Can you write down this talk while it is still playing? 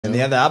And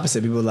they have the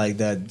opposite. People like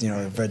that, you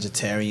know,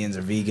 vegetarians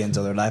or vegans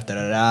all their life,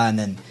 and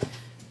then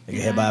they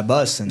get hit by a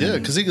bus. And yeah,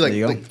 because so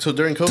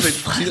during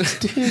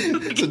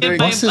COVID, so during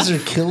buses are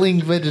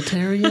killing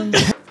vegetarians.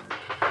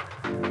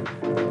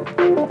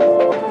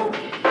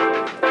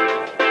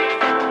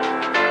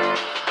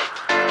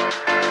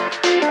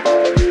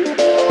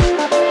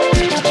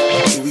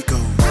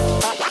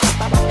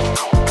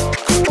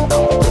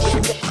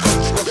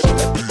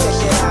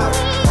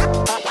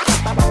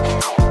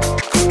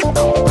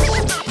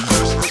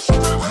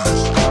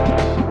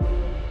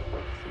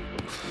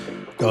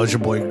 Yo, it's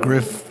your boy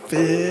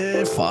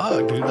Griffin.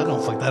 Fuck, dude, I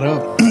don't fuck that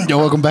up. Yo,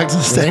 welcome back to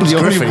the stand.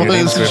 Your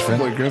name's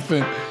Griffin.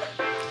 Griffin.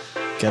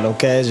 Que lo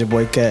que es, your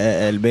boy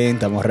Elvin,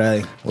 estamos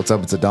ready. What's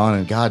up, it's Dalton,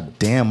 and god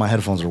damn, my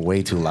headphones are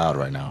way too loud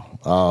right now.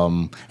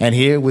 And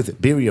here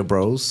with Birria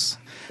Bros,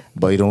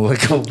 but you don't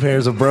look a couple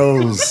pairs of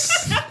bros.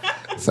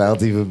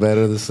 Sounds even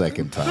better the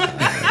second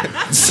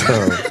time.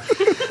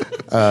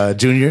 So,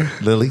 Junior,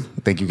 Lily,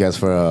 thank you guys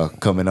for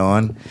coming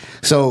on.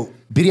 So,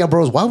 Birria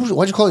Bros,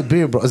 why'd you call it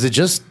Birria Bros? Is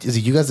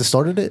it you guys that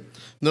started it?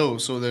 No,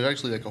 so there's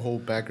actually like a whole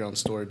background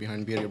story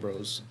behind Birria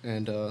Bros.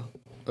 And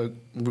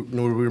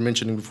we were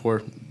mentioning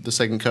before the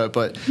second cut,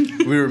 but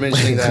we were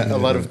mentioning that a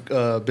lot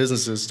of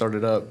businesses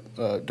started up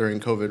during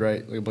COVID,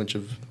 right? Like a bunch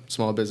of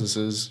small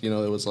businesses. You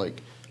know, it was like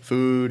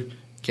food,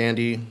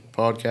 candy,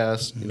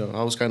 podcast. You know,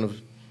 I was kind of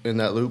in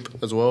that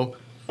loop as well.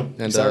 And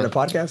you started a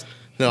podcast?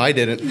 No, I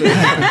didn't.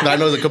 But I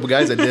know there's a couple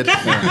guys that did.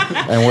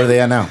 And where are they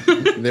at now?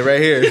 They're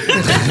right here.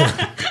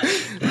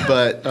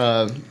 But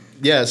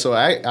yeah, so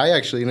I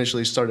actually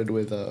initially started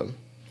with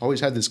always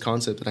had this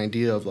concept and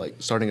idea of like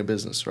starting a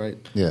business, right?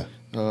 Yeah.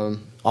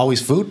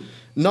 Always food?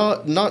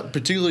 Not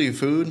particularly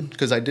food,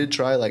 because I did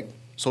try like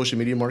social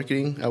media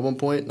marketing at one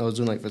point. I was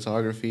doing like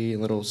photography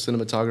and little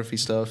cinematography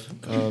stuff.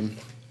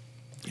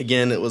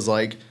 Again, it was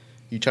like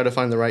you try to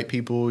find the right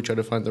people, you try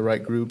to find the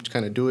right group to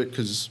kind of do it,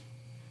 because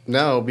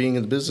now being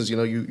in the business, you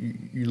know, you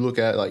look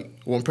at like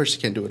one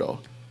person can't do it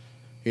all.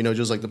 You know,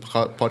 just like the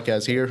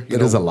podcast here. It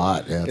is a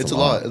lot. Yeah, it's a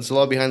lot. It's a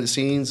lot behind the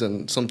scenes,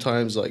 and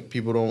sometimes like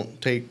people don't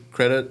take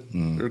credit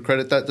or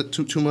credit that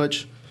too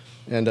much.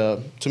 And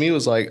to me, it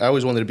was like I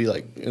always wanted to be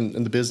like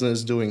in the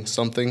business doing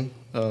something.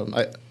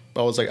 I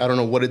was like, I don't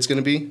know what it's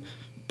gonna be,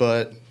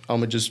 but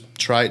I'm gonna just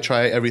try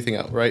everything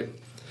out, right?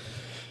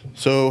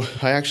 So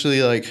I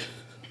actually like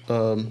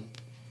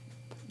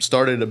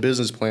started a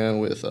business plan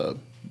with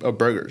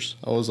burgers.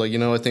 I was like, you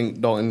know, I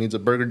think Dalton needs a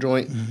burger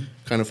joint.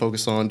 Kind of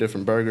focus on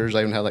different burgers.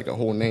 I even had like a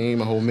whole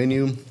name, a whole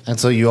menu. And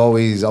so you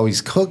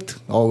always cooked?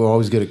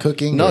 Always good at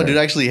cooking? No, dude,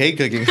 I actually hate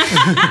cooking.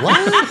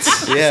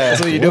 What? Yeah. That's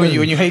what you do when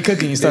you hate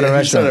cooking. You start a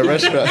restaurant.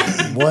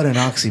 What an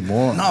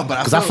oxymoron. No, but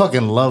because I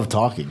fucking love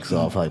talking,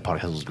 so I feel like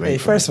podcast was great. Hey,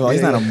 first of all,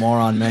 he's not a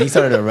moron, man. He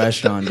started a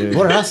restaurant, dude.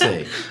 What did I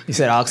say? He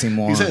said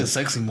oxymoron. He said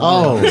sexy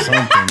moron. Oh,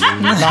 something,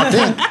 dude. No, I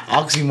think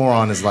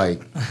oxymoron is like,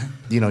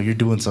 you know, you're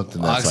doing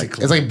something that's like,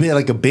 it's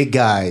like a big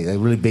guy, a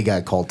really big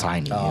guy called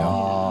Tiny. You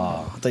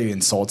know? I thought you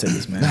insulted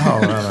this man.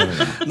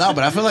 No,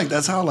 but I feel like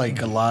that's how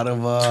like a lot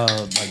of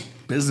like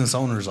business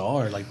owners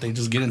are. Like they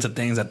just get into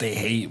things that they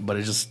hate, but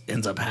it just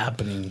ends up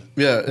happening.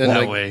 Yeah, and that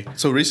like, way.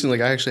 So recently,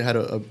 like, I actually had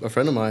a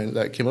friend of mine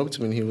that came up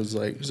to me, and he was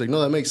like, no,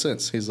 that makes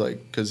sense. He's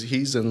like, because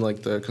he's in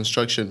like the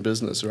construction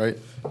business, right?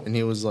 And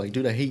he was like,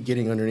 dude, I hate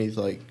getting underneath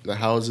like the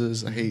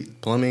houses. I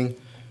hate plumbing.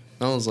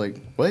 And I was like,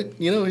 what?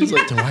 You know, he's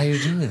like, then why are you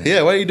doing it?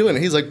 Yeah, why are you doing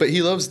it? He's like, but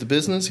he loves the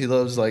business. He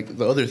loves like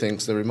the other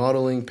things, the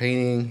remodeling,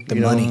 painting, the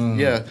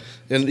money. Yeah,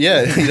 and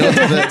yeah, you know,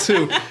 that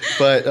too.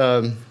 But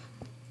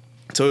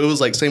so it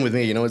was like same with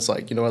me. You know, it's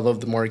like, you know, I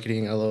love the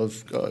marketing. I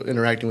love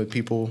interacting with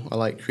people. I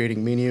like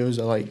creating menus.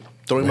 I like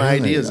throwing my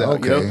ideas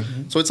out. You know,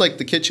 so it's like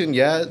the kitchen.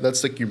 Yeah,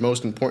 that's like your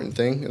most important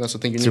thing, and that's the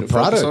thing you need to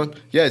focus on.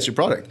 Yeah, it's your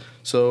product.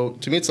 So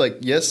to me, it's like,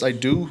 yes, I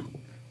do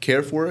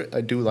care for it.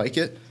 I do like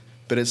it.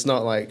 But it's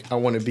not like I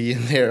want to be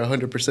in there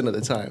 100% of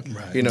the time,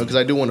 right. You know, because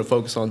I do want to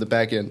focus on the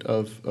back end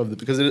of the,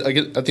 because at the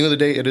end of the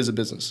day, it is a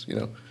business, you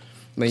know.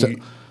 I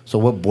mean, so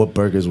what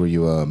burgers were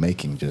you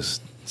making?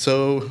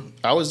 So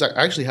I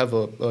actually have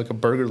a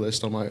burger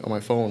list on my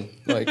phone.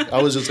 Like I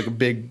was just like a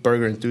big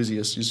burger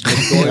enthusiast. Just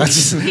going.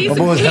 He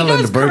goes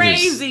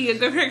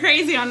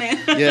crazy on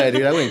it. Yeah,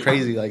 dude, I went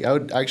crazy. Like I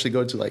would actually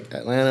go to like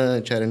Atlanta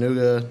and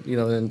Chattanooga, you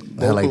know, and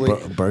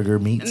like burger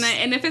meats.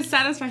 And if it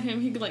satisfied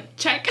him, he'd be like,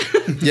 check.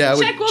 Yeah, I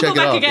would we'll check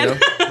go it back out. again.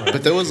 You know?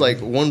 But there was like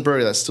one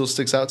burger that still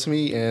sticks out to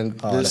me, and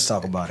let's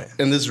talk about it.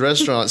 And this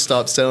restaurant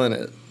stopped selling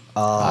it.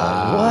 What?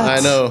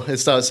 I know, it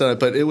stopped selling it,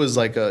 but it was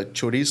like a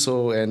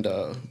chorizo and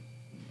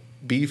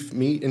beef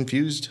meat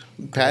infused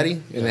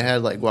patty, and they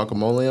had like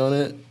guacamole on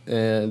it,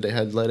 and they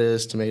had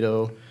lettuce,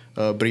 tomato,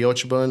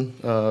 brioche bun.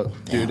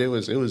 Dude, it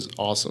was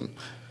awesome.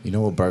 You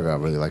know what burger I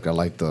really like? I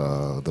like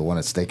the one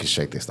at Steak and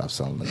Shake. They stopped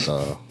selling like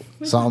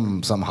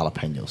some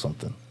jalapeno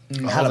something.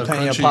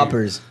 Jalapeno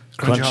poppers.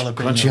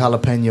 Crunchy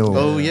jalapeno.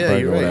 Oh, yeah, burger,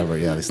 you're right. whatever.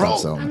 Yeah, they Bro, stopped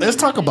selling. let's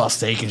talk about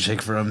Steak and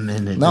Shake for a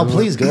minute. No, dude.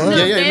 please go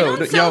ahead. Yeah, They no,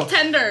 don't sell yo,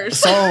 tenders.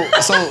 So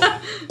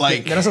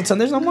like, They don't sell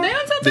tenders no more? They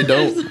don't sell They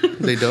tenders.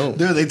 don't. They don't.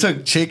 dude, they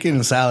took chicken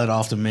and salad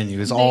off the menu.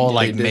 It's all did.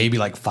 like They did. maybe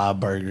like 5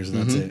 burgers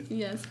and that's it.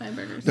 Yes, 5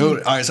 burgers. Dude,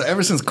 all right. So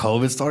ever since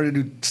COVID started,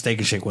 dude, Steak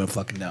and Shake went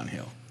fucking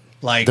downhill.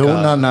 Like, Dude,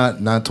 not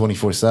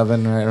 24/7.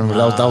 Right? Remember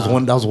that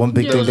was one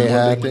big Yeah, thing it was they one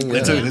had. big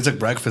thing. they took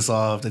breakfast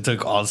off. They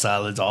took all the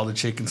salads, all the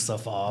chicken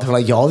stuff off. They're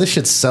like, yo, all this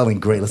shit's selling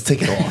great. Let's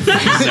take it off.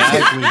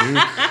 Exactly,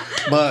 dude.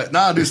 But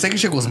nah, dude, Steak and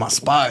Shake was my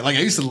spot. Like I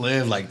used to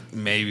live like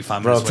maybe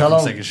 5 Bro, minutes away from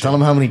Steak and Shake. tell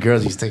them how many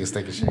girls used to take a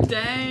Steak and Shake.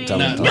 Dang. Tell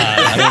them. Nah,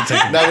 I didn't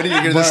take it. Now we need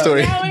to hear this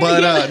story.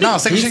 But no,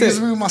 Steak and He Shake said- used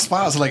to be my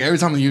spot. So like every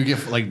time you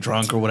get like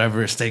drunk or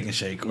whatever, it's Steak and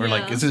Shake, or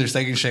like Yeah. it's either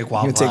Steak and Shake,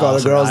 Waffle You take all the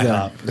House, or girls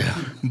IHOP.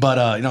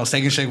 But you know,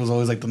 Steak and Shake was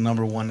always like the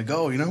number one to go.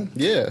 You know.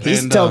 Yeah. He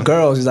used to And, tell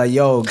girls, he's like,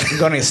 yo, you're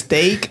going to get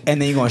steak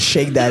and then you're going to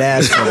shake that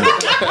ass for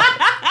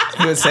it.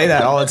 He would say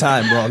that all the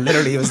time, bro.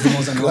 Literally, it was the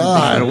most annoying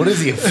God, thing. what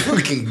is he, a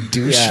fucking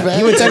douchebag? Yeah.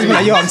 He would text me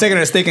like, yo, I'm taking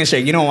a steak and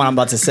shake. You know what I'm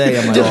about to say.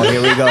 I'm like, oh,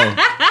 here we go.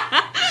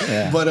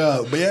 Yeah.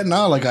 But yeah,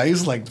 no, like I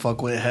used to like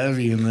fuck with it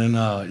heavy, and then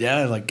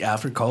yeah, like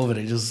after COVID,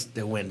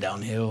 it went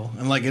downhill,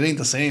 and like it ain't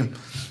the same.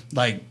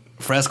 Like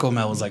Fresco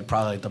Melt was like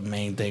probably like the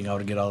main thing I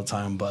would get all the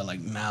time, but like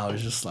now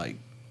it's just like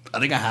I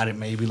think I had it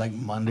maybe like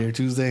Monday or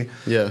Tuesday.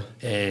 Yeah.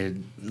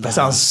 And That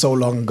sounds so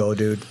long ago,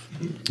 dude.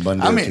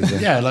 Monday I or mean,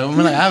 Tuesday. yeah, like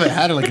I haven't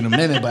had it like in a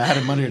minute, but I had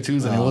it Monday or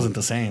Tuesday, and it Oh. wasn't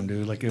the same,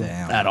 dude. Like it,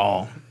 Damn. at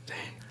all.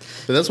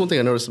 But that's one thing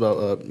I noticed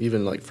about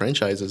even like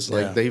franchises.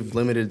 Like Yeah. they've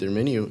limited their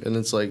menu, and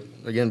it's like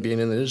again being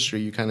in the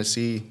industry, you kind of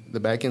see the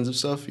back ends of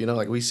stuff. You know,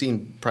 like we've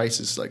seen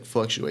prices like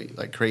fluctuate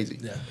like crazy.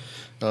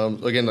 Yeah.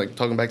 Again, like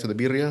talking back to the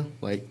birria,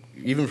 like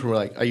even for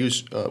like I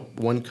use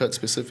one cut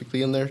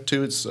specifically in there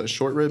too. It's a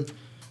short rib,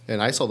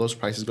 and I saw those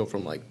prices go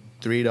from like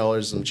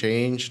 $3 and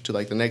change to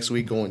like the next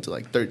week going to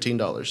like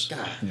 $13.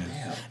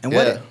 And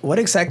Yeah. what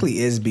exactly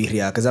is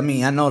birria? Because I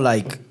mean, I know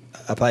like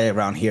probably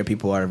around here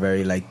people are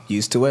very like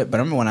used to it. But I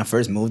remember when I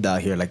first moved out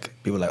here, like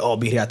people were like, oh,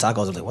 birria tacos.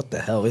 I was like, what the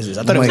hell is this?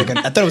 I thought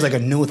it was like a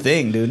new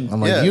thing, dude.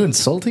 I'm like, Yeah. you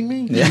insulting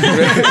me?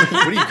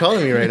 What are you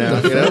calling me right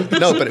now? You know?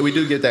 No, but we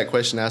do get that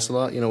question asked a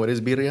lot. You know, what is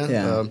birria?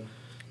 Yeah.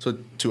 So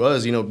to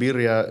us, you know,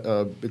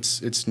 birria,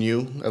 it's new,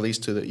 at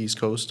least to the East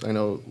Coast. I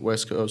know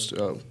West Coast,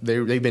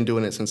 they've been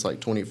doing it since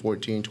like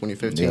 2014,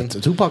 2015. Yeah,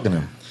 Tupac and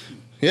him.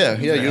 Yeah,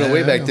 you know,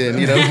 way back then,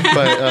 you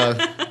know.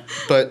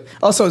 But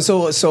Also,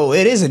 so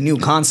it is a new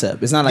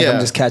concept. It's not like Yeah. I'm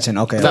just catching.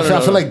 Okay, I No, feel, no, I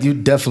feel no. like you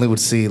definitely would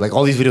see, like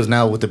all these videos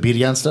now with the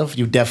birria and stuff,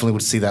 you definitely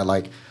would see that,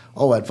 like,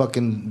 oh, at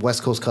fucking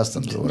West Coast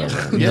Customs or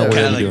whatever. You know where Kind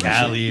they're of like doing that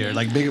shit. Cali or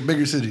like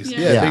bigger cities.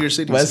 Yeah. yeah, bigger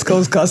cities. West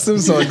Coast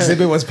Customs. So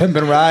Exhibit was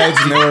pimping rides,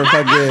 and they were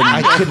fucking.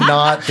 I could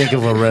not think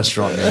of a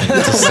restaurant name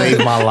to save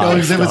my Yo, life.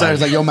 exhibits dog. are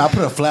like, yo, man, I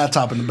put a flat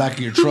top in the back of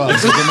your truck.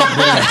 So they're not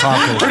bringing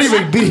tacos. What do you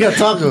make birria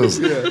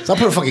tacos? So I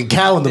put a fucking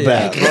cow in the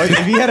back. Bro,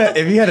 if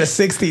you had a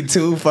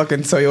 '62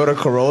 fucking Toyota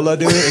Corolla,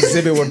 dude,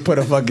 Exhibit would put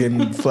a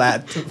fucking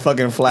flat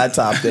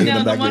top thing in Yeah,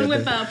 the the back one of your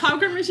with thing. the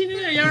popcorn machine in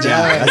there. You remember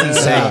Yeah, that? that's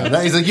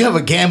insane. He's like, you have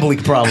a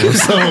gambling problem,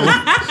 so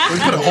We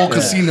put a whole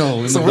casino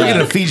in so the we're back.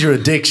 gonna feed your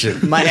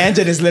addiction. My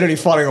engine is literally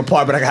falling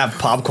apart, but I can have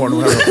popcorn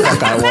whenever the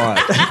fuck I want.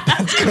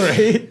 That's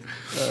great.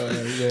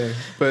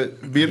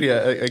 But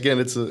birria, again,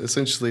 it's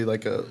essentially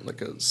like a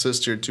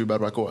sister to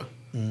barbacoa.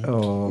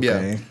 Oh,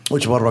 okay.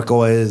 Which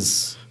barbacoa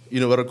is? You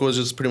know, barbacoa is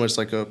just pretty much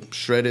like a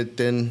shredded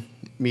thin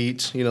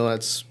meat. You know,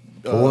 that's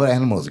What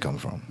animal does it come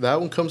from? that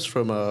one comes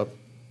from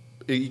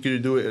you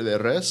can do it de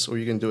res or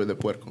you can do it de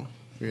puerco.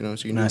 You know,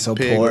 so you can Nice, do so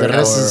pig pork or or,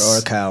 cow. or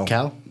a cow.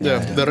 Cow? Yeah,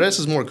 the res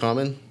is more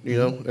common. You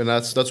know, and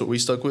that's what we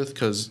stuck with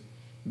because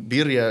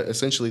birria,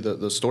 essentially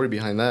the story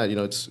behind that, you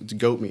know, it's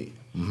goat meat,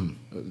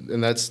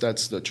 and that's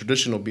the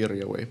traditional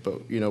birria way.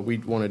 But you know, we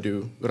want to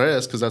do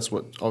res because that's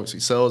what obviously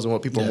sells and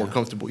what people are more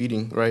comfortable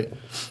eating, right?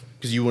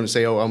 Because you want to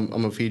say, oh, I'm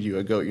gonna feed you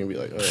a goat, you're gonna be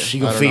like, oh, She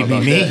I gonna don't feed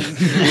know me? about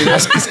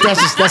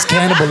that. That's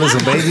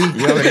cannibalism, baby.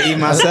 You want me to eat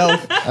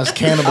myself? That's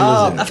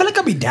cannibalism. I feel like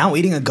I'd be down with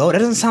eating a goat. That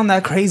doesn't sound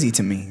that crazy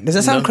to me. Does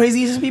that sound No.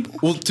 crazy to people?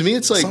 Well, to me,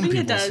 it's like I think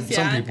it does. Some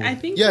Yeah, people. I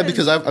think. yeah, that-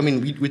 because I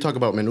mean, we talk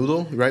about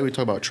menudo, right? We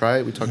talk about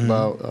tripe, we talk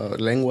about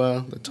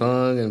lengua, the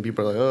tongue, and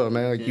people are like, oh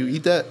man, like you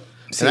eat that.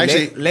 See, And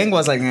actually,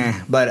 lingua's like,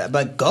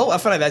 but goat, I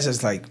feel like that's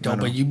just like, Yo, I don't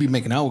but know. you be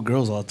making out with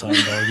girls all the time,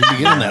 though. You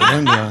be getting that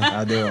lingua.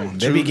 I do.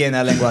 They be getting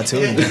that lingua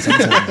too. for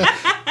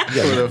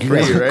the You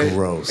guys free, are right?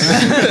 gross.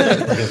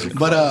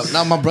 But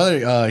now my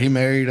brother, he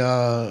married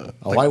A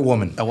white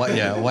woman. a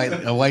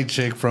white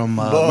chick from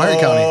Murray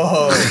County.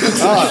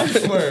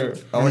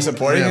 We're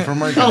supporting Yeah, it? from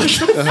Murray County.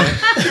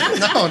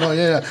 No,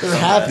 yeah.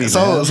 Happy,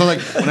 So like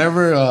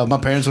whenever my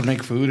parents would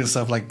make food and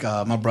stuff, like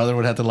my brother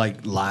would have to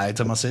like lie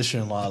to my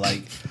sister-in-law,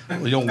 like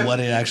you know what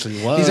it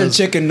actually was. These are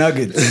chicken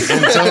nuggets.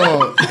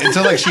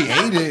 until like she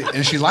ate it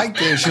and she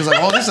liked it. She was like,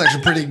 "Oh, this is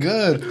actually pretty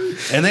good."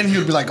 And then he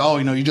would be like, "Oh,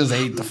 you know, you just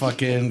ate the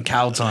fucking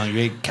cow tongue." you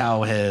ate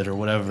cow head or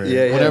whatever.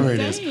 Yeah. Whatever it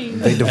is. Dang.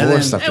 They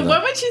divorced after And what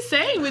that. would she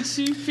say? Would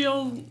she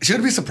feel? She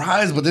would be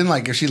surprised, but then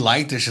like if she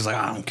liked it, she's like,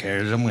 I don't care.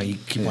 I'm gonna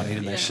keep on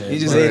eating that shit. You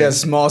just But- ate a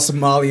small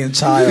Somalian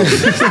child.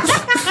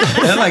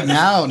 And like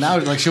now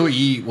like she'll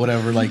eat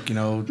whatever, like, you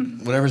know,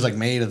 whatever's like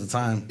made at the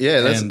time. Yeah,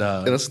 and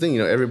that's the thing. You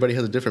know, everybody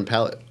has a different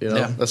palate. You know,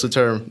 Yeah. that's the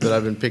term that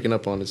I've been picking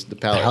up on. Is the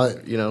palate.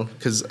 Palate. You know,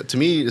 because to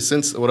me,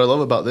 since what I love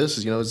about this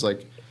is, you know, it's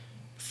like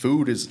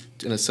food is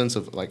in a sense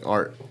of like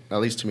art. At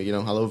least to me, you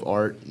know, I love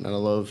art and I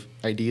love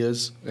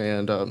ideas.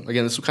 And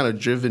again, this kind of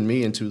driven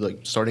me into like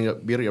starting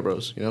up Birria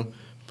Bros. You know,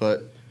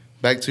 but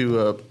back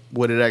to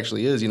what it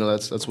actually is. You know,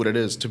 that's what it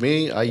is. To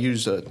me, I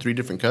use 3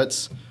 different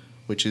cuts,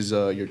 which is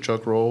your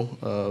chuck roll,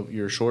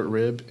 your short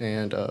rib,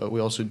 and we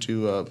also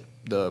do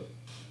the,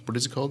 what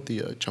is it called?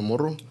 The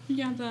chamorro?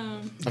 Yeah,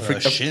 the.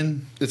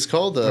 shin. It's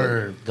called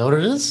Or Is that what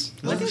it is?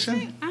 What is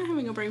it? I'm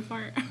having a brain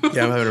fart.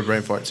 yeah, I'm having a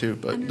brain fart too.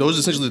 But those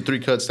are essentially the 3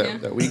 cuts Yeah.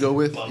 that we go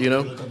with, you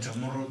know?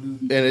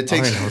 And it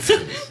takes,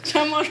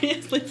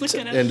 Chamorro, let's look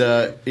at it. and,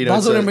 you know, Bonzo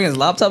it's didn't bring his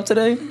laptop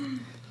today.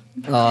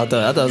 Oh, I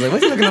thought I was like,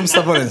 what's he looking up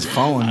stuff on his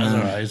phone, It's man?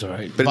 alright, it's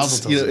alright. but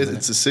it's, you know,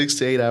 it's a 6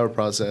 to 8 hour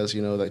process,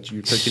 you know, that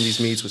you're cooking these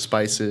meats with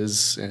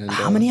spices. And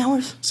How many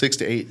hours? 6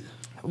 to 8.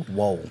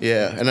 Whoa.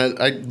 Yeah,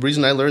 and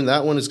reason I learned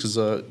that one is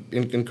because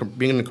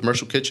being in a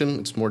commercial kitchen,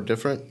 it's more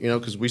different, you know,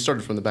 because we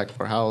started from the back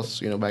of our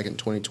house, you know, back in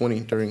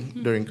 2020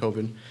 during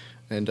COVID,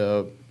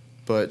 and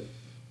but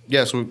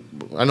yeah, so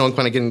I know I'm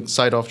kind of getting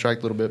side off track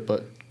a little bit,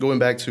 but going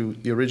back to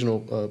the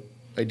original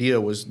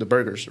idea was the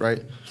burgers,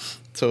 right?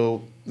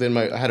 So then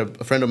I had a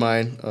friend of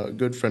mine, a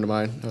good friend of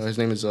mine, his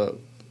name is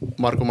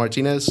Marco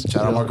Martinez.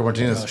 Shout out Marco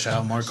Martinez. Shout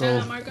out Marco.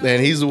 Shout out Marco.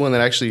 And he's the one that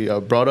actually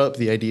brought up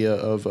the idea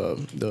of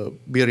the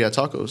birria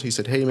tacos. He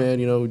said, "Hey man,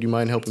 you know, do you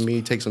mind helping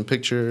me take some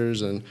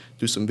pictures and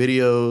do some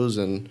videos,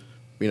 and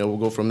you know, we'll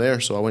go from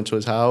there." So I went to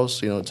his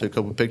house, you know, took a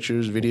couple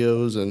pictures,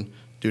 videos, and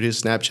dude, his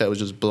Snapchat was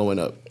just blowing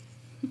up.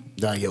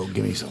 Nah, yo,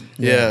 give me some.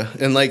 Yeah,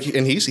 and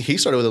he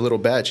started with a little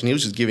batch, and he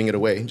was just giving it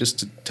away just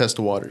to test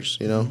the waters,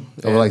 you know.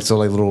 Or And- like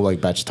little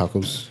batch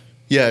tacos.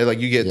 yeah, like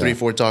you get Yeah.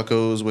 3-4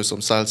 tacos with some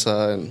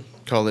salsa and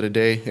call it a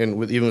day, and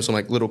with even some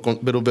like little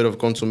bit of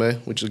consomme,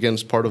 which again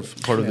is part of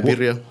the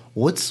birria.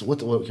 What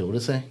did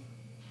it say?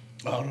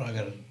 Oh no, I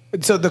got it.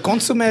 So the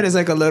consomme is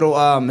like a little,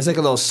 it's like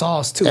a little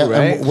sauce too, And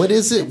right? what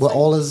is it? What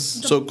all is?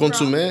 So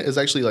consomme is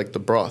actually like the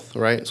broth,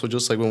 right? So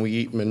just like when we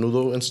eat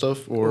menudo and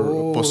stuff or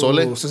Oh,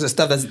 pozole. so it's the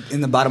stuff that's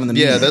in the bottom of the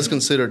meat. Yeah, that's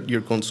considered your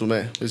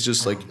consomme. It's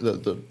just like the Yo,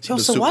 the so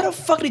soup. why the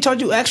fuck they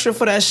charge you extra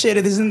for that shit?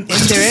 It isn't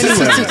in there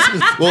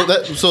anyway. Well,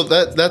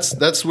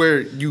 that's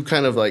where you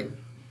kind of like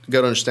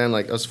got to understand,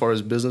 like, as far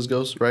as business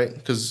goes, right?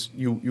 Because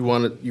you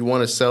want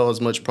to sell as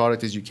much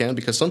product as you can,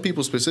 because some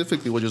people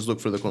specifically will just look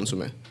for the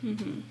consomme.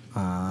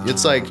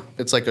 It's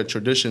like a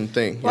tradition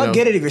thing. Well, you know? I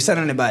get it if you're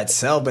selling it by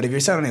itself, but if you're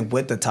selling it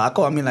with the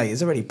taco, I mean, like,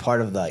 it's already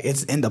part of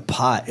it's in the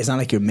pot. It's not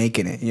like you're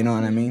making it. You know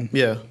what I mean?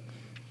 Yeah.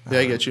 Yeah,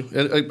 I get you.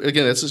 And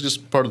again, this is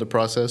just part of the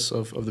process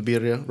of the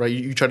birria, right?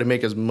 You try to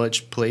make as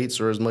much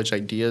plates or as much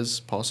ideas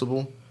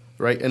possible,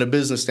 right? In a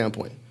business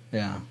standpoint.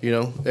 Yeah. You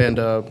know, and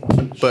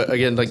but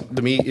again, like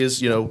the meat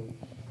is, you know,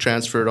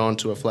 transferred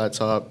onto a flat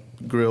top,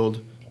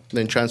 grilled,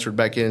 then transferred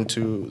back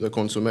into the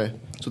consomme.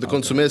 So the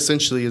consomme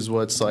essentially is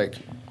what's like,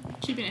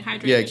 Keeping it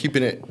hydrated. yeah,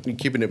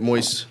 keeping it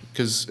moist,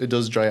 because it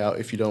does dry out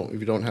if you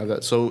don't have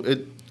that. So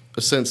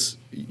a sense,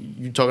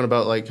 you talking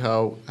about like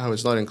how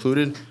it's not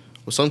included.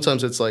 Well,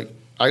 sometimes it's like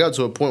I got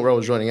to a point where I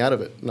was running out of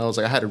it, and I was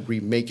like, I had to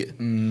remake it.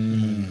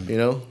 You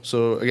know,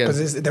 so again,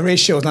 Because the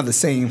ratio is not the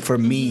same for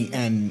meat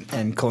and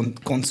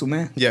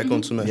consume. yeah,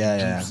 consomme.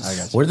 Yeah, I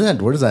got you.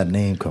 Where does that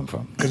name come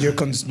from? Because you're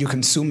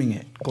consuming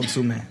it.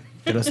 Consume.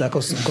 Te lo está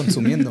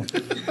consumiendo.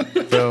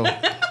 Bro.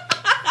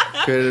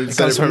 Could have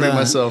said it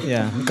myself.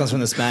 Yeah, it comes from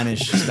the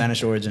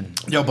Spanish origin.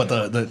 Yo, but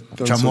the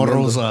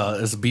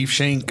chamorros is beef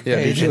shank. Yeah,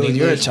 Hey, beef dude, shank.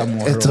 you're a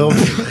chamorro. It's over.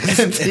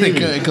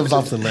 It comes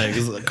off the leg.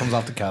 It comes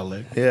off the cow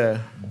leg. Yeah.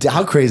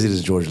 How crazy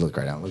does George look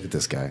right now? Look at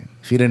this guy.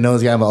 If you didn't know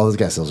this guy, this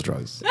guy sells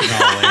drugs. No way.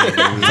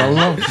 Tell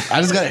him. I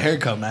just got a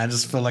haircut, man. I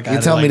just feel like I You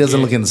had tell to, me he like,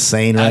 doesn't look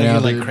insane I right now.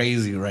 look like dude.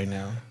 crazy right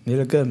now. You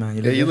look good,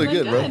 man. Yeah, you look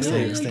good, bro.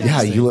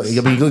 Yeah, you look.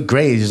 I mean, you look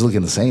great. You just look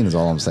insane. Is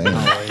all I'm saying.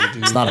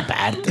 It's not a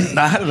bad thing.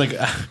 I had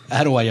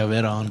a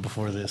guayabera on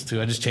before this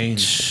too. I just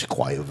changed,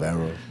 Quiet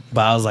Vero.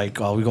 but I was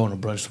like, "Oh, we're going to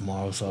brunch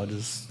tomorrow, so I'll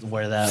just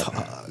wear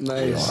that."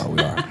 Nice.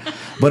 We are.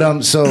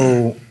 But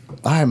so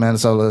all right, man.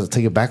 So let's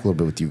take it back a little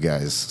bit with you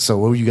guys. So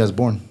where were you guys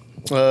born?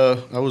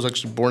 I was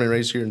actually born and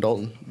raised here in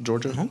Dalton,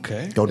 Georgia.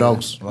 Okay. Go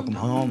Dogs. Welcome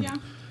home. Yeah.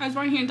 I was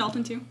born here in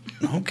Dalton too.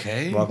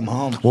 Okay. Welcome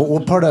home.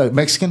 What part of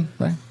Mexican?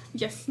 Right.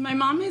 Yes. My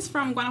mom is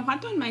from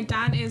Guanajuato and my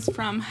dad is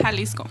from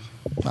Jalisco.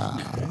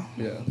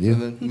 Yeah. You?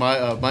 And then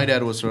my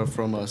dad was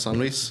from San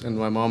Luis, and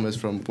my mom is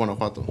from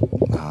Guanajuato.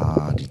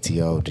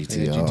 GTO.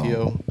 Yeah,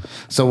 GTO.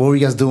 So what were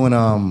you guys doing?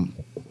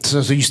 So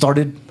you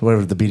started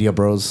whatever the Birria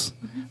Bros.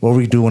 What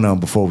were you doing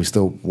before? We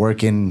still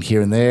working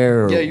here and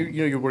there? Or? Yeah,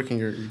 you're working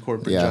your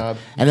corporate job.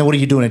 And then what are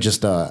you doing? It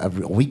just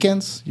every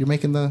weekends? You're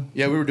making the.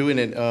 Yeah, we were doing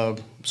it.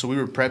 So we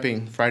were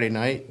prepping Friday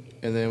night,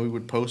 and then we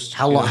would post.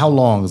 How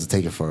long does it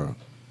take you for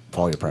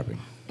all your prepping?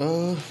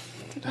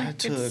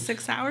 Like it's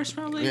 6 hours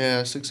probably.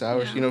 Yeah, 6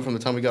 hours. Yeah. You know, from the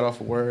time we got off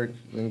of work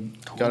and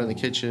got in the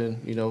kitchen.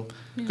 You know,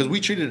 because we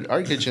treated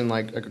our kitchen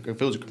like if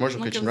it was a commercial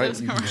Like kitchen, it right?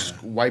 was You commercial.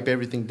 just wipe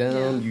everything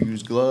down. You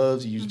use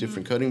gloves. You use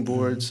different cutting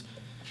boards.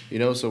 You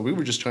know, so we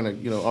were just trying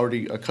to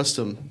already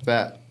accustom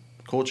that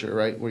culture,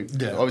 right?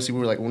 Obviously, we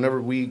were like,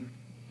 whenever we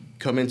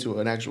come into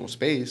an actual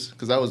space,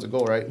 because that was the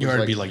goal, right? You Was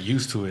already like, be like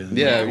used to it. And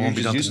yeah, it you're won't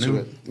be just nothing used new. to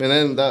it.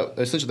 And then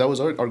that was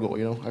our goal,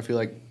 you know. I feel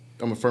like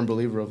I'm a firm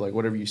believer of like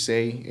whatever you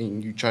say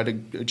and you try to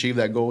achieve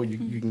that goal,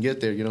 you can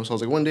get there, you know. So I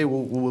was like, one day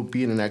we'll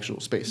be in an actual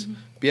space.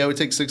 But yeah, it would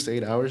take 6 to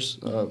 8 hours,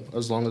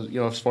 as long as,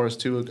 as far as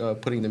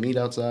putting the meat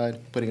outside,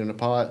 putting it in a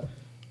pot,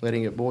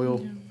 letting it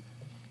boil.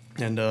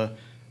 And the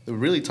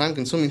really time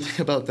consuming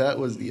thing about that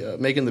was the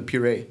making the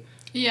puree.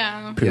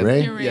 Yeah.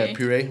 Puree? Yeah,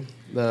 puree.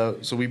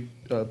 So we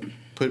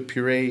put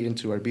puree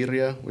into our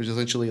birria, which is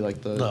essentially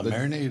like the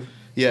marinade.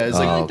 Yeah, it's Oh,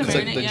 like it's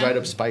like okay. the Yeah. dried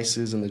up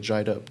spices and the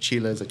dried up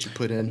chiles that you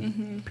put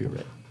in.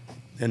 Puree.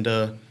 And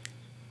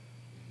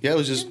yeah, it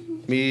was just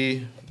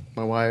me,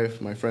 my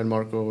wife, my friend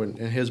Marco, and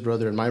his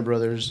brother and my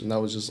brothers, and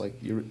that was just like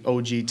your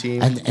OG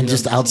team. And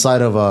just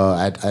outside of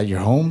at your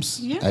homes?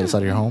 Yeah. Outside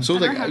of your home? So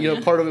it was like, Yeah.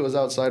 part of it was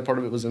outside, part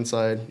of it was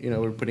inside. You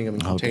know, we were putting them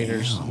in Oh,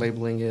 containers, damn.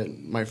 labeling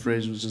it. My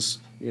fridge was just,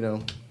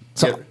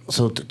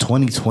 So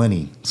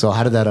 2020. So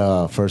how did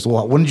that first?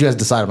 Well, when did you guys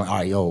decide? I'm like, all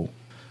right, yo.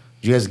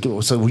 You guys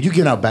so were you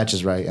giving out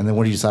batches, right? And then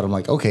when did you decide? I'm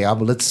like, okay,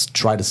 let's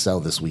try to sell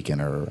this weekend,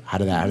 or how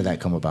did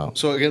that come about?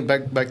 So again,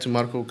 back to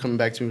Marco coming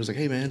back to me, was like,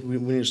 hey man, we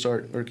need to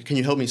start, or can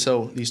you help me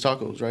sell these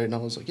tacos, right? And I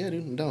was like, yeah,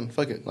 dude, I'm down.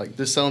 Fuck it. Like,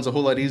 this sounds a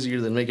whole lot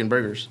easier than making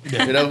burgers,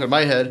 you know, in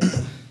my head.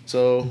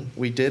 So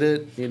we did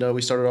it. You know,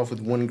 we started off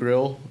with one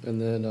grill, and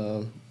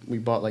then we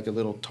bought like a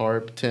little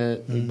tarp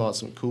tent. We bought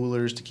some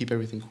coolers to keep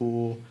everything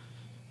cool,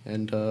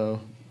 and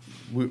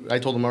I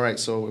told him, all right,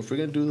 so if we're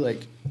gonna do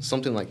like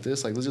something like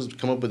this, like let's just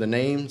come up with a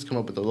name, let's come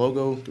up with a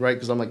logo, right?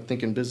 Because I'm like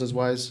thinking business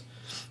wise,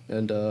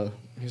 and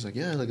he's like,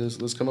 yeah, like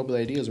let's come up with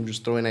ideas. I'm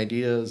just throwing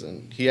ideas,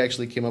 and he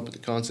actually came up with the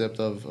concept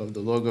of the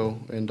logo.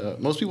 And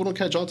most people don't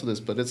catch on to this,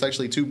 but it's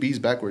actually 2 B's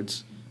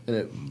backwards, and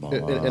it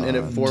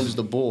forms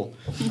the bull.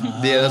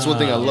 Yeah, that's one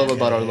thing I love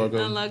about our A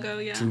logo. logo,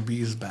 yeah. 2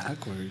 B's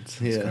backwards.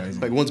 Yeah, crazy.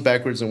 like one's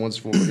backwards and one's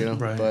forward, you know.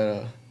 Right.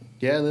 But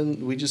yeah,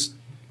 then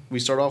we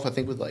start off, I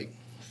think, with like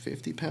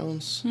 50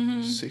 pounds,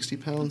 60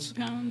 pounds.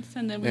 Pounds,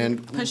 and then we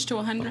And- pushed to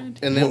 100.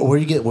 And then Where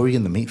you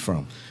getting the meat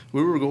from?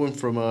 we were going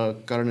from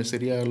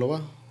Carniceria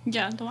Loa.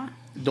 Yeah, the one.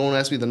 Don't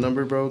ask me the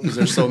number, bro, because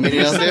there's so many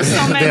out there.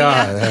 So many. They are.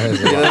 Yeah. There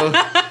is a You lot.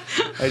 know,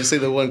 I just say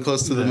the one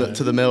close to the mill.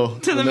 To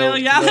the mill,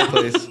 yeah. mill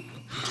place.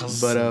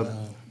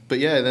 But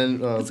yeah, then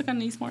It's like a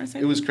niece Morris.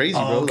 it was crazy,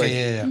 Oh, bro. okay,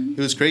 Like, yeah.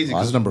 it was crazy. Oh,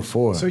 that's 'cause- number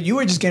 4. So you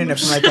were just getting it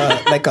from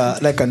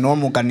like a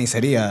normal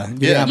carniceria. You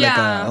didn't have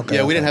Yeah. okay,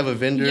 yeah, we didn't okay. have a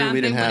vendor. Yeah,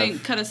 we they didn't have.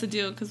 wouldn't cut us a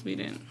deal because we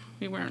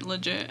weren't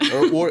legit.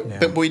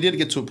 But we did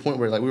get to a point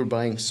where like we were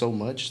buying so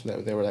much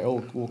that they were like,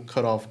 oh, we'll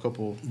cut off a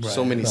couple,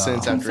 so many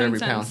cents after every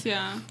pound.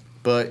 Yeah.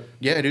 But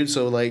yeah, dude.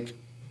 So like,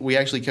 we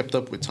actually kept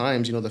up with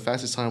times. You know, the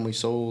fastest time we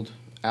sold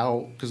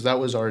out, because that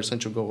was our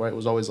essential goal, right? It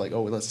was always like,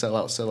 oh, let's sell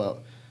out.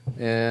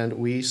 And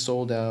we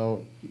sold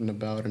out in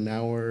about an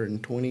hour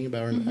and 20,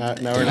 about an hour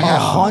and a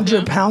half.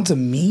 100 pounds of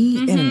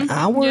meat in an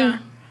hour. Yeah.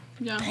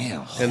 Yeah.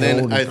 Damn. And then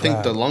Holy I think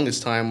crap. the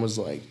longest time was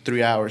like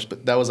 3 hours,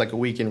 but that was like a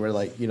weekend where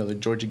like, the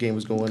Georgia game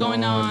was going on.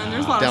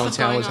 There's a lot of stuff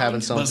Downtown going was having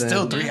on. something. But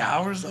still 3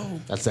 hours though.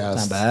 That's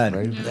Not bad.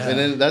 Right? Yeah. And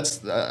then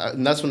that's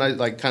when I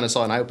like kind of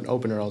saw an eye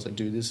opener. I was like,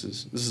 dude, this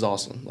is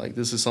awesome. Like,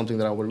 this is something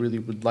that I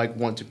would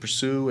want to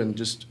pursue, and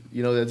just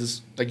that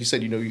is, like you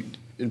said,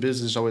 in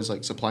business it's always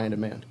like supply and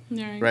demand,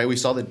 Yeah. right? We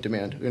saw the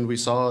demand, and we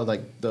saw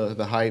like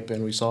the hype,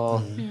 and we saw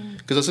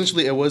because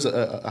essentially it was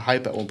a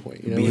hype at one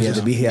point. It was Yeah,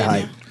 just- the Birria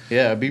hype.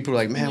 yeah, people were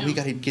like, man, we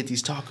got to get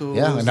these tacos.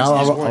 Yeah, and these now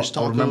orange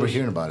I remember tacos."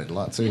 hearing about it a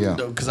lot too. Yeah.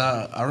 Because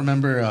I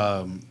remember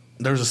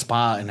there was a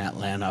spot in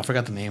Atlanta. I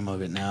forgot the name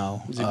of it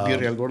now. Is it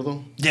Birria El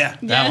Gordo? Yeah,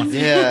 that Yes. one.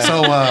 Yeah.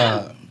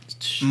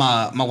 So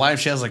my wife,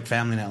 she has like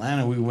family in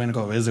Atlanta. We went to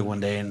go visit one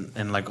day,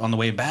 and like on the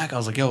way back, I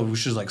was like, yo, we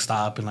should like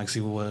stop and like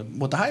see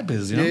what the hype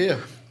is. You know? Yeah.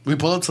 We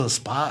pull up to the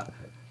spot,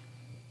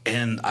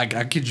 and I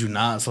kid you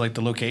not. So like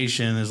the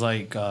location is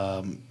like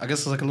I guess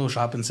it's like a little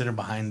shopping center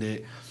behind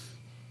it.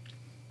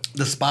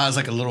 The spot is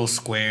like a little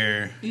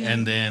square,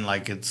 and then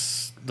like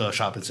it's the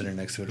shopping center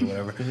next to it or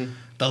whatever.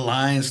 The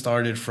line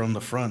started from the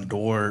front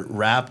door,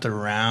 wrapped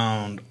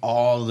around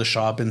all the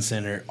shopping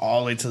center,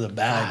 all the way to the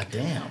back.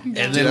 God damn. And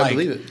Dude, then I like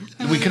believe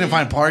it. we couldn't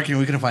find parking,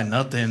 we couldn't find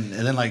nothing,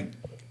 and then like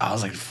I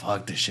was like,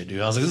 "Fuck this shit,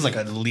 dude." I was like, "This is like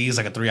at least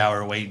like a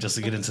 3-hour wait just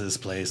to get into this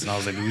place," and I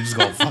was like, "We just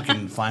go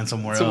fucking find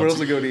somewhere Somewhere else."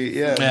 else to go to eat.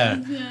 Yeah. Yeah.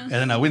 And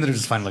then we ended up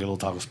just finding like a little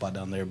taco spot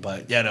down there,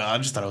 but yeah, no, I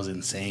just thought it was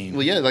insane.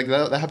 Well, yeah, like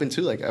that happened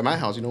too. Like at my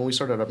house, when we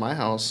started at my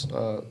house,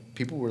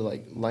 people were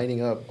like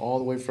lining up all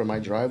the way from my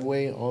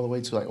driveway all the way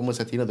to like almost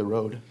at the end of the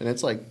road, and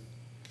it's like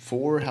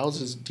 4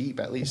 houses deep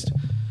at least.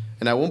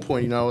 And at one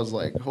point, I was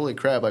like, "Holy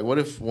crap! Like, what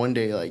if one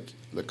day like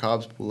the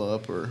cops pull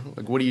up, or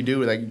like what do you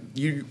do?" Like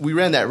we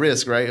ran that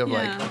risk, right? Of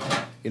like,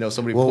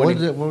 somebody Well,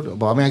 pointing.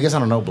 I mean, I guess I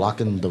don't know.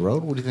 Blocking the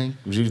road. What do you think?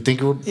 Would you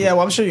think it would? Yeah,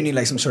 well, I'm sure you need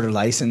like some sort of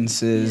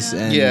licenses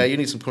and Yeah, you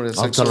need some kind of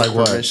Up to like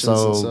what? permissions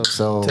and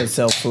stuff. to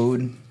sell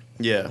food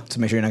Yeah, to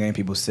make sure you're not getting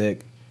people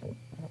sick.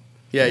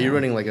 yeah, you're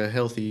running like a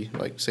healthy,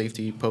 like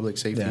safety, public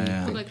safety.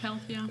 Yeah. Public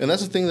health, yeah. And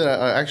that's the thing that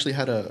I actually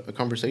had a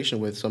conversation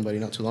with somebody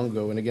not too long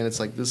ago. And again, it's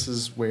like this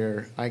is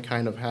where I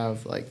kind of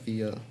have like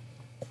the,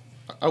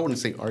 I wouldn't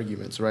say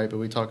arguments, right? But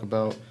we talk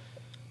about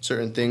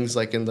certain things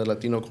like in the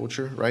Latino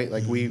culture, right?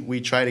 Like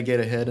we try to get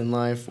ahead in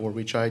life, or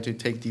we try to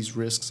take these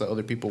risks that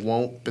other people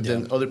won't. But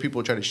then other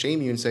people try to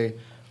shame you and say,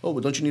 oh,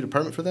 but don't you need a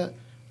permit for that?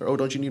 Or, oh,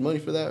 don't you need money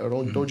for that? Or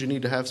don't you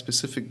need to have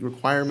specific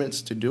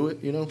requirements to do it,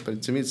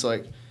 But to me, it's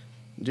like,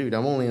 dude,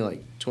 I'm only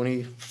like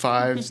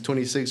 25,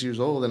 26 years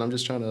old, and I'm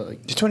just trying to like.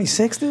 You're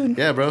 26, dude?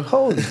 Yeah, bro.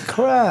 Holy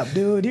crap,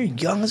 dude. You're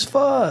young as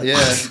fuck. Yeah.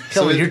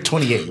 Hell, you're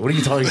 28. What are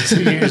you talking?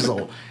 2 years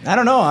old. I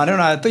don't know. I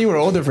thought you were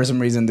older for some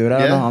reason, dude. I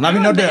don't Yeah. know. I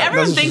mean, no doubt.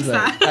 Everyone thinks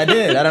that. I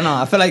did. I don't know.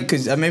 I feel like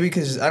because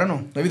I don't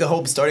know. Maybe the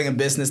whole starting a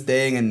business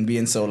thing and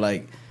being so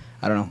like,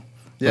 I don't know.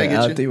 Yeah, I But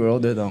get you. thought you were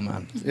older though,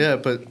 man. Yeah,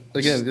 but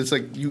again, it's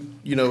like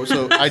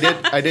so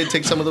I did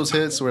take some of those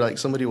hits where like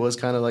somebody was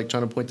kind of like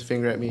trying to point the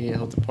finger at me. The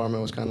health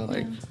department was kind of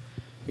like,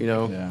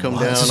 come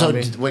down So, on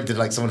me. wait, did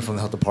like someone from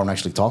the health department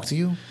actually talk to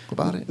you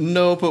about it?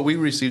 No, but we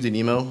received an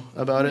email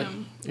about it.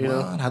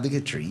 What? How'd they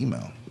get your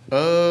email?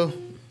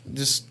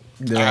 Just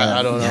Yeah.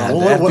 I don't know. Yeah,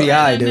 Well, the what-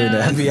 FBI, dude. The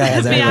FBI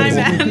has FBI,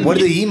 everything. man. What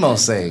did the email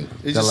say? It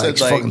They're just like,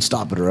 said, like- fucking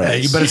stop it, or Hey,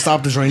 else. you better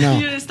stop this right now.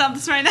 You need to stop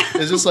this right now.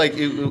 It's just like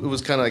it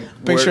was kind of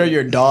like Picture where- of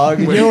your dog.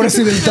 You don't want to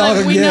see this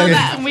dog Like,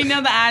 again. we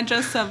know the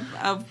address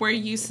of where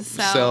you used to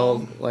sell,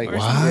 Sell, like, or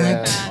what? something Yeah.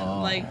 like that.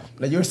 Like,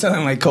 Like you were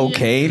selling like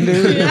cocaine,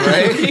 dude.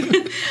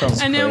 right?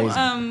 Sounds I know.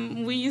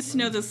 crazy. We used to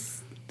know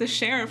the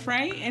sheriff,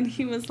 right? And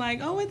he was like,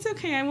 "Oh, it's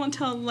okay. I won't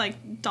tell like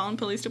Dalton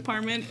Police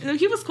Department."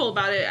 He was cool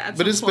about it.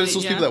 But it's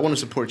those people that want to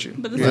support you.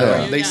 But they You know,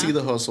 support you, they yeah. see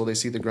the hustle, they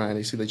see the grind,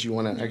 they see that you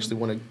actually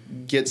want to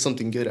get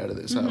something good out of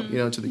this, out,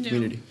 to the Yeah.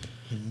 community.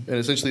 And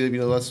essentially,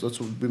 that's what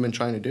we've been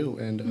trying to do.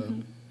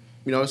 And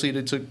obviously,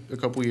 it took a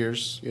couple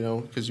years,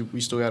 because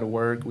we still got to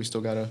work, we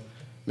still got to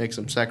make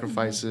some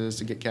sacrifices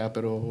to get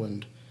capital,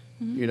 and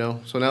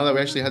So now that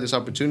we actually had this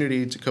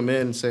opportunity to come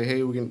in and say,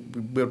 hey,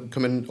 we'll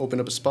come in and open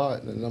up a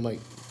spot, and I'm like,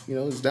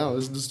 it's down.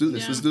 Let's do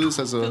this. Yeah. Let's do this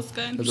as a Feels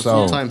good. So-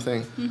 full-time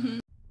thing.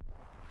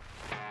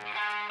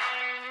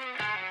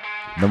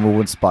 Number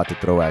one spot to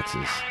throw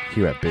axes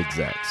here at Big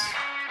Zach's.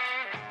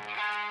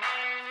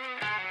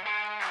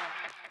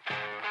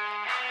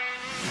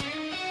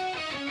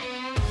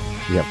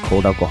 We have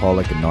cold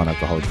alcoholic and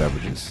non-alcoholic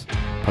beverages.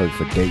 Perfect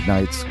for date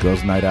nights,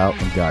 girls' night out,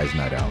 and guys'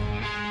 night out.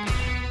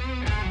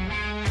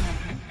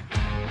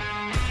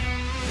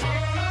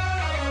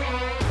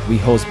 We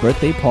host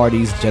birthday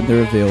parties, gender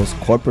reveals,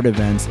 corporate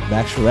events,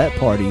 bachelorette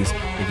parties.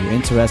 If you're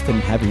interested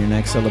in having your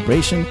next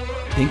celebration,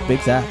 think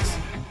Big Zach's.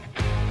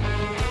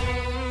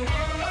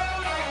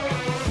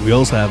 We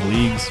also have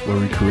leagues where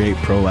we create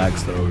pro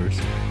axe throwers.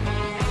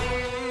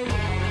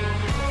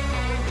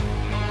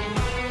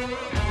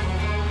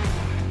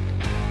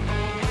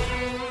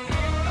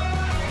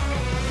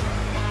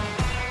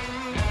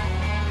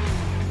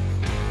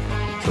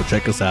 So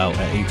check us out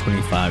at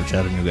 825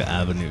 Chattanooga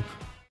Avenue.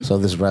 So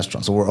this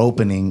restaurant. So we're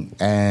opening,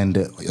 and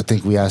I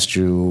think we asked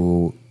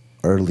you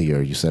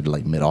earlier. You said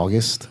like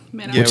mid-August,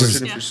 Yeah, Which we're is-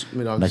 shooting for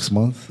mid-August. next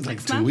month, Like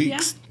Next 2 month,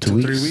 weeks. yeah. 2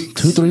 weeks, 3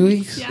 weeks. 2-3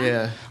 weeks. Yeah.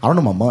 Yeah. I don't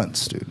know my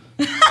months, dude.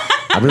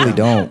 I really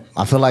don't.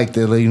 I feel like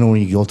when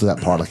you go through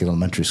that part, like in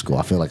elementary school,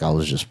 I feel like I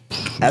was just.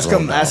 Ask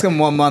him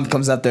what month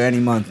comes after any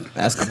month.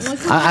 Ask him.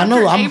 I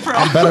know. I'm April.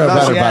 better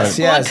about Yes,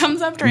 it. yeah. What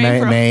comes after May,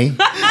 April? May.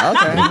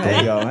 Okay, there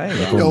you go. There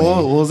you go. Yo,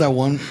 what was that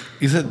one?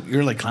 You said you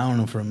were like clowning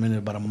him for a minute,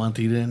 about a month.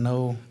 You didn't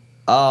know.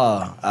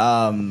 I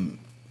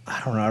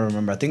don't know. I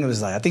remember. I think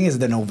it's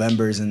the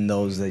Novembers and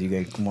those that you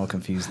get more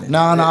confused in. No,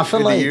 I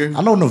feel In the like year?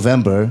 I know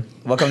November,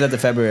 What comes after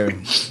February?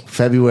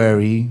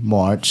 February,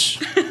 March,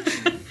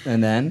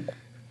 And then?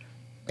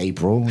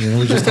 April.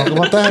 We just talked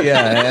about that.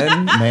 Yeah,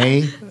 and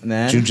May,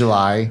 then? June,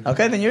 July.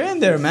 Okay, then you're in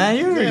there, man.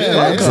 You're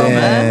welcome,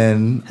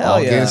 man. Then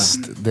Hell yeah.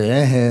 August,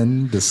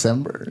 then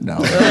December. No,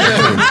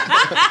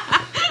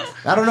 I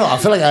don't know. I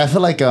feel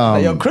like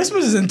Yo,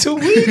 Christmas is in 2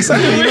 weeks. I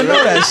didn't even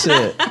know that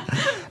shit.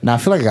 I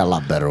feel like I got a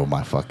lot better with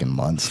my fucking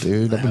months,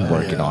 dude. I've been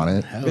working on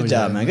it. Good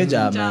job, man. Good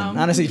job, man.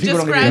 Honestly, people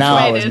Just don't give you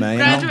flowers, graduated. man.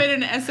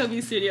 Graduated in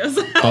SOB Studios.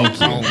 Thank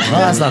you. No,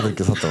 that's not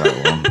the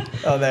right one.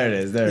 Oh, there it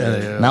is. There it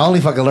is. Now only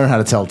if I can learn how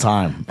to tell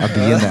time. I'd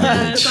be in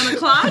that It's bitch. on the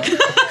clock.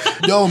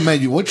 Yo,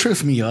 man, what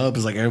trips me up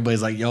is like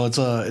everybody's like, yo, it's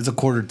a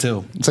quarter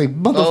till. It's like Oh,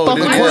 motherfucker.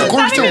 dude. What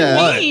Quarter does till that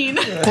what? even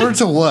mean? Quarter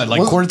till what?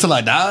 Like quarter till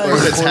I die? Or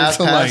if it's quarter half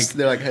till past,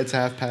 they're like, it's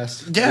half past.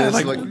 Yeah, It's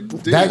like, dude,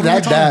 That what are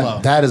you talking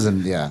about? that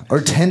isn't, yeah. Or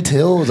 10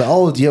 till. It's like,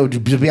 oh, yo,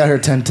 just be out here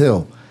 10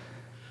 till.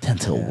 10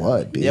 until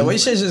what, dude? Yeah, well,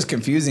 shit's just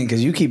confusing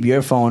because you keep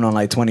your phone on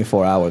like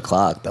 24-hour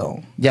clock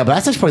though. Yeah, but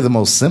that's actually probably the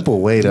most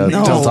simple way to tell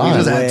You time.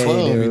 just had way,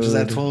 12. You dude. just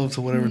had 12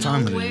 to whatever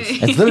time it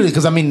is. It's literally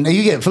because I mean,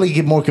 feel like you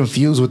get more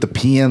confused with the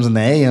PMs and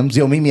the AMs.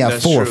 Yo, meet me at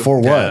That's 4. true. 4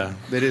 what? Yeah.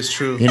 That is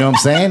true. You know what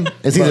I'm saying?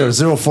 It's either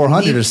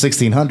 0400 or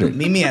 1600.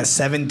 Meet me at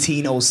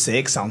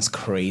 1706 sounds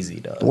crazy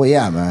though. Well,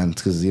 yeah, man.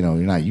 It's because you're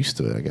not used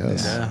to it, I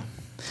guess. Yeah.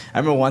 I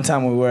remember one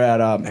time we were at.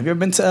 Have you ever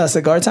been to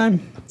Cigar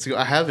Time? So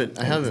I haven't.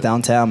 It's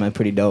downtown, man.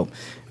 Pretty dope.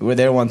 We were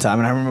there one time,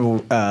 and I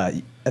remember.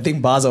 I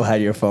think Bazo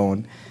had your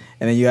phone,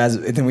 and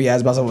then we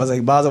asked Bazo. I was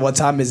like, Bazo, what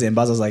time is it? And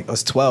Bazo was like, oh,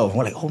 it's 12. And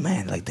we're like, oh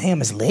man, like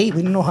damn, it's late.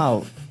 We didn't know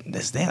how.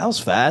 That was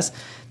fast.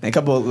 And a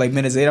couple like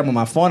minutes later, I'm on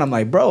my phone. I'm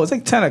like, bro, it's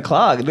like 10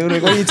 o'clock, dude.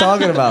 Like, what are you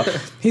talking about?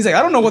 He's like,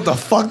 I don't know what the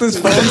fuck this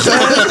phone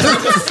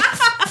says.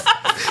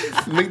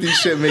 Make these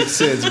shit make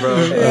sense, bro.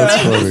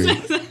 That's funny.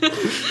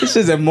 This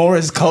shit's a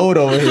Morse code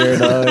over here,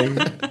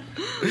 dog.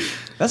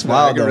 That's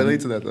wild. I can though.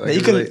 relate to that, though. Yeah,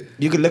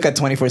 you could look at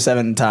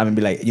 24/7 time and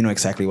be like, you know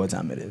exactly what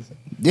time it is.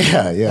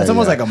 Yeah. That's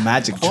almost like a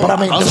magic trick. But I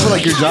mean, I feel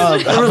like your job.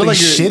 I feel really like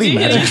your shitty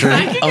magic trick.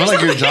 I feel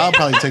like your job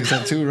probably takes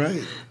that too,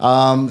 right?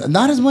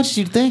 Not as much as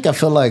you'd think. I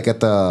feel like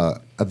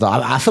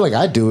I feel like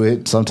I do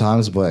it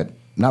sometimes, but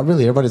not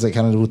really. Everybody's like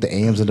kind of with the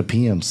AMs and the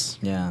PMs.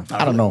 Yeah.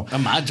 I don't know. At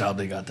my job,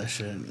 they got that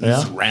shit. It's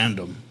Yeah?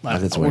 random.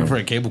 Like, That's I work weird. for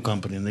a cable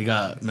company, and they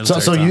got So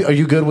military time. are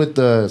you good with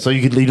the? So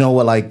you know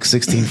what like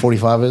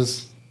 1645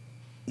 is?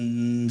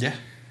 Yeah.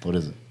 What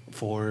is it?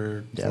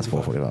 4. Yeah, it's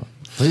 445.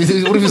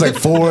 What if it's like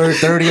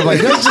 430? I'm like,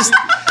 it's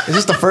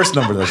just the first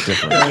number that's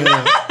different.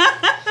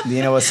 Do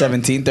you know what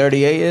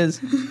 1738 is?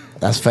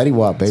 That's Fetty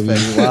Wap, baby.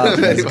 Wow,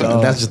 let's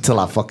go. That's just till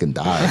I fucking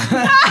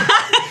die.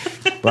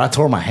 But I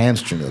tore my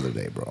hamstring the other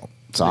day, bro.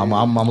 So I'm a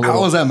How little.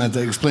 was that meant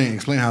to explain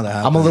how that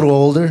happened? I'm a little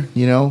older,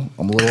 you know.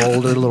 I'm a little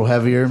older, a little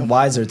heavier.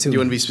 Wiser too. Do you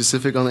want to be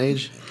specific on the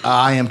age?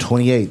 I am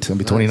 28. I'm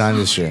be 29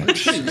 this year. You're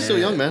still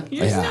young, man.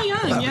 You're Yeah. still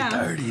young, yeah.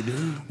 30,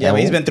 dude. Yeah, but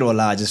he's been through a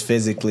lot, just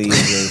physically.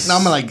 Just No,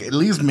 I'm like at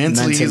least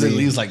mentally, he's at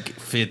Mentally. least like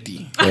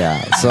 50. Yeah.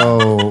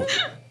 So,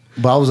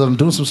 but I was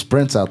doing some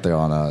sprints out there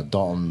on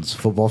Dalton's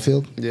football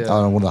field. Yeah.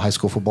 On one of the high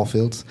school football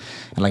fields,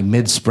 and like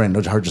mid sprint,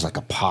 I heard just like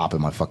a pop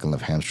in my fucking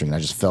left hamstring, and I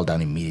just fell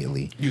down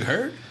immediately. You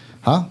heard?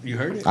 Huh? You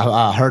heard it?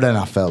 I heard it and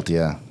I felt,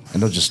 yeah.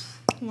 And it was just,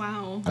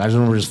 Wow. and I just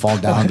remember just falling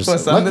down. Just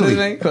What's something luckily, to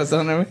make? What's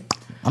something to make?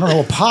 I don't know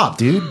what pop,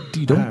 dude.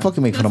 Dude, don't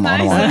fucking make fun That's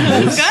of my nice.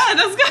 own. That's good.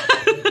 That's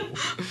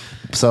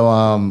good. So,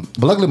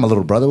 but luckily my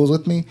little brother was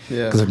with me.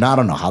 Yeah. Because if not, I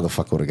don't know how the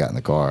fuck I would have got in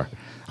the car.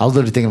 I was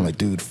literally thinking like,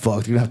 dude,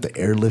 fuck, you're gonna have to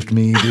airlift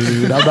me,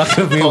 dude. I'm not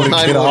gonna be able to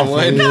get off of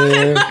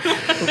 911.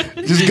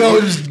 here.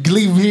 Just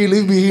leave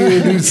me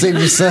here, dude. Save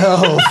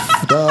yourself,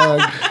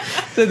 dog.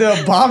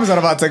 The bombs are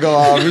about to go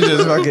off. We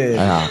just fucking.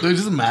 Yeah. Dude,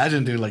 just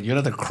imagine, dude, like you'd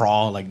have to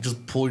crawl, like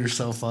just pull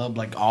yourself up,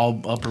 like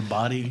all upper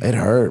body. It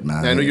hurt,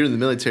 man. I know you're in the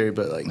military,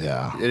 but like,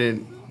 Yeah. it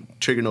didn't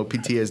trigger no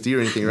PTSD or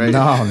anything, right?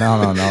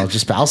 No.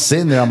 Just I was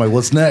sitting there. I'm like,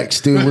 what's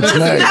next, dude? What's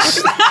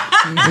next?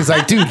 He's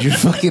like, dude, you're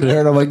fucking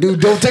hurt. I'm like,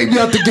 dude, don't take me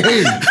out the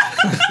game.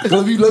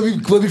 Let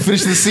me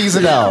finish the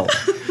season out.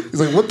 He's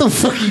like, what the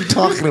fuck are you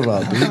talking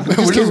about, dude? We're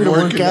just gonna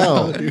work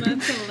out.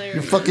 That's You're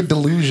hilarious. fucking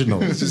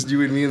delusional. It's just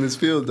you and me in this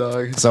field,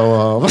 dog.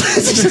 So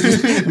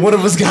one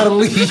of us gotta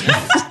leave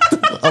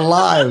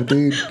alive,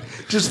 dude.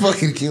 Just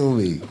fucking kill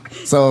me.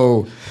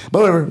 So, but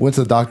whatever. Went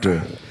to the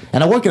doctor,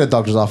 and I work at a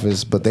doctor's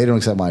office, but they don't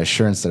accept my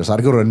insurance there. So I had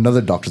to go to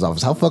another doctor's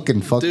office. How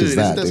fucking fucked Dude, is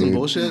isn't that, that dude? some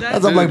bullshit?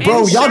 I'm like,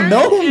 bro, y'all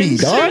know me,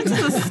 dog. Insurance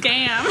is a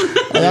scam.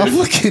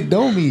 Y'all fucking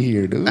know me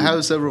here, dude. I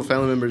have several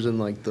family members in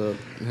like the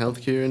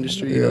healthcare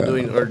industry, you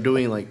know,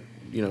 doing like,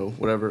 you know,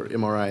 whatever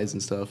MRIs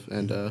and stuff.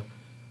 And I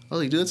was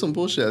like, dude, that's some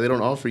bullshit. They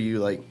don't offer you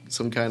like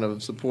some kind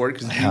of support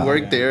because you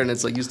work there, and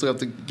it's like you still have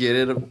to get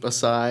it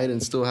aside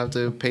and still have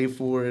to pay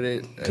for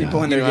it. People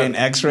when they're getting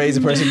X-rays,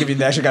 the person giving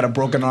you actually got a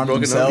broken arm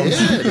themselves.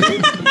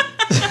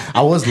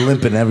 I was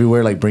limping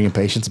everywhere, like bringing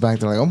patients back.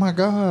 They're like, "Oh my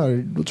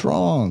god, what's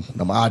wrong?"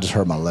 And I'm like, "I just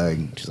hurt my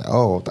leg." She's like,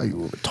 "Oh, I thought you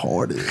were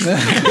retarded."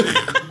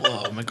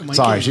 Whoa, my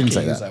Sorry, kid she didn't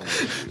say is that.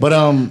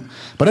 way.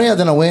 But yeah,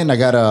 then I went. I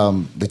got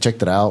they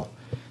checked it out,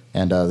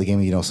 and they gave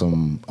me a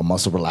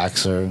muscle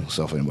relaxer.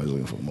 So if anybody's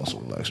looking for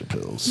muscle relaxer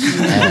pills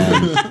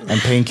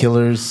and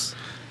painkillers.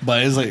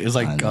 But it's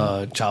like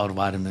child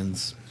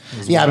vitamins.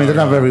 Yeah, I mean they're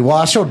not very well.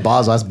 I showed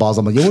Boz. I asked Boz.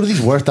 I'm like, "Yo, what are these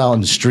worth out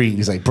on the street?"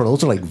 He's like, "Bro,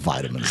 those are like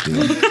vitamins,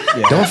 dude.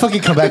 Don't fucking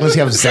come back unless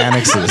you have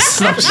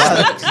Xanaxes."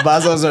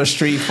 Bazo's our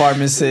street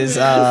pharmacist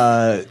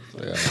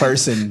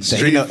person.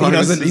 He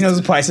knows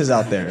the prices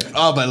out there.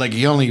 Oh, but like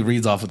he only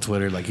reads off of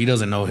Twitter. Like he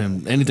doesn't know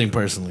him anything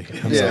personally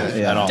himself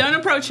Yeah. at all. Don't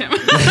approach him.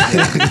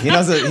 He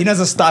knows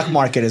the stock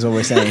market is what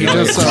we're saying. He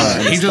just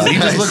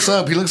looks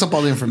up. He looks up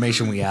all the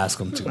information we ask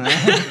him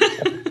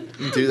to.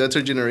 Dude, that's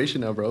our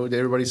generation now, bro.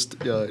 Everybody's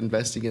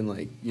investing in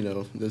like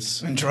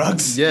this And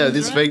drugs. Yeah,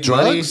 this fake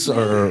Drugs money.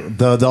 or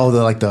the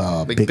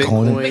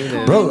Bitcoin.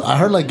 and- Bro, I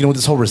heard like with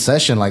this whole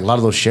recession, like a lot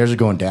of those shares are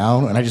going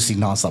down, and I just see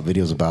nonstop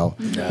videos about,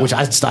 which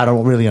I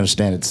don't really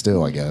understand it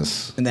still. I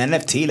guess. And the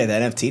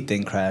NFT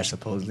thing crashed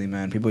supposedly,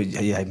 man. People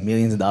had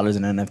millions of dollars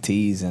in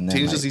NFTs, and then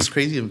Taking just these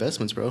crazy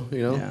investments, bro.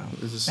 yeah.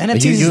 It's just-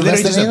 NFTs You is literally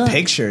invest just in a that?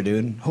 picture,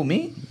 dude. Who,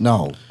 me?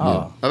 No.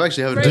 Oh. I've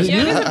actually have Right,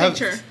 yeah, it is a I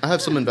picture.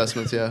 have some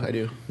investments. Yeah, I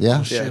do.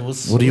 Yeah. Yeah.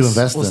 What do you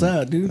invest What's in?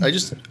 that, dude?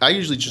 I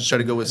usually just try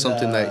to go with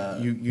something that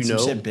you some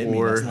know shit bit me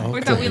last night.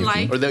 Or that we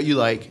like. or that you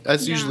like.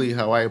 That's Yeah. usually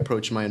how I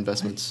approach my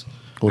investments.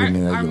 What do you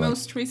mean? Our, That our you like?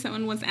 most recent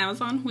one was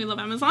Amazon. We love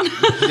Amazon.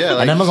 Yeah,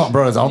 like And Amazon,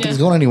 bro, I don't think it's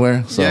going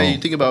anywhere. So. yeah, you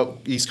think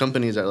about these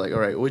companies that are like, all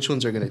right, which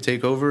ones are going to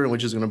take over and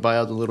which is going to buy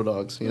out the little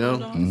dogs? You know,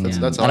 Little dogs,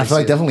 yeah. that's how And I feel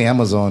like see it. definitely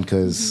Amazon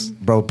because,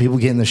 bro, people are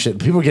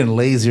getting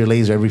lazier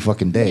every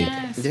fucking day.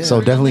 Yes. Yeah. So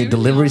definitely They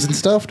really deliveries are. and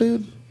stuff,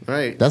 dude.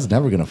 Right. That's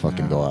never gonna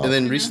fucking go out. And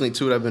then recently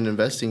too, what I've been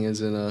investing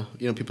is in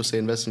people say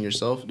invest in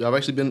yourself. I've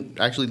actually been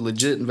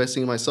legit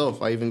investing in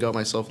myself. I even got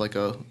myself like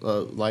a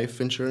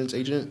life insurance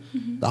agent.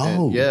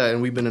 Oh. And, yeah,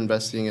 and we've been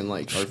investing in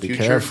like our Be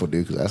future. careful,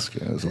 dude, because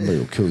somebody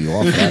will kill you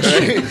off for that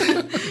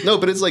shit. No,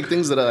 but it's like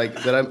things that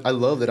I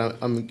love that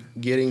I'm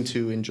getting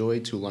to enjoy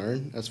to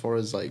learn as far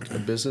as like a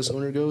business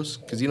owner goes.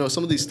 Because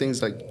some of these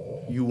things like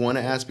you want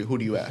to ask, but who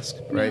do you ask,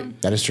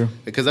 right? That is true.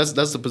 Because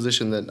that's the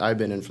position that I've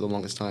been in for the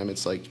longest time.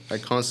 It's like I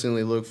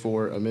constantly look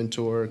for a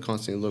mentor,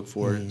 constantly look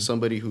for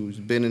somebody who's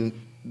been in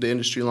the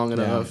industry long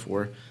enough,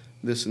 or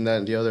this and that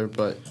and the other.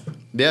 But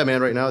yeah,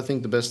 man, right now I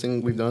think the best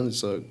thing we've done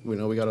is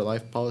we got a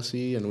life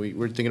policy, and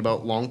we're thinking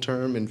about long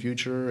term and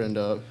future, and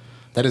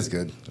That is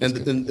good. and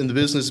the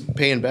business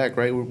paying back,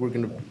 right? We're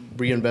going to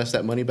reinvest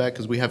that money back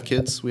because we have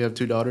kids. We have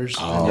 2 daughters.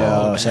 Oh,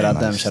 Yo, shout out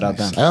them. Shout out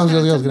them. I was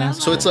gonna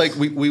ask. So it's like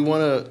we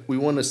want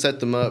to set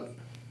them up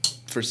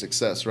for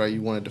success, right?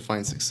 You want to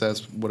define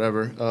success,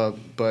 whatever.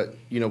 But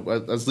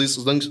as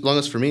long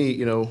as for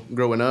me,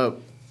 growing up,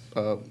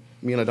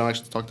 me and Adon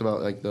actually talked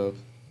about like the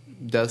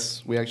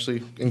deaths we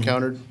actually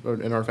encountered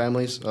in our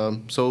families.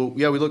 So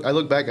yeah, I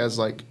look back as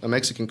like a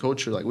Mexican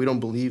culture, like we don't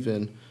believe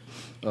in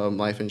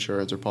life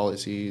insurance or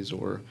policies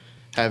or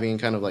having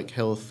kind of like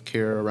health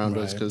care around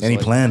us. Cause Any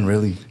like, plan,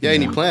 really. Yeah,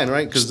 any plan,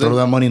 right? Because Just throw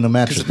that money in the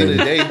mattress, at the end of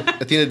the baby. day,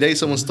 at the end of the day,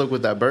 someone's stuck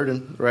with that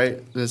burden, right?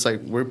 And it's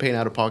like we're paying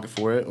out of pocket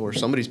for it, or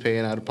somebody's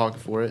paying out of pocket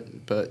for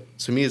it. But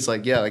to me, it's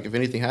like, yeah, like if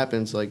anything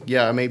happens, like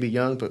yeah, I may be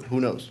young, but who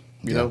knows?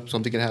 You know,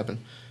 something can happen.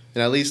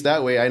 And at least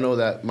that way, I know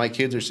that my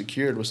kids are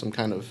secured with some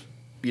kind of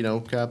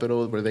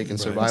capital where they can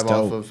survive That's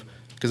off dope. of.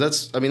 Because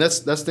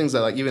that's things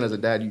that like even as a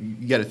dad,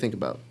 you got to think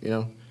about.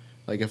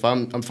 Like if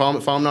I'm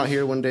not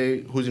here one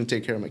day, who's gonna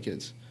take care of my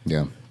kids?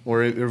 Yeah.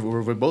 Or if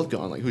we're both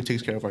gone, like who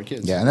takes care of our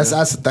kids? Yeah, and that's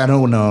I know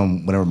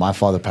whenever my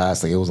father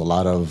passed, like it was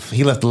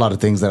he left a lot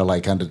of things that are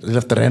like kind of he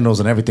left terrenos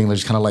and everything that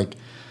just kind of like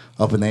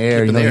up in the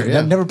air. Up in the air, he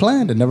yeah. never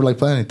planned and never like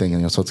planned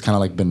anything. So it's kind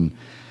of like been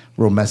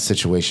a real mess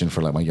situation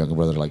for like my younger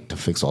brother like to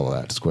fix all of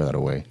that, to square that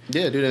away.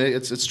 Yeah, dude, and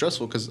it's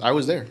stressful because I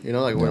was there.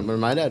 Like when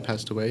my dad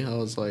passed away, I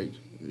was like,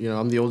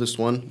 I'm the oldest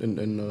one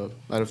in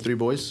out of 3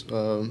 boys. It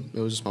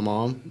was just my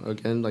mom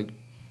again, like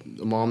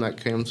a mom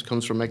that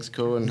comes from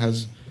Mexico and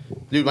has,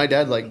 dude, my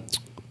dad like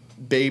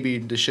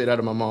babied the shit out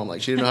of my mom.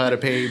 Like she didn't know how to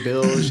pay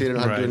bills, she didn't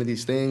know how to do any of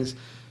these things.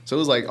 So it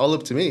was like all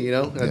up to me,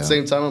 At the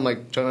same time, I'm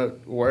like trying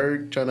to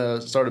work, trying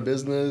to start a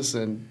business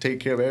and take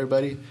care of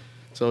everybody.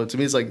 So to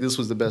me, it's like this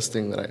was the best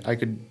thing that I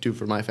could do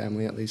for my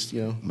family, at least,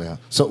 Yeah.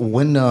 So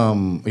when are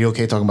you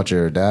okay talking about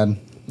your dad?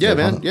 Yeah,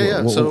 man.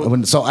 Yeah.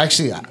 So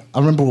actually, I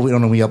remember we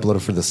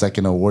uploaded for the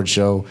second award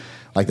show,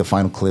 like the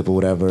final clip or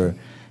whatever.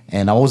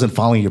 And I wasn't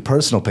following your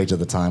personal page at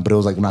the time, but it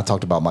was like when I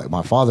talked about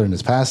my father and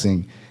his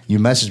passing, you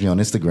messaged me on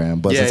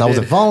Instagram. But since I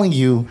wasn't following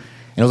you,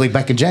 and it was like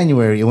back in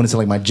January, it went into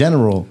like my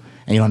general,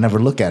 and I never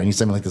look at it. And you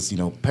sent me like this,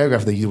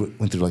 paragraph that you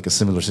went through like a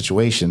similar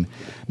situation.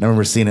 And I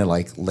remember seeing it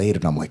like later,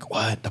 and I'm like,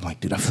 what? I'm like,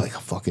 dude, I feel like a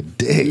fucking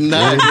dick.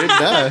 Nah, dude,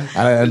 nah.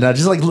 And I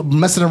just like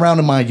messing around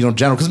in my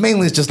general, because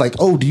mainly it's just like,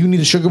 oh, do you need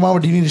a sugar mama?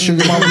 Do you need a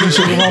sugar mama? Do you need a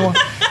sugar mama?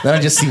 Then I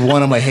just see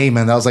one, I'm like, hey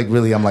man, that was like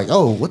really, I'm like,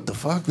 oh, what the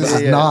fuck? This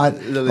is not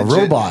a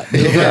robot.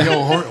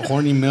 Yo,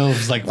 horny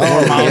milfs like 4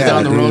 miles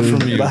down the road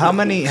from you. But how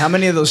many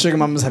of those sugar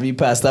mamas have you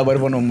passed up? What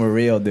if one of them were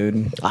real,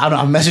 dude? I don't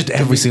know. I messaged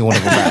every single one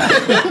of them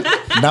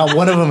back. Not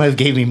one of them has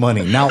gave me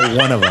money. Not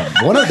one of them.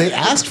 They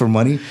asked for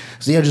money.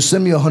 So yeah, just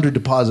send me 100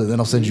 deposit, then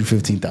I'll send you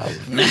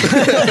 15,000.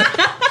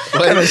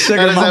 What kind of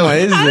sugar mama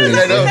is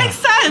this? That makes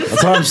sense.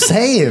 That's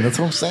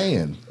what I'm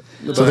saying.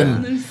 So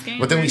then,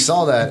 but then we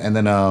saw that, and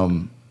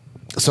then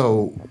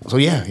so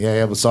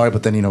yeah. But sorry,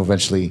 but then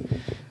eventually.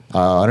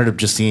 I ended up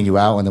just seeing you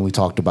out, and then we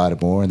talked about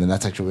it more, and then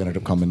that's actually we ended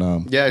up coming.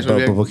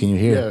 Booking you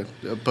here.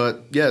 Yeah,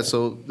 but yeah,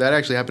 so that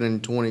actually happened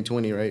in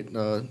 2020, right?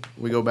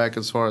 We go back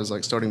as far as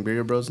like starting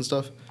Birria Bros and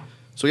stuff.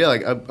 So yeah,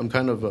 like I'm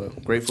kind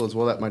of grateful as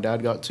well that my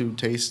dad got to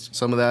taste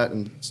some of that,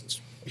 and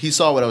he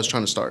saw what I was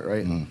trying to start,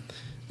 right?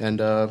 And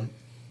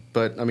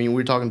but I mean,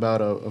 we're talking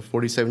about a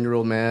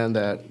 47-year-old man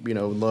that would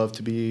love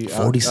to be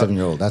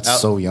 47-year-old. That's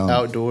so young.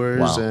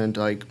 Outdoors, Wow. and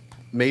like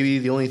maybe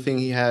the only thing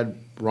he had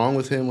wrong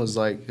with him was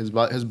like his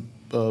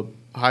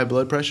high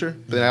blood pressure.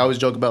 But then I always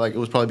joke about like it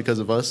was probably because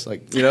of us,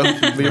 like you know,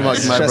 me and my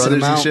brothers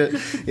and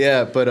shit.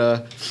 Yeah,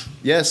 but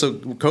yeah. So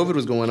COVID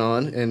was going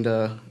on, and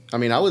I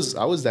mean, I was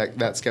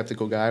that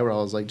skeptical guy where I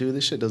was like, dude,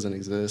 this shit doesn't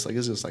exist. Like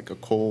it's just like a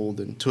cold,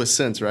 and to a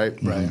sense, right?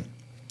 Right.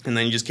 And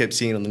then you just kept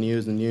seeing it on the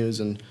news, and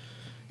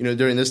you know,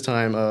 during this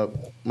time,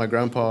 my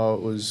grandpa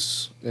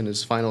was in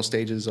his final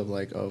stages of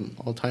like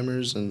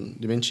Alzheimer's and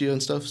dementia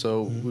and stuff.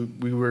 So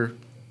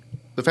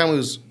the family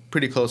was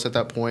pretty close at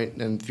that point,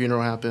 and the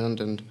funeral happened,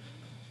 and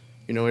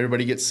you know,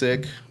 everybody gets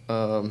sick.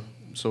 So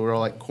we're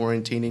all like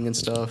quarantining and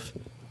stuff.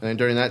 And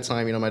during that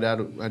time, you know, my dad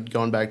had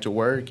gone back to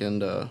work,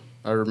 and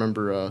I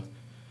remember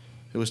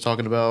it was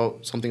talking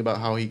about something about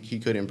how he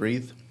couldn't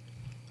breathe.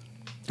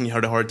 And he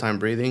had a hard time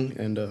breathing,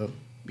 and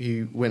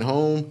he went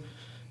home.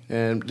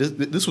 And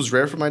this was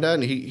rare for my dad,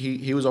 and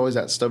he was always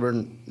that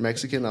stubborn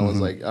Mexican. I was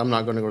like, I'm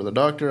not going to go to the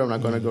doctor. I'm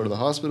not going to go to the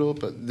hospital.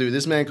 But dude,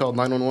 this man called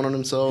 911 on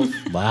himself.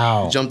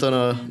 Wow. Jumped on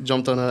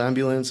an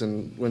ambulance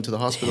and went to the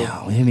hospital.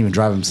 Yeah, he didn't even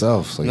drive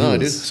himself. So no,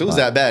 dude. So it was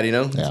that bad, you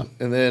know. Yeah.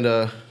 And then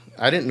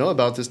I didn't know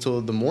about this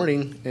till the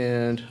morning,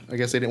 and I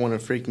guess they didn't want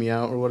to freak me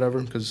out or whatever,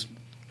 because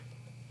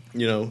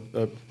you know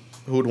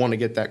who would want to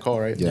get that call,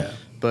 right? Yeah.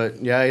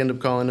 But yeah, I ended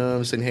up calling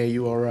him, saying, "Hey,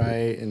 you all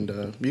right?" And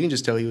you can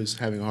just tell he was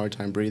having a hard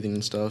time breathing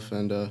and stuff.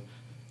 And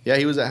yeah,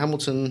 he was at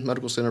Hamilton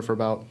Medical Center for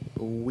about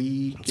a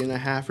week and a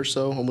half or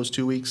so, almost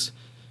 2 weeks.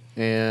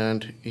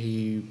 And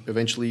he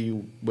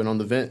eventually went on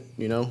the vent.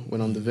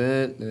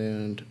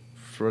 And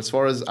for as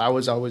far as I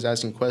was always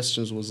asking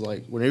questions, was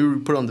like whenever you were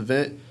put on the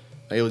vent,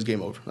 like, it was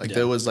game over. Like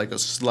there was like a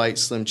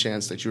slim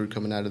chance that you were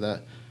coming out of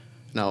that.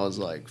 And I was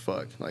like,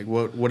 fuck, like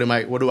what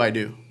do I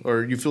do?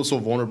 Or you feel so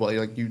vulnerable,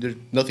 like there's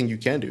nothing you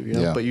can do, you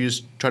know? Yeah. But you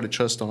just try to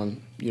trust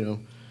on, you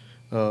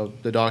know,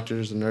 the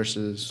doctors, the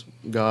nurses,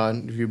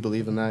 God, if you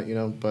believe in that, you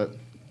know. But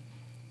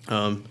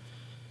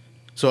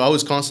so I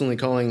was constantly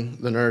calling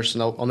the nurse,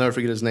 and I'll never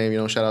forget his name, you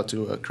know, shout out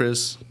to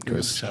Chris.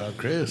 Shout out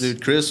Chris.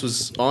 Dude, Chris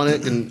was on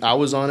it, and I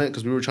was on it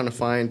because we were trying to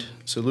find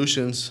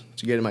solutions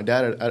to get my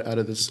dad out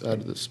of this,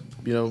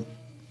 you know,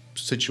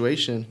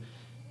 situation.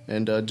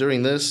 And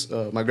during this,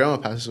 my grandma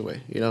passed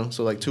away, you know.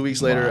 So like 2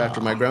 weeks later,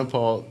 after my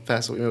grandpa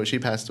passed away, you know, she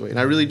passed away. And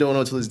I really don't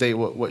know to this day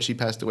what she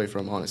passed away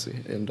from, honestly.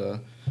 And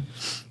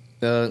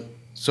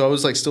so I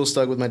was like still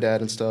stuck with my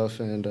dad and stuff.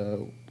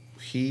 And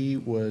he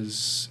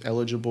was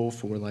eligible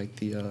for like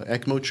the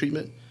ECMO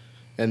treatment.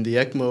 And the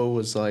ECMO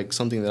was like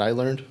something that I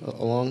learned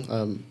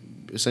along.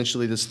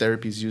 Essentially, this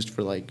therapy is used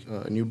for like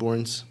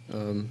newborns.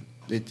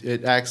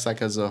 It acts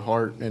like as a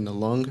heart and a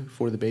lung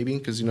for the baby,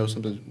 because you know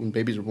sometimes when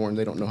babies are born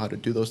they don't know how to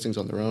do those things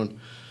on their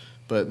own.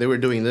 But they were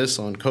doing this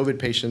on COVID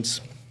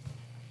patients,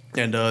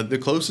 and the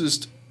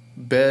closest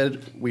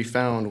bed we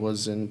found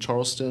was in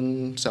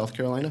Charleston, South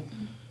Carolina,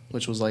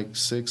 which was like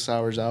 6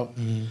 hours out.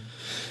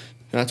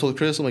 And I told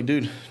Chris, I'm like,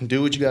 dude,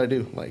 do what you got to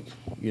do. Like,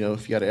 you know,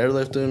 if you got to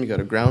airlift him, you got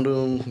to ground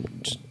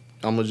him.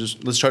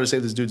 Let's try to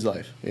save this dude's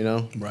life, you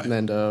know. Right.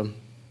 And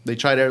they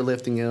tried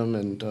airlifting him,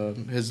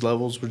 and his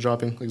levels were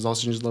dropping.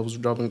 Oxygen levels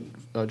were dropping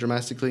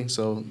dramatically.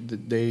 So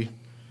they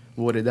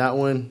avoided that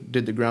one,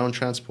 did the ground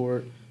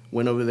transport,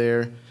 went over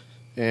there.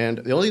 And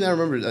the only thing I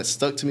remember that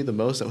stuck to me the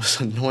most, that was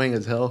annoying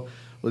as hell,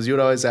 was you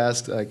would always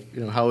ask, like,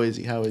 you know, how is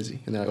he? And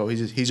they're like, oh,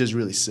 he's just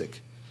really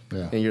sick.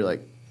 Yeah. And you're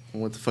like,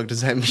 what the fuck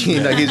does that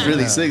mean? Like, he's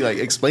really sick. Like,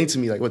 explain to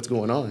me, like, what's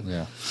going on.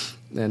 Yeah.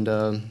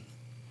 And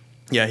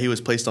yeah, he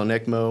was placed on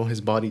ECMO.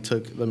 His body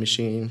took the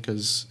machine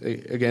because,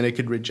 again, it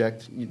could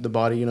reject the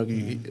body. You know,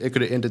 it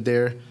could have ended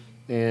there.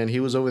 And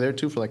he was over there,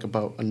 too, for, like,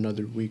 about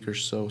another week or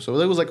so. So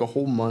there was, like, a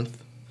whole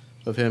month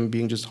of him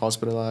being just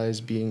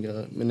hospitalized, being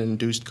in an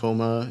induced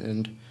coma,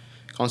 and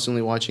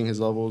constantly watching his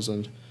levels.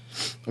 And,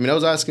 I mean, I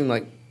was asking,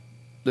 like,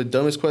 the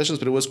dumbest questions,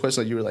 but it was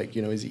questions like you were like,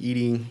 you know, is he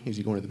eating? Is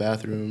he going to the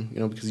bathroom? You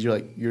know, because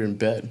you're in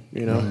bed,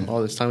 you know,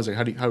 all this time. It's like,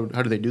 how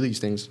do they do these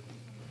things?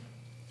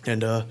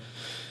 And I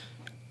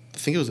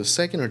think it was the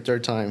second or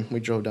third time we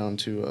drove down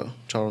to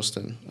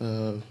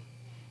Charleston.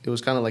 It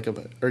was kind of like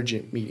an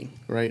urgent meeting,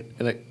 right?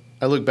 And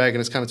I look back, and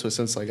it's kind of to a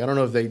sense like, I don't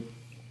know if they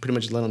pretty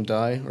much let him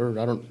die, or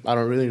I don't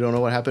know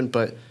what happened,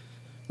 but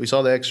we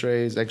saw the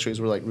X-rays. The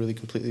X-rays were like really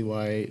completely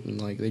white, and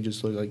like they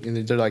just look like,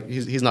 and they're like,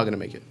 he's not gonna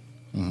make it.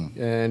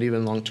 And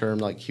even long term,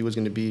 like he was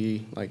going to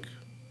be like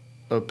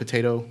a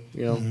potato,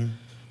 you know.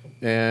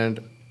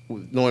 And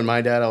knowing my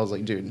dad, I was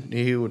like, dude,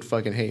 he would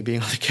fucking hate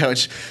being on the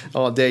couch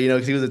all day, you know,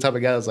 because he was the type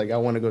of guy that's like, I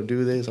want to go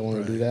do this, I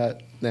want to do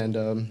that.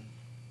 And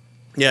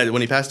yeah,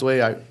 when he passed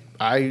away,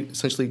 I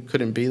essentially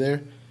couldn't be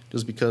there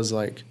just because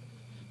like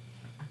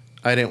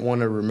I didn't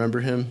want to remember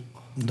him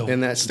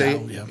in that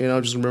state, you know,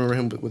 just remember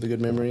him with the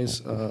good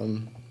memories.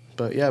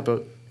 But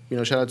you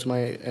know, shout out to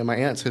my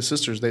aunts, his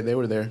sisters. They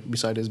were there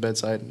beside his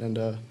bedside,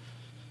 and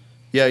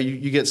yeah,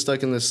 you get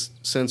stuck in this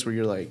sense where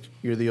you're like,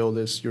 you're the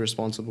oldest, you're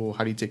responsible.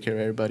 How do you take care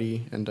of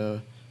everybody? And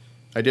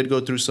I did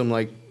go through some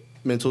like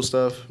mental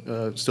stuff,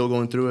 still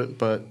going through it,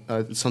 but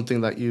it's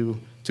something that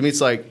to me, it's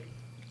like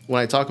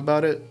when I talk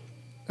about it,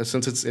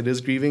 since it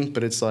is grieving,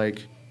 but it's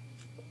like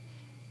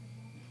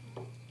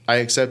I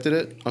accepted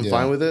it. I'm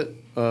fine with it.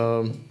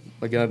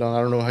 Like I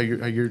don't know how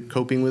you're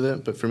coping with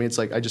it, but for me, it's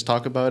like I just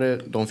talk about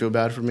it. Don't feel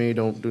bad for me.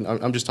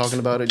 I'm just talking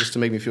about it just to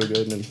make me feel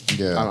good, and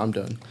then I'm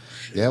done.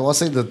 Yeah, well, I'll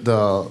say that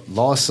the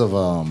loss of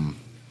a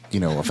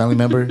family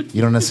member,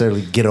 you don't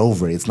necessarily get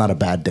over it. It's not a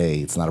bad day.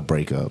 It's not a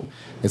breakup.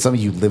 It's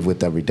something you live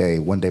with every day.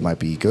 One day might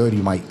be good.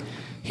 You might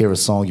hear a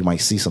song. You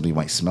might see something. You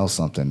might smell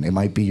something. It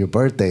might be your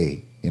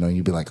birthday.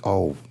 You'd be like,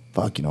 oh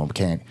fuck, I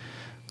can't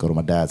go to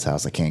my dad's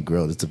house. I can't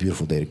grill. It's a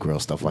beautiful day to grill,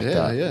 stuff like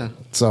that. Yeah.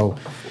 So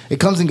it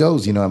comes and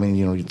goes.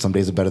 Some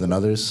days are better than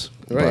others.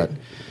 Right. But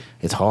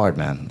it's hard,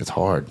 man. It's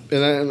hard.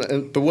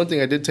 But one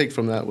thing I did take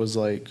from that was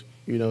like,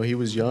 he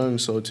was young,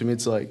 so to me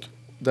it's like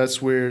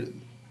that's where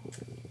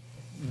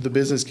the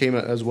business came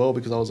as well,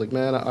 because I was like,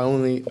 man, I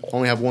only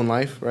have one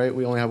life, right?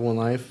 We only have one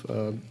life.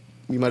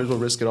 You might as well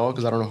risk it all,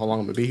 because I don't know how long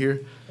I'm gonna be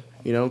here,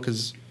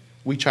 because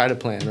we try to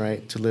plan,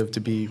 right, to live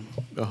to be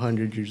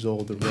 100 years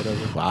old or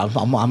whatever. Well,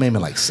 I'm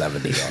aiming like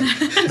 70.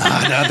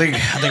 I think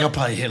I'll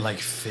probably hit like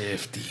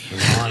 50,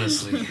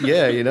 honestly.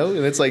 Yeah, and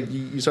it's like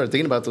you start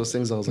thinking about those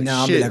things. I was like,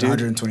 I'll shit, be like dude.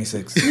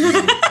 126.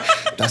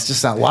 That's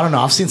just not. Well, I don't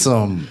know. I've seen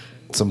some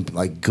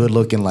like good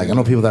looking, like I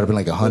know people that have been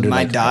like 100.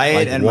 My like, diet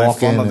like and my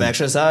form of and,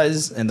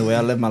 exercise and the way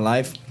I live my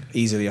life,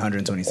 easily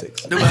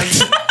 126. No,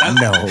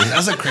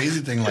 that's a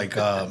crazy thing. Like,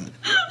 I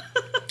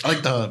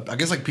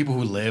guess like people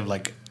who live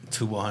like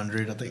to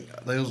 100. I think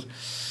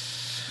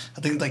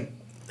like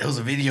there was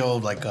a video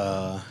of like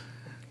a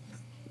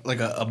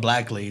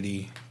black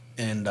lady,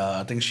 and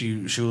I think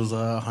she was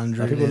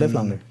 100. People live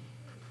longer.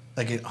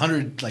 Like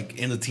 100, like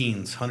in the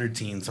teens, 100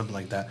 teens, something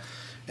like that.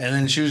 And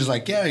then she was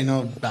like, yeah, I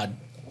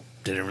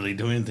didn't really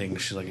do anything.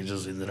 She's like, it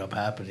just ended up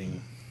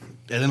happening.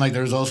 And then like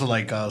there's also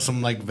like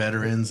some like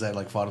veterans that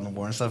like fought in the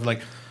war and stuff.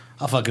 Like,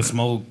 I fucking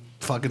smoke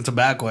fucking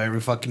tobacco every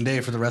fucking day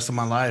for the rest of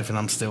my life, and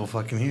I'm still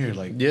fucking here.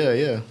 Like,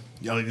 Yeah.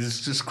 like,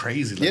 it's just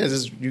crazy. Like, Yeah,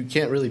 you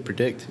can't really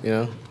predict,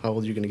 how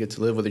old you're gonna get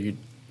to live, whether you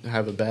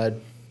have a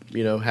bad,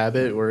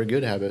 habit or a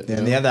good habit. Yeah,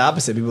 and they have the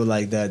opposite. People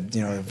like that,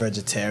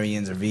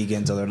 vegetarians or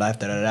vegans all their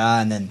life,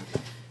 and then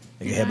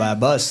they get hit by a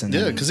bus. And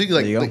Yeah, because so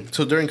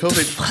during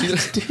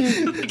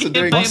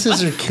COVID,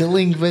 buses are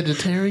killing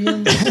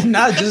vegetarians.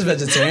 not just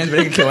vegetarians, but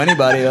they can kill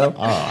anybody though.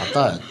 Oh, I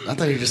thought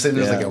you were just saying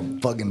there's like a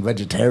fucking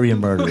vegetarian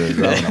murderer.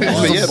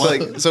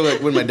 But so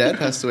when my dad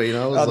passed away,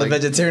 I was the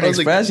Vegetarian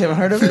Express. You haven't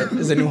heard of it?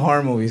 There's a new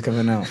horror movie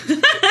coming out.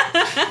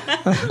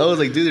 I was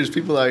like, dude, there's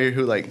people out here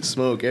who like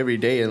smoke every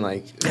day and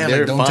like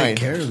they're don't fine, take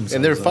care of themselves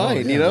and they're at all,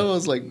 fine. yeah. I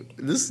was like,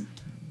 this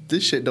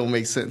shit don't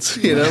make sense.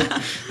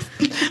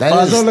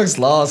 Bazo looks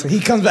lost. He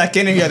comes back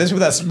in and there's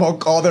people that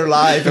smoke all their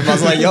life. And I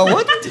was like, yo,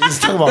 what? He's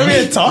talking about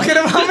They're me. talking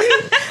about me?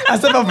 I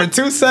stepped up for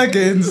 2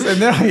 seconds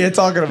and they're out here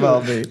talking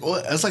about me.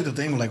 well, that's like the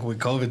thing, like with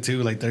COVID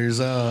too. Like there's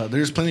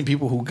plenty of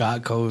people who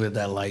got COVID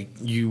that like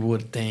you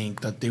would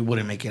think that they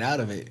wouldn't make it out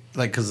of it,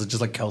 like because of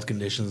just like health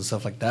conditions and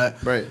stuff like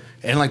that. Right.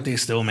 And like they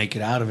still make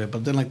it out of it,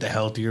 but then like the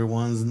healthier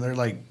ones, and they're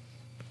like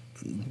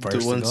first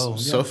The ones to go.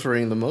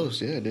 suffering the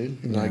most, yeah,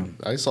 dude. Like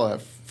I saw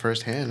that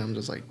firsthand. I'm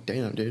just like,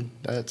 damn, dude,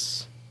 that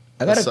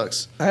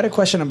sucks. I had a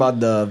question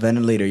about the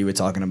ventilator you were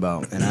talking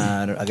about, and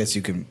I guess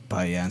you can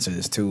probably answer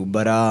this too.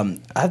 But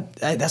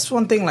that's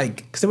one thing, like,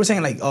 because they were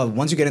saying like, oh,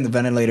 once you get in the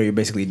ventilator, you're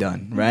basically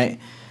done, right?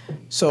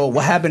 So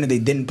what happened if they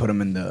didn't put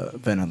them in the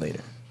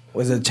ventilator?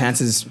 Was the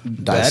chances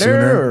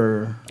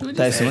better sooner? or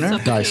die sooner?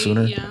 Die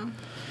sooner. Yeah.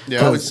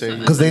 Yeah, I would say.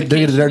 Because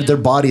their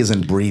body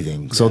isn't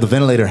breathing, so the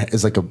ventilator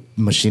is like a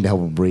machine to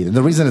help them breathe. And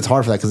the reason it's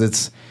hard for that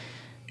because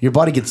your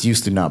body gets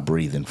used to not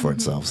breathing for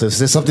itself. So if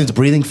something's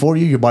breathing for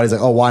you, your body's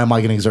like, oh, why am I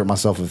going to exert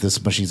myself if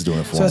this machine's doing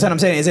it for me? So that's what I'm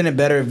saying. Isn't it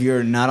better if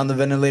you're not on the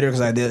ventilator?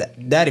 Because I did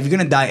that. If you're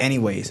gonna die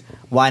anyways,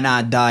 why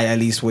not die at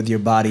least with your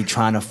body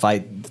trying to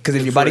fight? Because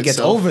if your body gets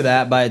over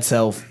that by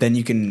itself, then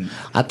you can.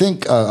 I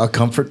think a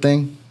comfort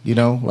thing.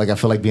 Like I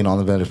feel like being on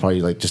the ventilator is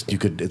probably like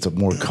it's a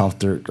more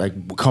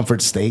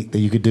comfort state that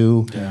you could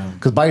do. Yeah.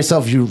 Because by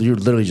yourself, you're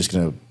literally just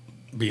gonna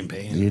be in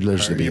pain. You're literally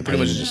just gonna be in pain.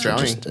 Pretty much just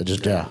drowning.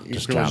 Just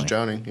pretty much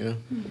drowning.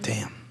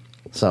 Damn.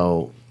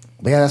 So,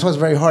 but yeah, that's why it's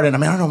very hard. And I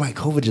mean, I don't know, my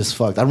COVID just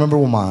fucked. I remember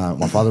when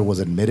my father was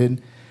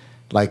admitted,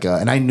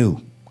 and I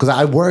knew because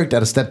I worked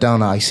at a step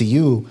down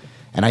ICU,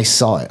 and I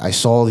saw it. I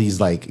saw these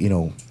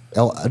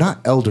not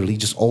elderly,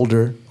 just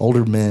older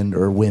men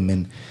or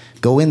women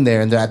go in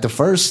there, and they're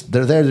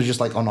they're just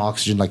like on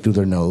oxygen, like through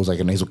their nose, like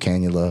a nasal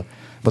cannula,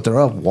 but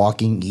they're up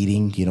walking,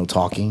 eating,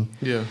 talking.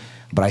 Yeah.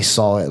 But I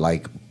saw it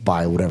like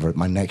by whatever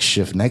my next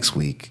shift next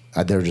week,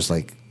 they're just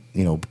like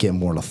getting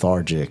more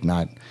lethargic,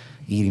 not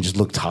eating, just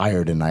look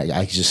tired, and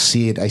I just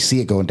see it. I see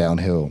it going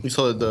downhill. You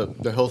saw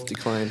the health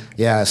decline.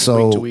 Yeah.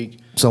 So week to week.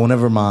 So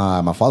whenever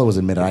my father was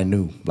admitted, I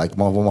knew. Like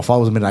when my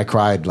father was admitted, I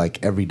cried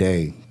like every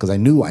day because I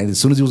knew. As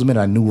soon as he was admitted,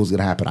 I knew what was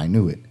gonna happen. I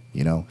knew it.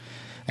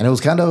 And it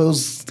was kind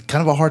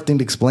of a hard thing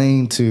to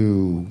explain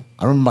to.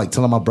 I remember like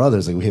telling my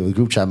brothers, like we had a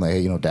group chat, I'm like,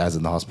 hey, Dad's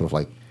in the hospital.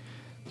 Like,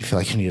 you feel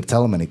like you need to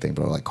tell him anything,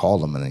 bro? Like,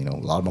 call him. And a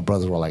lot of my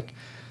brothers were like,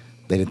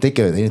 they didn't think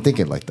of it. They didn't think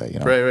it like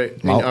that.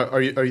 Right.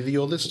 Are you the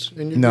oldest in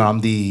your group? No,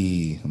 I'm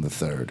the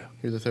third.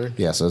 You're the third.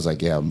 Yeah. So it's like,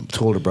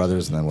 two older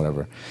brothers and then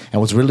whatever.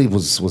 And what's really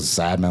was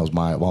sad, man, was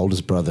my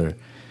oldest brother.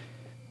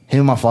 him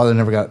and my father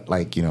never got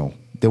like, you know,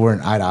 they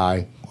weren't eye to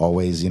eye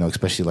always, you know,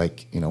 especially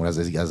like, you know,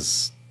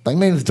 as like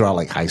maybe throughout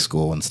like high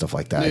school and stuff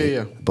like that.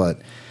 Yeah. But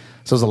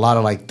so there's a lot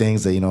of like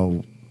things that, you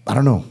know, I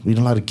don't know, we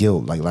did a lot of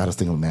guilt. Like a lot of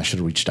things, man, I should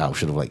have reached out,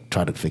 should have like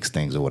tried to fix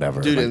things or whatever.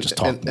 Dude, like, and, just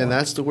talk more. and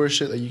that's the worst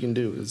shit that you can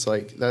do. It's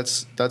like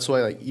that's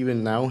why like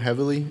even now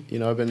heavily, you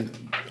know, I've been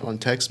on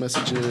text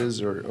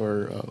messages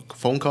or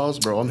phone calls,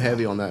 bro. I'm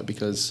heavy on that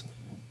because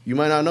you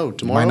might not know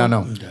tomorrow. Might not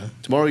know.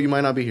 Tomorrow you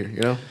might not be here.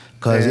 You know.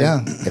 Because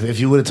And- if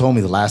you would have told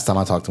me the last time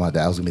I talked to my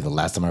dad was gonna be the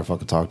last time I ever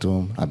fucking talked to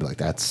him, I'd be like,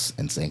 that's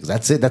insane. Because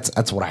that's it.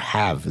 That's what I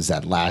have is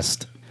that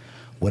last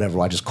whatever.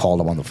 I just called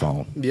him on the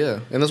phone. Yeah,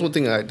 and that's one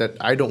thing that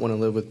I don't want to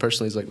live with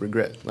personally is like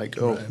regret. Like,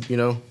 you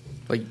know,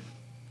 like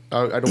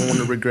I don't want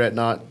to regret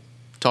not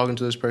talking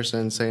to this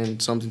person, saying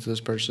something to this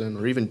person,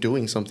 or even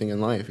doing something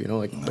in life. You know,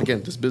 like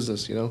again, this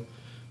business. You know,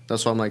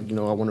 that's why I'm like, you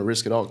know, I want to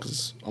risk it all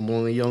because I'm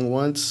only young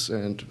once,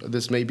 and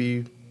this may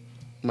be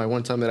my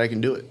one time that I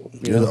can do it. You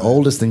You're know? the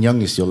oldest and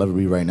youngest you'll ever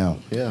be right now.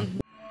 Yeah.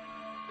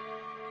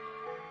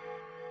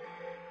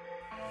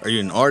 Are you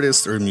an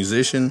artist or a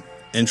musician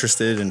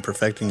interested in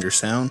perfecting your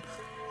sound,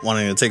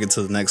 wanting to take it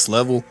to the next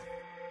level?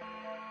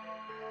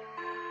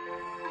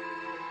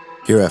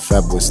 Here at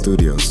Fatboy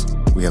Studios,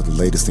 we have the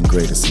latest and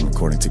greatest in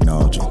recording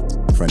technology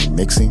for any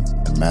mixing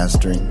and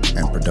mastering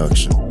and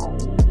production.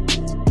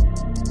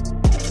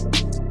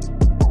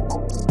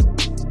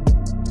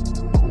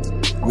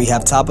 We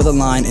have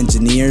top-of-the-line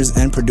engineers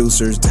and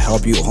producers to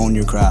help you hone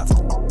your craft.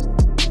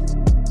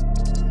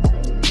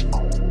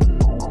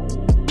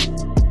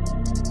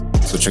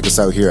 So check us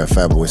out here at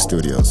Fatboy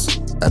Studios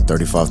at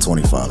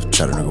 3525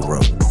 Chattanooga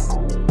Road.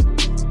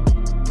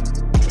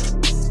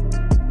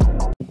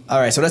 All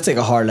right, so let's take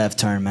a hard left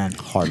turn, man.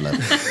 Hard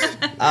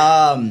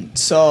left.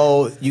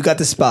 So you got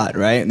the spot,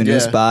 right? The new Yeah.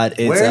 spot.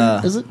 It's,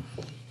 Where is it?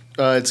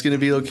 It's going to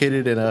be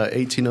located in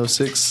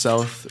 1806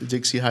 South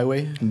Dixie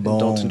Highway in Boom.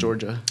 Dalton,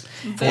 Georgia.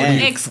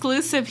 And-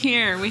 Exclusive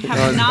here. We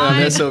have On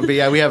not. SOB,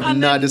 yeah, we have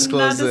not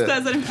disclosed it.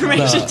 that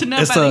information to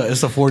nobody.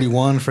 It's the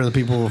 41 for the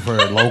people for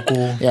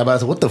local. Yeah, but I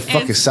said, what the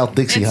fuck is South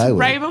Dixie it's Highway?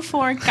 right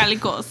before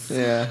Calicos.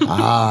 Yeah.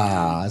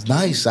 Ah, it's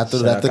nice. After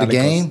Shout the out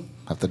game.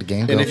 After the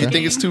game. And if you okay.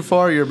 think it's too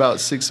far, you're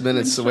about 6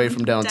 minutes away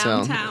from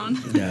downtown.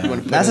 Yeah. You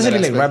wanna put That's in that actually like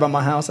aspect? right by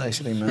my house,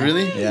 actually, man.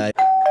 Really? Yeah.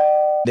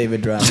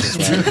 David Drive.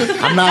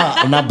 Right. I'm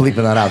not bleeping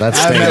that out. That's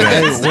Hey, staying hey,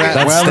 in.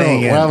 That's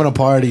staying we're in. having a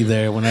party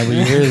there whenever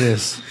you hear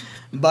this.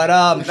 But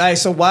all right,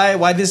 so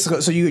why this?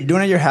 So you're doing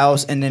it at your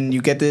house, and then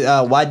you get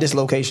the why this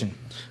location?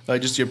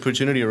 Just the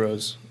opportunity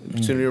arose.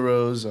 Opportunity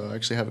arose. I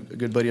actually have a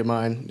good buddy of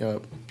mine.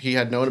 He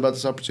had known about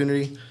this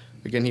opportunity.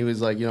 Again, he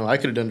was like, you know, I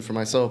could have done it for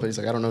myself, but he's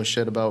like, I don't know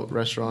shit about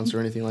restaurants or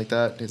anything like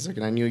that. He's like,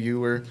 and I knew you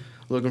were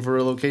looking for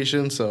a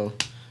location, so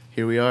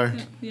here we are.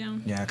 Yeah.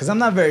 Yeah, because I'm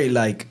not very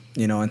like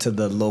into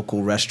the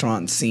local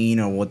restaurant scene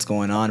or what's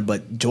going on.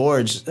 But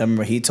George, I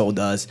remember he told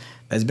us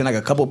there's been like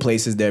a couple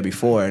places there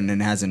before, and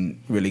then it hasn't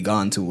really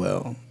gone too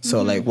well.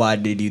 So like, why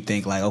did you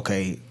think like,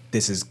 okay,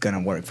 this is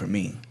gonna work for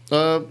me? We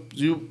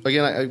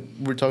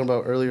were talking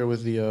about earlier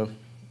with the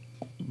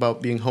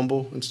about being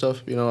humble and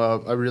stuff. You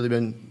know, I've really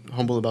been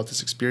humble about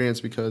this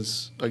experience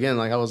because, again,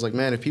 like I was like,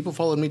 man, if people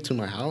followed me to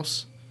my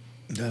house,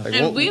 like,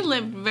 And we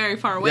live very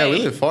far away. yeah, we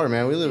live far,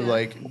 man. We live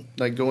Yeah.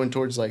 like going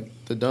towards like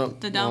the dump.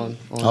 The dump.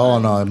 Oh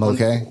no, I'm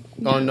okay.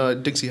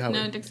 On Dixie Highway.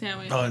 No, Dixie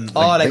Highway.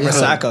 Like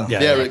Resaca.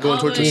 Yeah, we're going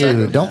All towards the way Resaca.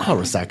 Dude, don't call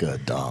Resaca a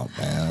dump,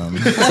 man.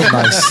 It's a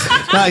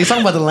nice. No, he's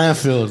talking about the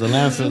landfill. The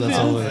landfill that's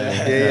over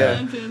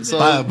there. Yeah.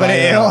 So, But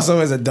it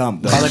also is a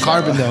dump. Though. By the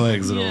Carbondale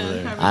exit Yeah, over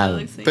there. Carbondale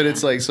I- Exit, but yeah.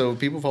 it's like, so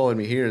people following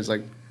me here is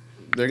like,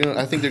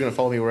 I think they're gonna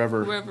follow me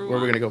wherever we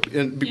we're gonna go.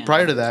 And Yeah.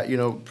 prior to that,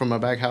 from my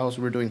back house,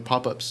 we were doing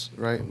pop-ups,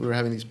 right? We were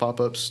having these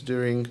pop-ups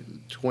during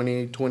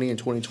 2020 and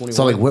 2021.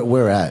 So like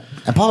where at?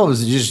 And Paul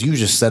was you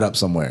just set up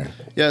somewhere.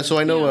 Yeah, so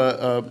I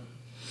know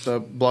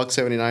Block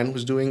 79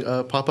 was doing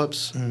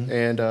pop-ups,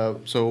 and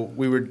so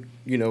we were,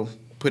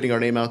 putting our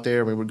name out there,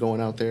 and we were going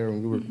out there,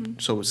 and we were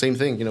so same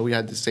thing. We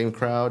had the same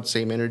crowd,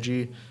 same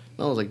energy.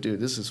 And I was like, dude,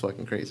 this is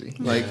fucking crazy.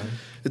 Like,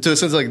 to a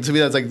sense, like to me,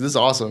 that's like this is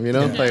awesome.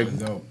 Like,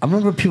 I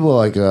remember people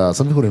like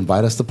some people would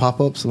invite us to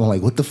pop ups, and I'm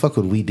like, what the fuck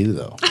would we do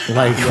though?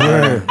 Like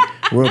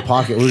we're a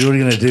pocket. What are we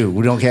gonna do?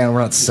 We don't care. We're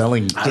not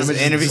selling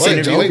interview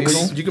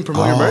but you can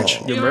promote your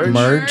merch. Your merch.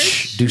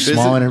 merch, do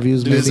small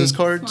interviews, maybe. Business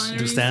cards.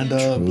 Do stand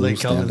up, let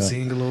Kelvin stand-up.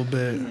 sing a little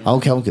bit. Oh,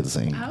 Kelvin could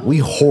sing. We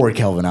whore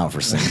Kelvin out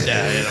for singing.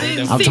 Sing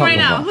I'm talking right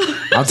now. about.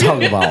 I'm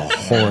talking about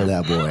whore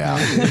that boy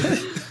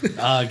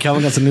out.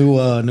 Kelvin got a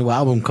new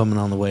album coming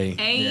on the way.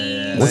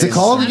 Hey. What's it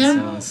called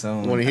again? So,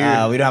 Wanna hear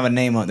it? we don't have a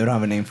name. They don't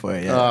have a name for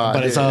it yet.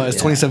 But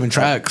it's 27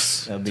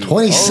 tracks. That'll be-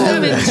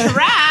 27. 7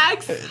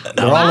 tracks.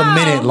 They're all a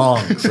minute long,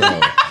 so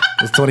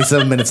it's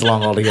 27 minutes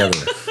long altogether.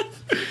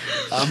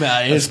 I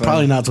mean, it's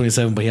probably not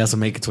 27, but he has to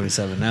make it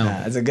 27 now.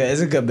 Nah, it's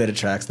a good bit of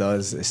tracks though.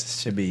 It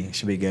should be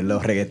good.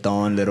 Little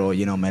reggaeton, little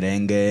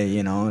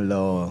merengue,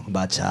 little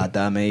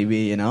bachata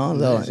maybe,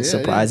 little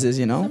surprises,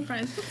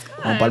 Surprise.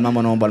 No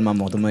palmamos, no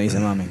palmamos. Tú me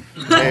dices, mami.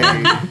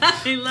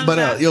 I love But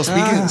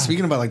that.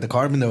 speaking about like the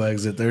Carbondale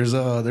exit, there's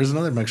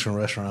another Mexican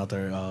restaurant out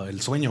there, El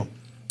Sueño.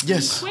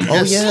 Yes. Wait. Oh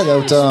Yes. yeah,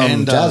 that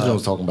And, Jasmine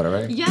was talking about it,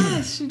 right?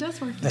 Yes, she does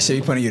work. That should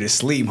be putting you to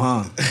sleep,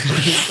 huh?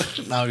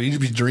 No, you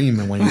just be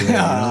dreaming when you're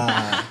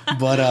there.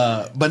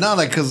 But no,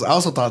 like, cause I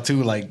also thought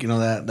too, like, you know,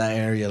 that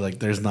area, like,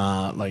 there's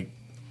not like.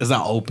 It's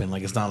not open,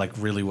 like it's not like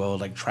really well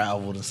like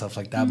traveled and stuff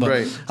like that. But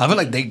Right. I feel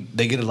like they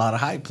get a lot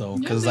of hype though,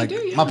 because they like do,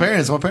 yeah. my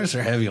parents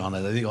are heavy on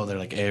it. They go there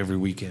like every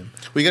weekend.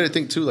 We got to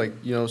think too, like,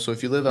 you know, so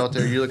if you live out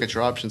there, you look at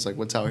your options, like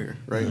what's out here,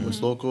 right?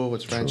 What's local,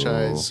 what's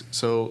franchise.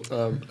 So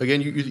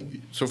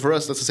again, so for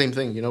us, that's the same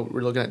thing. You know,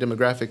 we're looking at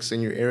demographics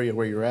in your area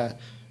where you're at,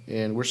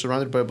 and we're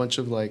surrounded by a bunch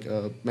of like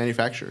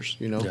manufacturers.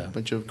 You know, Yeah. a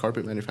bunch of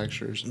carpet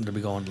manufacturers. They'll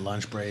be going to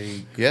lunch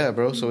break. Yeah,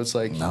 bro. So it's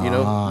like, you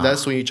know,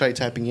 that's when you try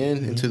tapping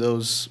into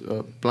those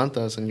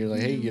plantas, and you're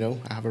like, hey, you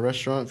know, I have a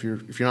restaurant.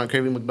 If you're not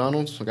craving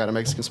McDonald's, I got a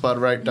Mexican spot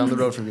right down the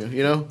road from you.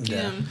 You know.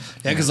 Yeah.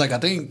 Yeah, because like I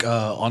think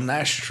on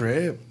that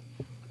strip,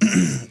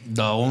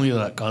 the only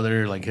like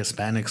other like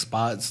Hispanic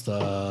spots,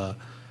 Was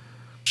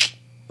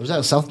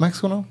that South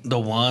Mexico? No? the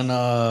one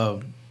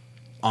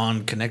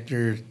on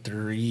Connector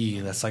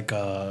 3, that's like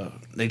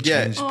they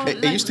Yeah, changed. Oh,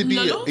 it like used to be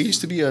Lolo's? it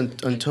used to be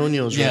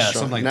Antonio's Yeah, restaurant.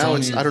 something like now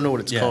it's Antonio's. I don't know what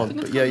it's Yeah. called,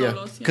 but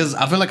yeah. Because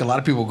I feel like a lot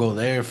of people go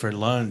there for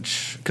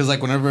lunch. Because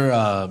like whenever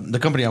the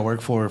company I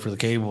work for the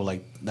cable,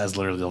 like that's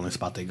literally the only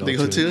spot they go They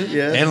go to,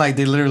 yeah. And like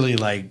they literally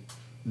like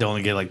they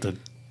only get like the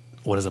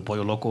what is it,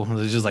 pollo loco?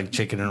 It's just like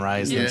chicken and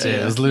rice. Yeah. That's it.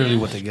 That's literally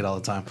what they get all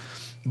the time.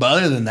 But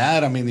other than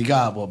that, I mean, you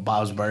got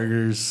Bob's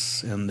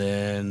Burgers and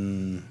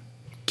then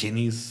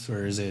Kenny's,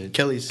 or is it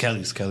Kelly's.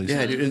 Kelly's.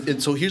 Yeah, dude.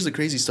 And so here's the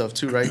crazy stuff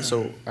too, right?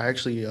 So I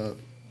actually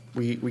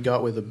we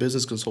got with a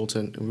business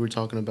consultant, and we were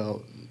talking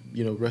about,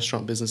 you know,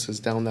 restaurant businesses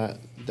down that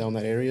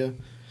area.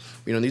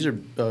 You know, these are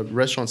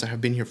restaurants that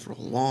have been here for a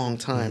long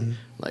time,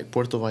 like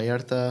Puerto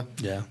Vallarta,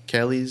 Yeah.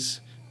 Kelly's.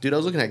 Dude, I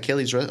was looking at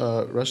Kelly's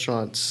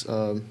restaurants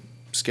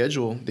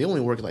schedule. They only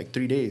work like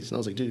 3 days, and I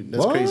was like, dude,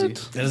 that's What? crazy.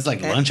 It's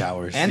like lunch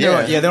hours. And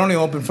Yeah. they're only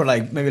open for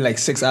like maybe like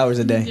 6 hours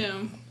a day. Yeah.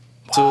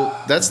 So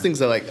that's things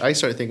that like I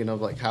started thinking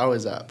of, like, how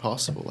is that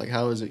possible? Like,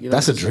 how is it? You know,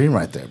 That's a dream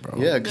right there,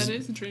 bro. Yeah, That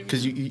is a dream.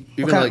 because you What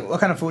even kind, like what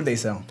kind of food they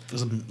sell?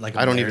 It's like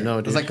I don't even know,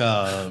 It's dude. like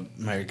a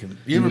American.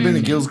 You ever been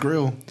to Gil's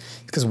Grill?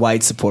 Because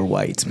whites support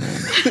whites, man.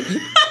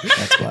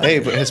 That's why. hey,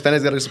 but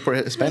Hispanics got to support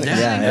Hispanics,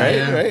 yeah, right?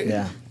 yeah, Right?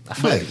 yeah. I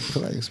feel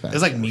like it's bad.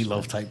 It's like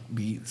meatloaf type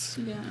beats.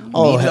 Yeah.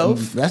 Oh,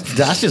 Meatloaf?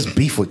 that's just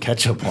beef with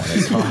ketchup on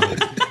it.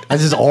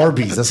 That's just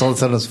Arby's. That's all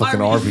it's on. It's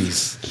fucking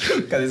Arby's.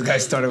 Because this guy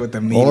started with the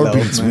meatloaf.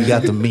 Arby's. man. We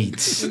got the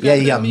meats. Yeah,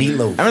 you got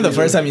meatloaf. I remember the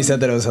first time you said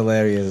that, it was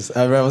hilarious.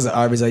 I remember I was at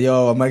Arby's, like,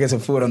 yo, I'm gonna get some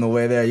food on the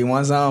way there. You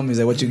want some? He's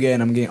like, what you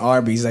getting? I'm getting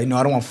Arby's. He's like, no,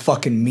 I don't want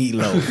fucking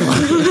meatloaf.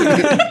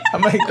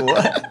 I'm like,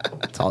 what?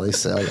 That's all they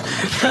sell. Y'all.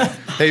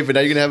 Hey, but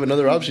now you're gonna have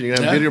another option. You're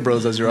gonna have Yeah. Birria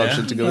Bros as your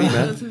option to go eat,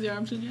 man. This is your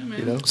option, yeah, man.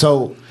 You know?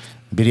 So,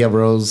 Birria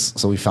Bros.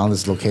 So we found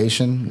this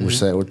location.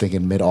 We're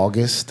thinking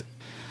mid-August.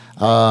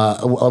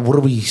 What are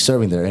we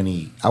serving there?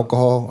 Any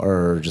alcohol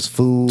or just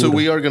food? So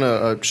we are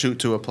gonna shoot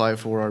to apply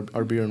for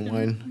our beer and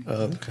wine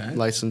Okay.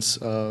 license.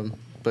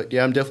 But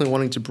yeah, I'm definitely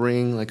wanting to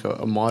bring like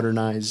a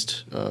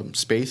modernized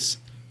space,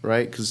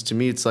 right? Because to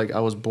me, it's like I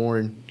was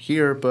born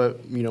here, but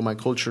you know, my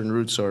culture and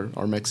roots are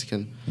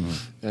Mexican,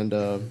 and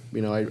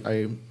you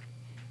know,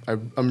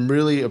 I'm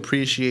really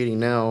appreciating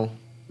now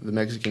the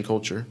Mexican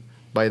culture.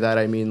 By that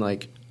I mean,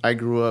 like, I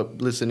grew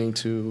up listening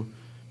to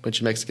a bunch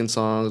of Mexican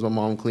songs. My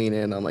mom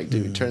cleaning. I'm like,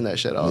 dude, turn that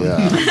shit off.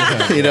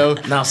 Yeah. You know.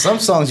 Now some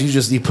songs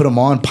you put them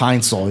on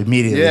Pine Sol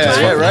immediately. Yeah, Just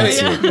yeah, fucking right.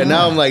 hits you. And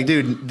now I'm like,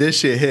 dude, this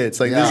shit hits.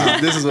 Like,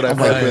 this is what I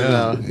fuck with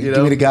now. You know?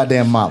 Give me the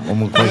goddamn mop. I'm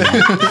gonna clean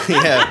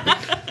it. Yeah.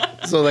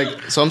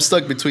 So I'm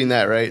stuck between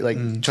that, right?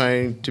 Like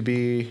trying to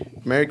be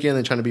American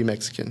and trying to be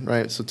Mexican,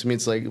 right? So to me,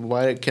 it's like,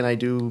 why can I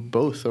do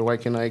both, or why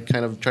can I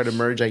kind of try to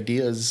merge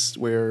ideas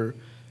where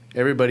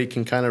everybody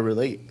can kind of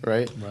relate,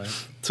 right? Right.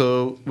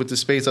 So with the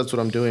space, that's what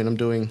I'm doing. I'm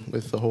doing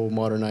with the whole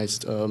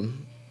modernized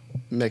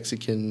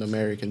Mexican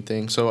American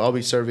thing. So I'll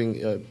be serving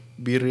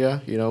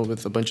birria, you know,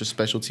 with a bunch of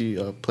specialty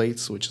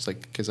plates, which is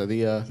like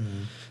quesadilla.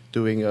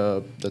 Doing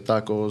the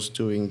tacos,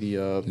 doing the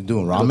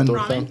doing ramen? the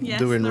torta, Ramen, yes,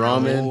 doing the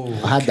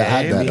ramen. I had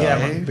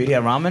that.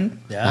 Birria ramen?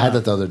 Yeah. I had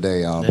that the other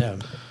day. Yeah.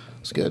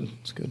 It's good.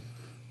 It's good.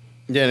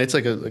 Yeah, and it's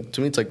like to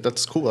me, it's like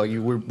that's cool. Like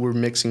we're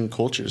mixing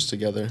cultures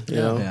together. You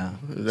know? Yeah.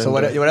 And, So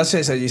what else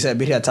you said? You said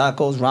birria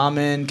tacos,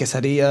 ramen,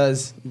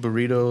 quesadillas.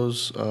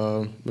 burritos.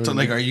 So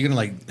like, are you gonna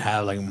like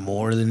have like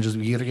more than just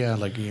birria?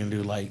 Like, you gonna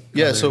do like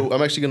yeah, other- so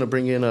I'm actually gonna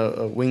bring in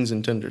a wings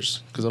and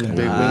tenders because I'm a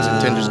big wings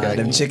and tenders guy.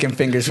 Them chicken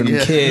fingers for them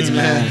Yeah. kids,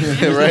 man.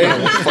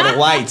 Right? For the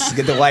whites.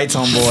 Get the whites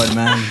on board,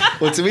 man.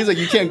 Well, to me, it's like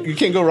you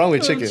can't go wrong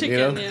with chicken. You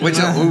know? yeah. Which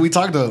we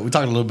talked a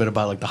little bit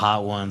about like the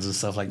hot ones and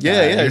stuff like Yeah,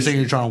 that. yeah. You're saying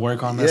you're trying to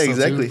work on that. Yeah, stuff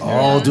exactly.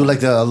 Too? Oh, do like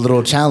the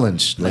little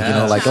challenge, like you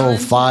know, like Challenge.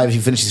 5.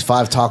 You finish these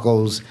 5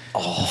 tacos.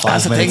 Oh,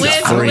 that's the thing. With,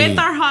 free. with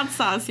our hot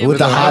sauce. Yeah, With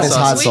the we- hottest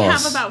hot we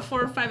sauce. have about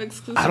 4 or 5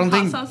 exclusive I don't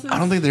think hot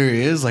sauces. there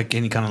is like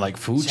any kind of like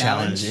food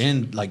challenge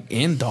in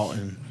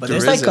Dalton. But There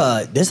there's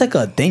isn't. like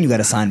a thing you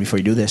gotta sign before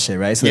you do this shit,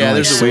 right? So they Yeah, don't,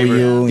 there's like, a waiver. sue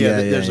you. Yeah,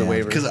 there's a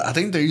waiver. Because I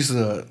think there used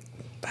to.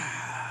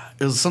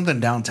 It was something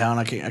downtown.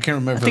 I can't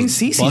remember. I think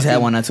Cece's had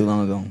one not too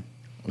long ago.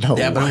 No,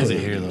 Yeah, but it way. wasn't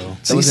here though.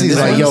 CC's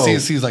like, yo,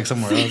 CC's like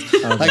somewhere else.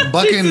 Like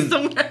Buckin',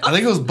 somewhere I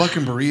think it was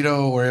Buckin'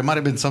 Burrito, or it might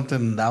have been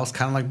something that was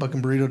kind of like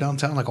Buckin' Burrito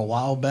downtown, like a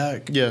while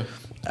back. Yeah.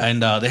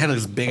 And they had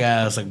this big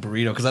ass like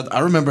burrito because I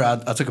remember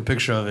I took a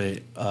picture of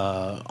it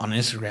on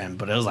Instagram,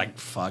 but it was like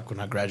fuck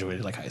when I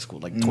graduated like high school,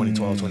 like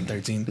 2012,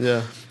 2013.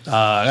 Yeah.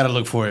 I gotta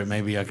look for it.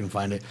 Maybe I can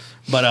find it.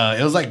 But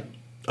it was like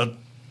a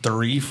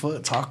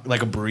 3-foot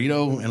like a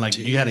burrito, and like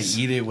you had to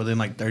eat it within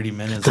like 30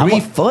 minutes. 3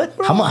 foot,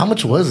 bro? How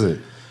much was it?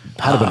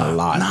 Had to been a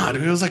lot. Nah,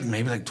 dude, it was like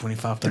maybe like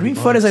 25, 30 3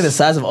 foot is like the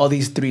size of all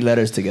these 3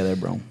 letters together,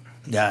 bro.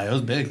 Yeah, it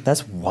was big.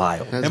 That's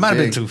wild. That's It might have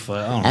been big. 2 foot.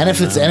 I don't And know,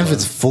 if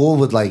it's full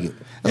with like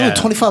Yeah.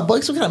 $25,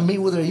 what kind of meat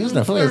were they using?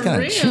 I feel like it's For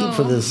kind of real. cheap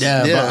for this.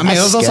 yeah, Yeah. but, I mean,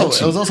 That's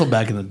sketchy. it was also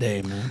back in the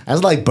day, man.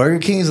 As like Burger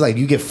King's, like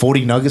you get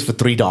 40 nuggets for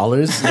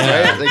 $3.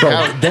 Right? Like, Bro,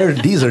 how-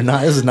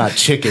 this is not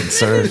chicken,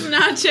 sir.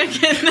 Not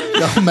chicken.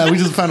 Oh man, we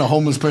just found a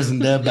homeless person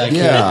dead back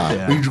Yeah.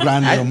 here. We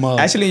grinded them up.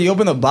 Actually, you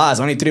open the box,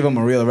 only 3 of them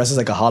are real. The rest is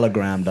like a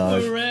hologram,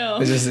 dog. For real.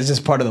 It's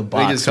just part of the They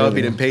box. just copied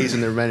really. and pasted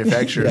in their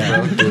manufacturer,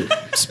 bro.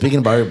 Speaking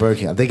about Burger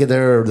King, I think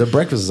their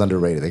breakfast is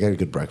underrated. They got a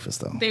good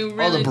breakfast though. They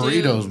really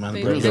burritos, do. man,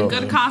 They, burritos. they're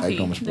good coffee. Egg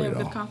almost They have burrito.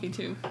 good coffee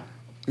too.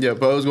 Yeah,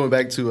 but I was going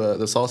back to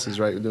the sauces,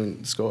 right? Doing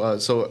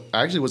so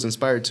I actually was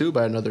inspired too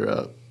by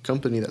another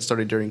company that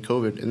started during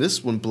COVID, and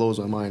this one blows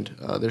my mind.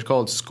 They're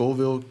called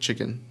Scoville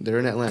Chicken. They're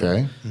in Atlanta,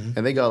 Okay.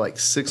 and they got like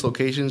 6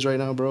 locations right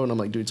now, bro. And I'm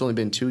like, dude, it's only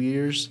been 2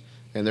 years,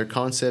 and their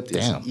concept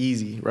is Damn.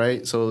 easy,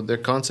 right? So their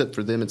concept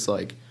for them, it's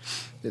like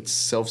it's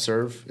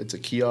self-serve. It's a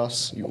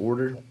kiosk. You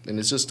order, and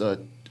it's just a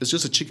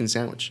chicken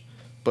sandwich.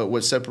 But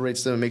what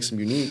separates them and makes them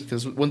unique,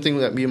 because one thing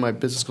that me and my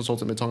business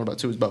consultant been talking about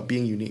too is about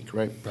being unique,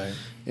 right? Right.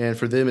 And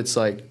for them, it's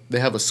like they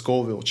have a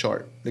Scoville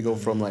chart. They go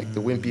from like the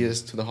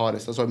wimpiest to the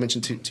hottest. That's what I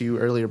mentioned to you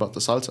earlier about the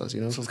salsas,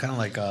 you know? So it's kind of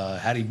like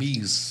Hattie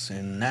B's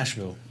in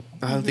Nashville.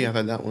 I don't think I've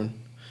had that one.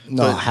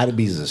 No, But- Hattie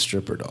B's is a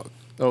stripper dog.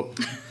 Oh,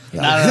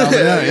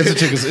 No, it's a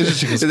chicken. It's a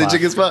chicken is spot. it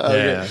chicken spot? Oh,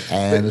 Yeah, okay.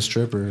 And a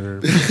stripper.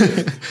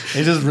 it's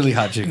just really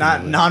hot chicken.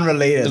 Not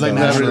non-related. It's like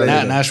though.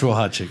 Nashville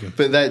hot chicken.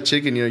 But that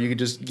chicken, you know, you could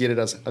just get it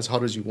as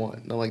hot as you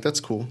want. And I'm like, that's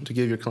cool to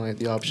give your client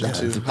the option Yeah,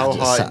 to. that How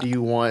just- hot do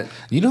you want?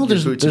 You know, your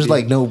food to there's be?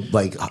 like no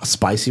like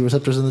spicy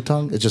receptors in the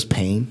tongue. It's just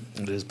pain.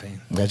 It is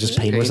pain. That's just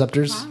pain Pain.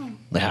 receptors. Wow.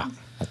 Yeah,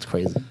 that's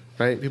crazy.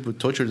 right? People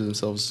torture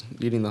themselves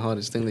eating the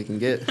hottest thing they can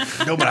get.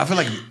 No, but I feel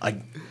like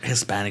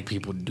Hispanic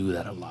people do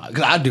that a lot.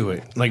 'Cause I do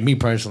it. Like me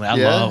personally, I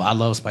Yeah?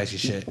 love spicy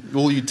shit.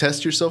 Will you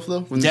test yourself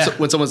though? When, Yeah.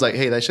 when someone's like,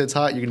 "Hey, that shit's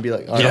hot," you're gonna be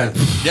like, "All Yeah, right,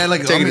 yeah.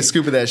 Like taking a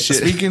scoop of that shit."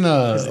 Speaking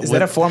of, Is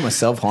that a form of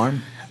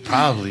self-harm?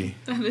 probably,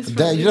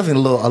 That, you're definitely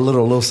a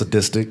little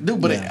sadistic.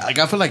 dude. But like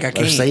I feel like I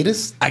can't.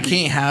 sadist? I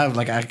can't have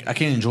like I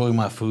can't enjoy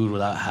my food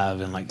without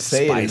having like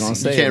Say it, spicy. don't You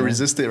say can't man.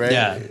 resist it, right?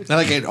 Yeah, and,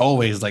 like it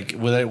always like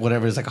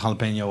whatever it's like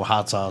jalapeno,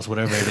 hot sauce,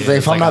 whatever it is.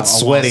 If I'm like, not I want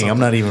sweating, I'm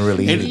something. not even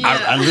really And eating.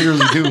 I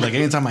literally do. Like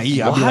anytime I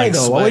eat, I'll be Why like, though?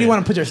 Why would sweating. you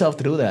want to put yourself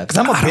through that? Because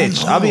I'm a I don't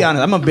bitch. I'll be know.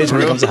 honest. I'm a bitch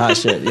when it comes to hot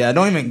shit. Yeah, I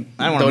don't even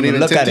want Don't to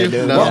even look at tempt it, you?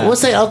 dude. No. Yeah. Well,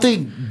 what's that? I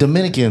think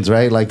Dominicans,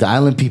 right? Like the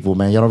island people,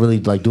 man. Y'all don't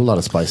really like do a lot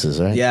of spices,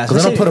 right? Yeah, Because I know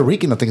especially- Puerto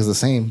Rican, I think is the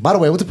same. By the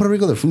way, what's to Puerto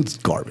Rico? Their food's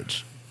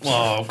garbage.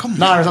 Whoa, come on.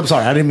 No, I'm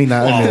sorry. I didn't mean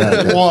that. I didn't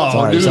mean that. Whoa,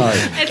 sorry, dude. sorry.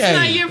 It's Hey.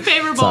 not your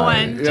favorable Sorry.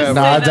 one. Yeah. Just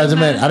No, say I that's didn't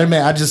mean. not- I didn't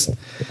mean. I just.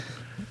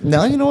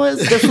 No, you know what?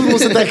 Their food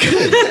wasn't that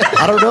good.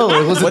 I don't know.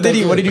 It wasn't What that did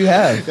you? good. What did you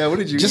have? Yeah, what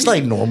did you Just eat?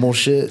 like normal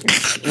shit.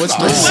 What's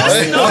Like,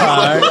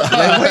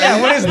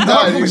 what is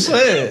normal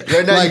shit?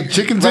 Right now, Like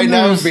chicken right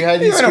now tenders?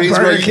 behind these You had a screens,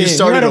 bro, Burger you King.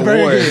 started You a had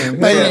a war. Burger King. Bro,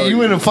 Man,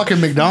 you in a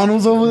fucking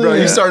McDonald's over there? bro,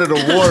 you started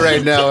a war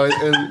right now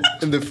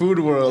in the food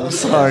world. I'm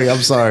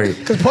sorry.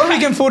 Because Puerto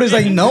Rican food is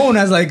like known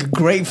as like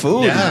great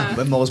food Yeah.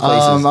 in most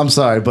places. I'm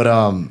sorry, but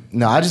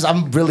no,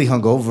 I'm really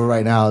hungover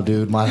right now,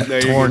 dude. My No,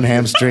 you're torn good.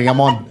 hamstring. I'm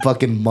on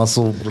fucking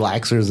muscle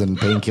relaxers and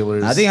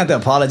painkillers. I think I have to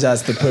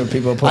apologize to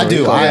people. in Puerto I do.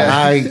 Rico.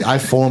 I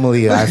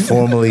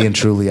formally and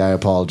truly, I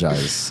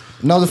apologize.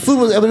 No, the food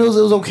was. I mean, it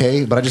was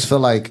okay, but I just feel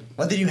like.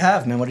 What did you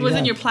have, man? What did It was you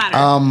in have? your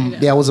platter.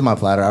 Yeah, it wasn't my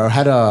platter.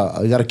 I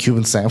got a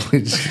Cuban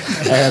sandwich,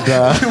 and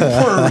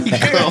Puerto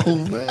Rico,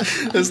 man.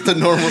 It's the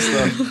normal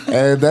stuff.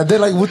 and I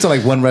did like went to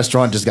like one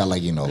restaurant, just got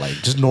like like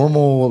just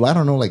normal. I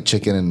don't know, like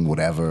chicken and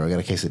whatever. I got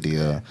a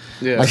quesadilla.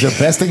 Yeah. Like the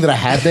best thing that I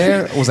had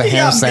there was a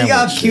ham You sandwich.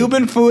 got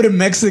Cuban food and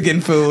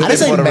Mexican food. I didn't in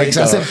say Puerto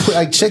Mexican. I Rico. said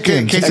like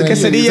chicken.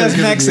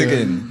 Quesadillas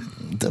Mexican.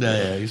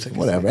 Yeah, you said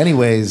Whatever.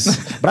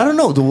 Anyways, but I don't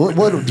know.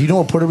 What do you know?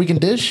 A Puerto Rican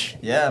dish?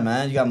 Yeah,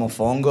 man. You got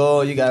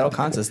mofongo. You got all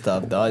kinds of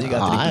stuff, dog. You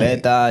got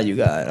Alright. tripleta. You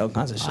got all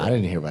kinds of shit. I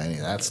didn't hear about any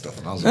of that stuff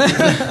when I was.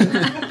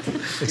 Little.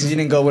 Because you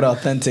didn't go with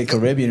authentic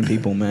Caribbean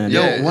people, man.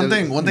 Yo, Yeah, one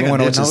thing you I wanna did know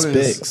what you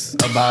notice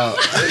about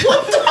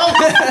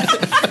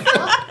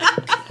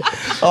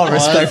Oh,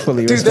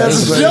 respectfully. Dude, that's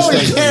respectfully. no,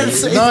 you can't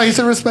say. no, he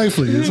said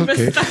respectfully. It's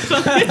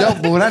okay. No,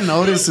 but what I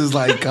noticed is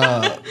like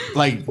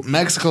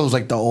Mexico is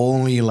like the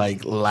only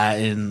like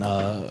Latin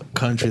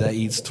country that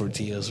eats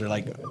tortillas, or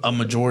like a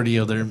majority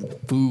of their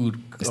food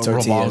It's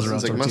revolves tortillas. around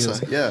It's like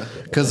tortillas. masa. Yeah.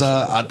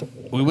 Because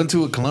we went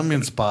to a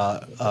Colombian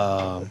spot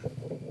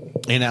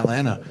in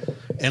Atlanta,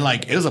 and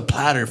like it was a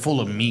platter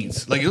full of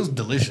meats. Like it was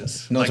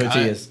delicious. No like,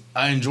 tortillas.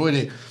 I enjoyed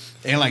it,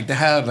 and like they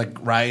had like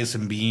rice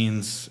and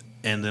beans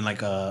and then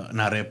like an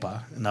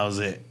arepa, and that was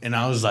it. And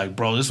I was like,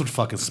 bro, this would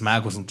fucking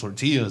smack with some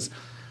tortillas.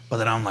 But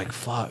then I'm like,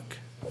 fuck,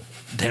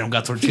 they don't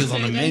got tortillas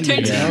on the menu,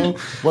 you know?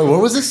 Wait, where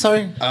was this?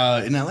 Sorry.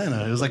 In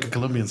Atlanta, it was like a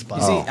Colombian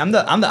spot. See, I'm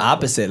the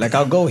opposite. Like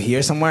I'll go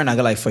here somewhere and I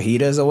get like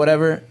fajitas or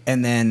whatever,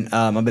 and then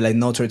I'll be like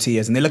no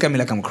tortillas, and they look at me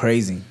like I'm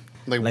crazy.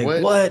 Like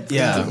what? what?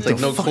 Yeah. Like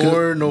no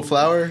corn, no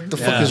flour. What the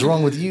fuck is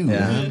wrong with you,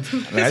 man?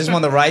 Like, I just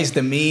want the rice,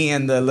 the meat,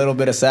 and the little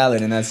bit of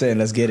salad, and that's it.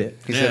 Let's get it.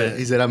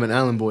 He said, I'm an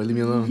Allen boy. Leave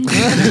me alone.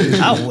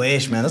 I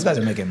wish, man. Those guys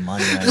are making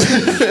money.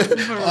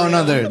 Oh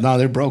no,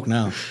 they're broke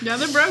now. Yeah,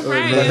 they're broke,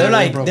 right? But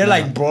they're broke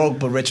like broke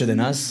but richer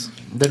than us.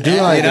 They're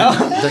doing like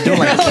they're doing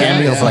like a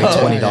cameo for like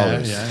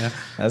 $20. Yeah.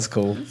 That's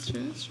cool. That's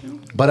true. That's true.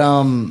 But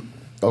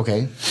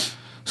okay.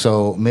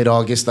 So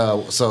mid-August.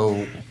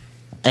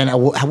 And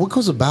what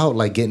goes about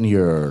like getting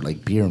your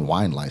like beer and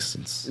wine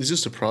license? It's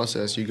just a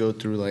process. You go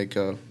through like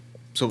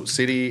so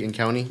city and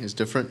county is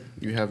different.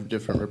 You have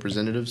different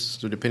representatives.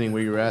 So depending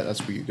where you're at,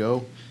 that's where you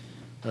go.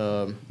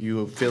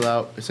 You fill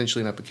out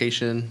essentially an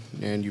application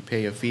and you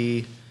pay a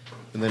fee,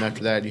 and then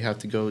after that you have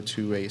to go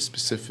to a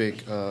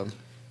specific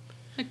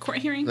A court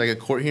hearing? like a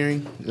court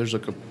hearing. There's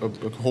like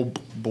a whole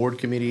board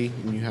committee,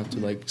 and you have to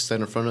like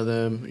stand in front of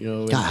them. You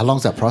know. God, how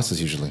long's that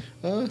process usually?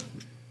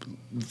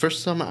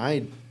 First time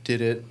I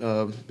did it,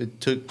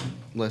 it took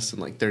less than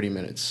like 30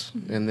 minutes,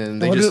 and then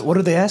they What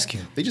do they ask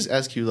you? they just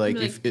ask you like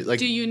Like, if it like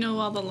do you know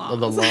all the laws? of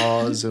the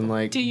laws and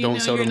like Do you don't know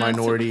sell to you're not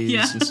minorities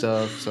supposed- yeah. and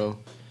stuff. So,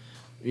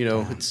 you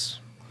know, it's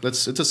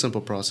a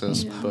simple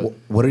process. Yeah. But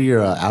What are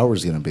your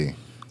hours gonna be?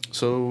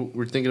 so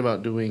we're thinking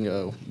about doing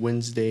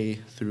Wednesday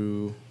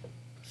through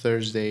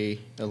Thursday,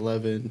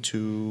 11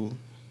 to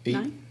 8,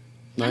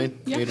 9,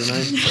 Yeah. 8 or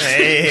 9,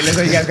 Hey, looks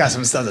like you guys got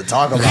some stuff to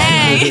talk about.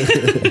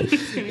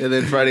 and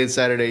then Friday and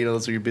Saturday. You know,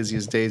 those are your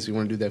busiest days. We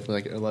want to do that from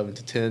like 11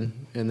 to 10,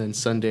 and then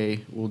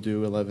Sunday we'll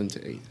do 11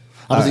 to 8.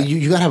 Obviously,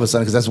 you gotta have a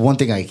Sunday because that's one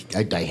thing I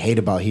hate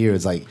about here.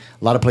 Is like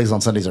a lot of places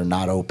on Sundays are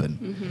not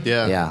open.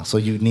 Yeah, so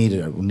you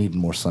need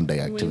more Sunday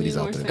activities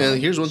more out there. Sunday.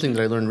 And here's one thing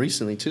that I learned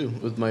recently too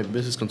with my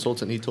business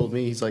consultant. He told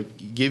me, he's like,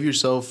 give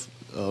yourself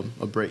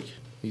a break.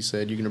 He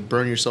said you're gonna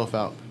burn yourself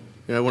out.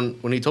 You know,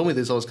 when he told me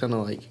this, I was kind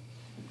of like,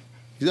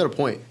 he's got a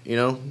point. You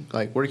know,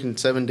 like working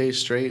 7 days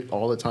straight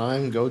all the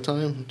time, go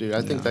time, dude.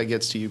 I think that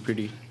gets to you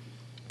pretty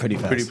Pretty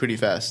fast.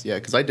 fast. Yeah,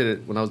 because I did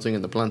it when I was doing it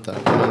in the planta.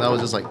 And that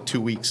was just like 2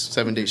 weeks,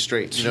 7 days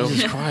straight. You know,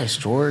 Jesus Christ,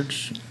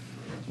 George.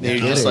 and you're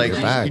Get just it, like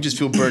you're back. you just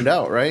feel burned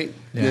out, right?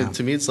 Yeah. And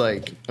to me, it's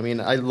like, I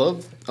mean,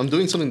 I'm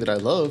doing something that I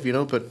love, you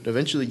know, but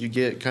eventually you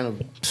get kind of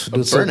a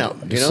Do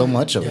burnout. You know, so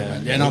much of it. Yeah,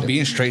 Man. yeah, no,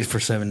 being straight for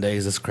 7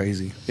 days is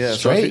crazy. Yeah,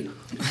 so I Straight?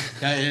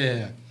 feel-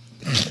 Yeah.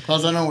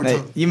 Cause I know we're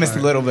Hey, you missed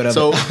a little bit of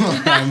So,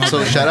 it.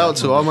 so shout out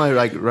to all my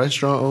like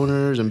restaurant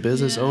owners and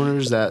business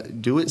owners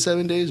that do it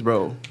 7 days,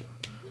 bro.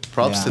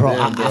 Props Yeah. to Bro,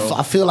 them, bro.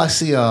 I feel I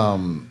see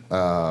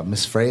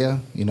Miss Freya.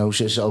 You know,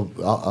 she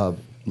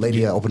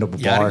lady opened up a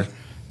bar. Yadi?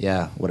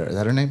 Yeah, what is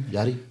that her name?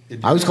 Yadi.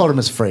 I always called her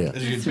Miss Freya.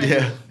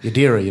 Yeah,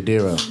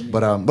 Yadira.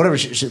 But whatever.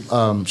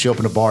 She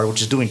opened a bar,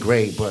 which is doing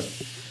great. But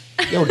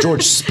yo,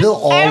 George, spill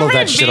all of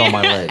that shit on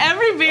my leg.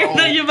 Every beer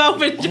that you've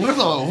opened.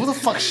 Who the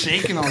fuck's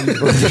shaking on you?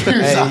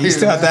 Hey, you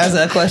still have to ask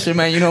that question,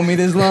 man. You know me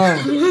this long.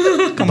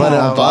 Come But,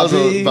 on,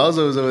 Bobby.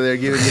 Bazo was over there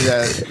giving you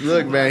that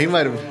look, man. He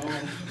might have.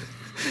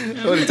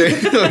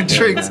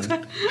 Drinks.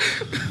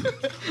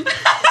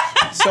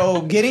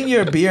 So getting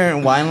your beer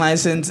and wine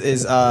license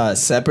is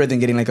separate than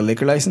getting like a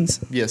liquor license?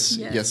 Yes,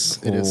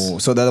 it is. Ooh,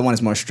 so the other one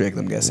is more strict,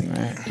 I'm guessing,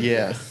 right?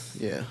 Yeah,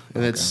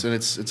 and it's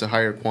a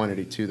higher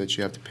quantity too that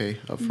you have to pay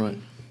up front.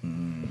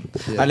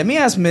 All right, let me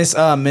ask Miss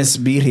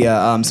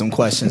Birria some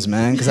questions,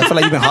 man, because I feel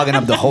like you've been hogging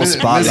up the whole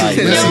spotlight.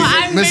 Mrs. No, Mrs.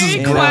 I'm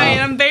very Bro.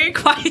 quiet. I'm very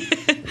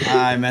quiet. All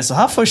right, man. So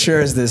how for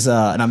sure is this? No,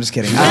 I'm just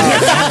kidding.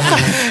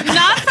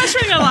 Not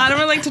frustrating a lot. I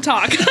don't like to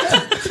talk.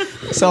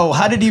 So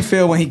how did you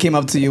feel when he came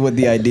up to you with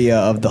the idea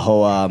of the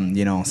whole,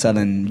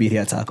 selling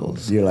birria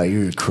tacos? You're like,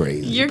 you're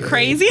crazy. You're babe.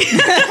 crazy.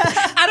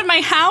 Out of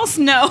my house?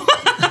 No.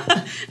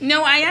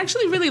 No, I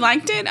actually really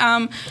liked it.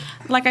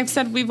 Like I've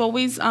said, we've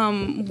always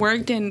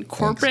worked in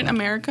corporate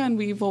America, and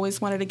we've always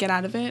wanted to get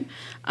out of it.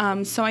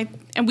 And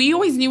we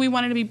always knew we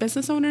wanted to be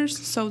business owners,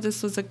 so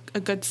this was a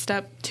good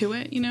step to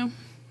it,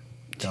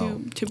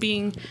 to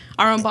being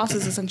our own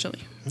bosses, essentially.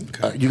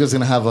 You guys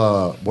gonna have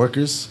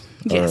workers?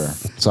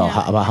 Yes. So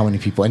Yeah. about how many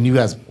people? And you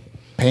guys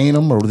paying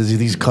them, or is it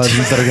these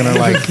cousins that are gonna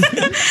like?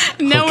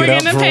 No, Hook we're it up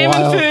gonna for a pay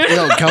while. them food.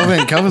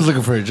 Yo, Kelvin's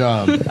looking for a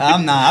job.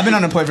 I'm not. I've been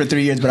unemployed for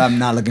 3 years, but I'm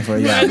not looking for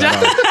a job.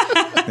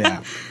 Yeah.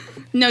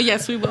 No,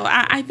 yes, we will.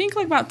 I think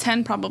like about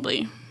 10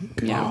 probably.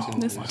 Yeah,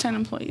 there's 10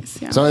 employees.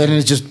 Yeah. So then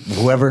it's just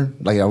whoever.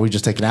 Like, are we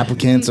just taking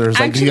applicants, or is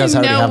like Actually, you guys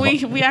already no,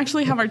 have? we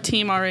actually have our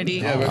team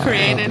already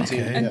created.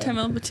 And 10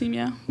 member team,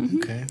 yeah.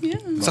 Mhm. Okay. Yeah.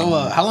 So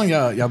how long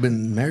y'all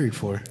been married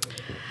for?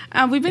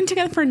 We've been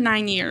together for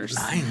 9 years.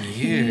 9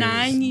 years.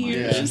 9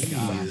 years.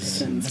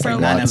 Since for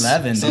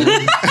 9/11.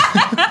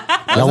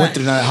 Y'all went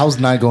through how's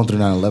 9 going through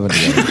 9/11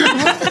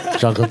 together?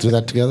 Did y'all go through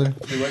that together?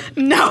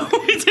 No,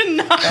 we did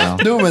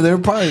not. No, man, they were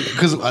probably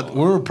we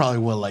were probably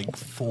what, like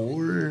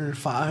 4 or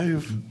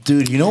 5.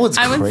 Dude, you know what's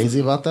I was- crazy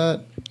about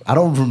that? I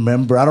don't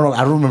remember. I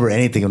don't remember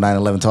anything of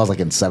 9/11 until I was like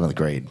in 7th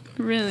grade.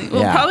 Really?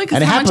 Well, Yeah. probably And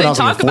because it how much happened when I I was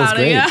in talk the 4th about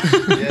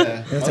it. Yeah.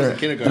 Yeah, I was in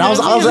kindergarten. And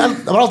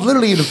I was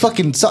literally in the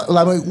fucking.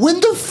 I'm like, when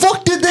the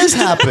fuck did this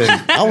happen?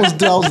 I was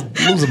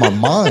losing my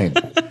mind.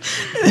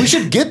 We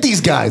should get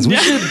these guys. We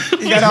should.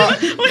 We should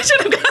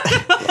have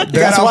got them.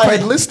 That's why I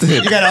enlisted.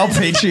 You got all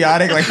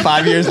patriotic like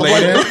 5 years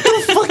later. What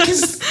the fuck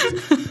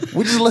is?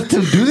 We just let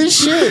them do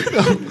this shit.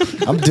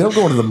 I'm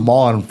going to the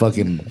mall and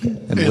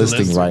fucking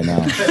enlisting right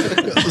now.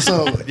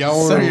 So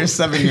y'all So were you're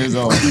 7 years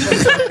old.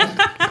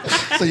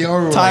 so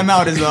y'all were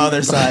Timeout is the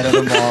other side of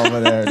the ball over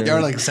there. Dude. y'all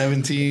were like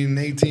 17,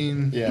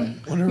 18. Yeah.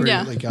 Whenever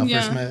Yeah. like y'all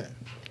Yeah. first met.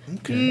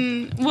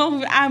 Okay. Well,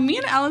 me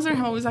and Alizar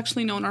have always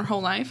actually known our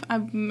whole life.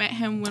 I've met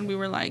him when we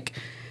were like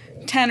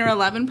 10 or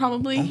 11,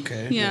 probably.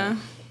 Okay. Yeah.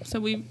 So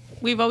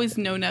we've always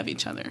known of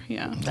each other.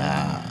 Yeah.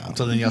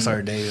 So then y'all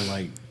started dating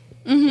like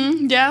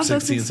Yeah.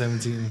 16, That's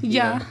 17.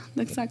 yeah.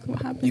 That's exactly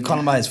what happened. You call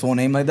him by his full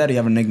name like that, or you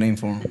have a nickname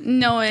for him?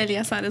 No,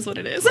 Eliasad is what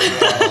it is.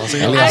 So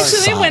y'all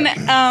Actually, when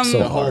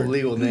The whole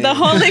legal name. the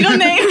whole legal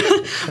name,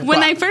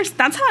 when I first,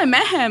 that's how I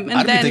met him, and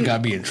I didn't then think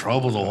I'd be in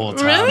trouble the whole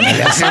time. Really? Like,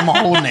 I say my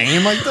whole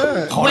name like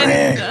that.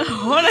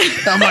 when,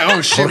 I'm like,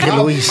 oh shit, Jorge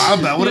Luis. my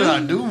bad. What did I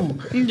do?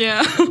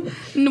 yeah,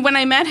 when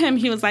I met him,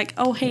 he was like,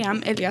 "Oh, hey,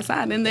 I'm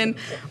Eliasad," and then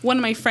one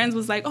of my friends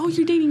was like, "Oh,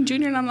 you're dating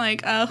Junior," and I'm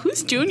like,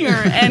 "Who's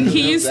Junior?" And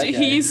he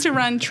used to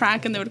run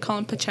track, and they would call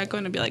him Pacheco,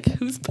 and I'd be like,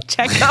 "Who's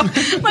Pacheco?"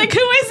 Like,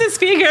 who is this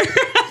figure?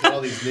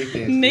 All these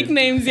nicknames.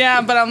 Nicknames,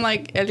 yeah, but I'm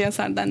like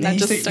Eliasad. Then that You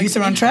just used stuck to to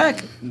me. run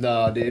track?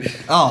 No, dude.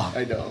 Oh,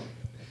 I don't.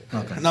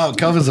 No,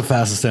 Kelvin's the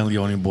fastest San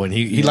Leone boy. And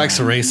he likes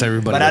to race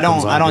everybody. but that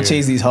comes I out don't here.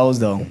 chase these hoes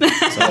though.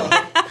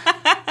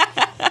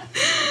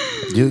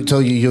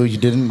 You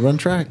didn't run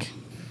track?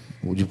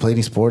 Would you play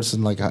any sports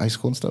in like high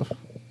school and stuff?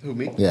 Who,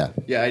 me? Yeah.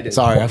 Yeah, I did.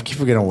 Sorry, I keep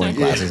forgetting I'm wearing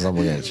glasses. I'm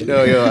looking at you.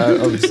 No,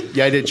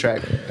 I did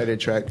track. I did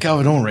track.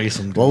 Kelvin, don't race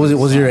him. What was it?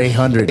 What was your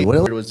 800? It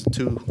What was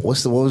two.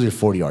 what was your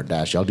 40-yard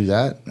dash? Y'all do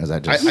that? Or is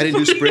that I just didn't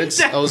do sprints.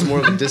 I was more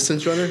of a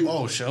distance runner.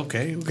 Oh shit.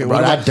 Okay. Bro,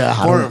 What about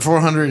I don't-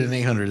 400 and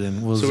 800?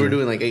 Then what was So we're your-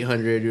 doing like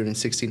 800, doing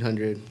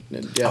 1600.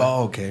 And yeah.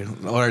 Oh, okay.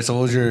 All right. So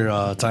what was your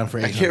time for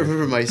 800? I can't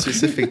remember my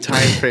specific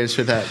time frames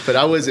for that, but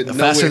I wasn't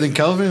Faster nowhere- than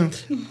Kelvin?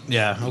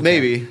 Yeah. Okay.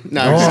 Maybe.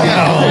 No,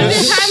 Oh.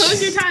 What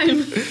was your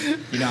time?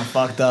 You done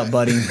fucked up,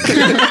 buddy.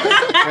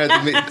 I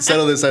have to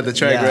settle this at the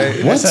track,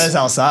 right? What says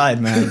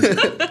outside, man?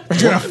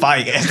 We're gonna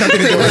fight. It's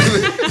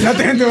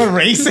nothing to do with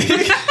racing.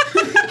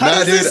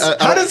 Nah, dude.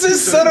 How does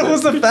this settle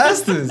who's the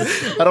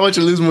fastest? I don't want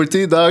you to lose more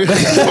teeth, dog.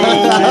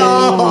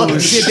 Oh, the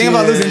thing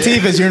about losing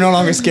teeth is you're no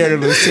longer scared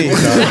to lose teeth.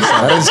 Dog.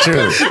 that is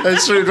true.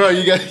 That's true, bro.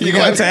 You You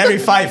go into every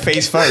fight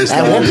face first.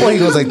 At one point, he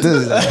goes like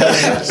this.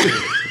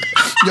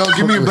 Yo,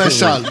 give me your best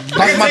shot.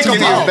 I Give me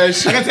your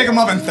best I can take him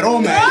up and throw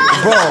him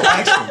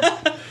at you.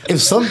 Bro, if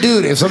some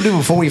dude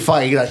before we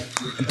fight, he like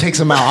takes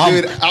him out,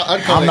 Dude,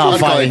 I'd call I'm it, not I'd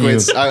call it fighting you.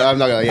 quits. I'm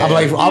not gonna. Yeah, I'm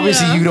like,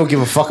 obviously Yeah. you don't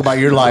give a fuck about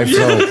your life,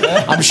 so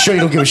I'm sure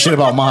you don't give a shit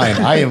about mine.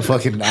 I am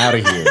fucking out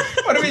of here.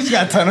 What if he just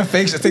got a ton of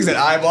fakes that takes an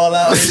eyeball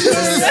out?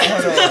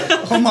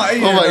 Hold my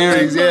ear. hold my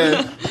earrings,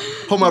 yeah.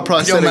 Hold my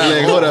prosthetic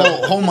leg. Hold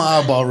up. Hold my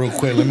eyeball real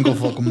quick. Let me go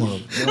fuck him up.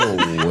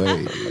 No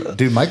way.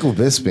 Dude, Michael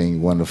Bisping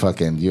won the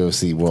fucking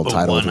UFC world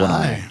title with one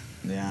eye.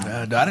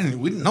 Yeah.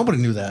 Nobody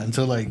knew that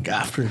until like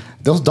after.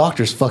 Those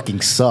doctors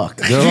fucking suck.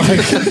 They're like,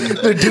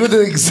 they're doing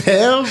the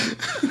exam.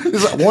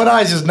 It's like, one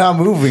eye's just not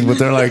moving, but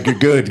they're like, you're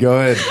good, go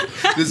ahead.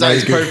 This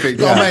eye's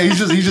perfect. Oh man, he's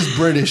just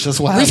British. That's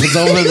what happens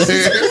over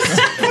there.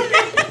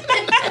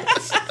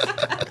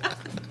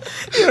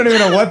 You don't even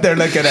know what they're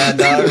looking at,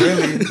 dog.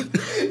 Really.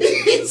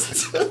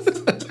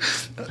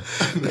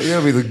 You're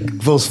gonna be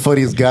the most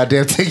funniest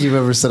goddamn thing you've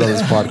ever said on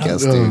this podcast,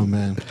 dude. Oh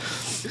man.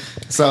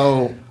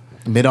 So,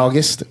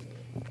 mid-August,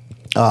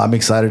 I'm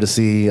excited to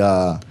see.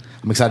 I'm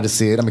excited to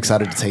see it. I'm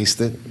excited to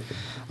taste it.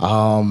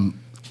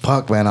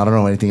 Fuck, man, I don't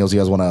know anything else you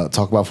guys want to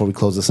talk about before we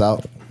close this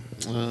out.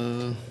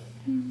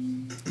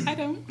 I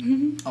don't.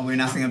 Oh, we're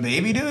not seeing a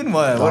baby, dude?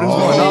 What is going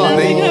on? a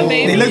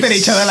baby. They looked at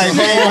each other like,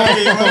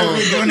 hey, what are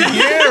we doing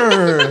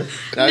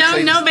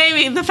here? No,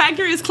 baby. The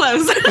factory is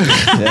closed.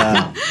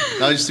 Yeah.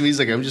 No, just to me, it's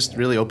like I'm just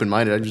really open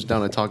minded. I'm just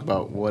down to talk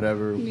about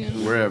whatever,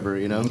 wherever,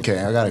 you know. Okay,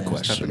 I got a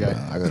question. type of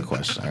guy. I got a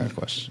question.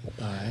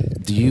 All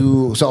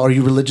right. So, are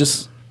you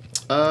religious?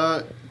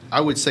 I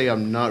would say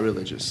I'm not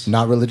religious.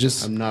 Not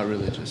religious? I'm not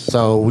religious.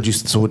 So would you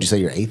say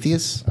you're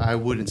atheist? I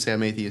wouldn't say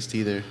I'm atheist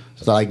either.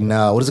 So like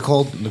no, what is it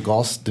called? The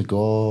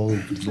goal.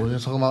 What are you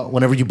talking about?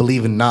 Whenever you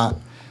believe in not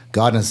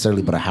God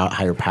necessarily, but a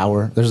higher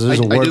power. There's a I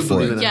word do for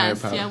believe it. in a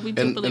Yes, higher power. yeah, we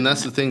do believe and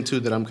that's in the thing too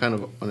that I'm kind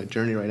of on a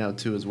journey right now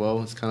too as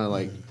well. It's kind of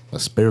like A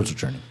spiritual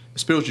journey. a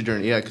spiritual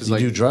journey, yeah. Because Do you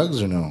like do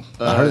drugs or no?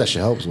 I heard that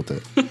shit helps with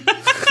it.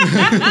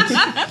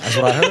 That's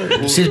what I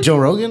heard. You see Joe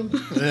Rogan?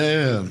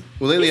 Yeah.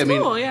 well lately, It's I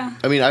mean, cool, yeah.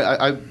 I mean,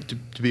 I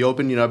to be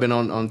open, you know, I've been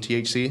on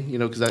THC, you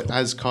know, because that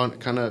has kind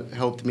of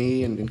helped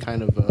me and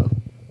kind of,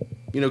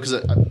 you know, because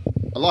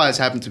a lot has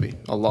happened to me,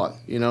 a lot,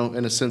 you know,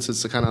 in a sense,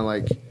 it's kind of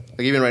like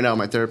even right now,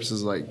 my therapist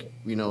is like,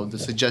 you know, the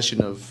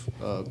suggestion of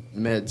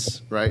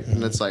meds, right,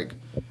 and it's like,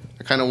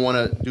 I kind of want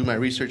to do my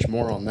research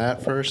more on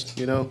that first,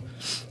 you know,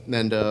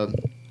 and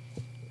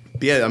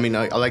yeah, I mean,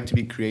 I like to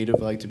be creative.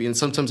 I like to be, and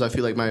sometimes I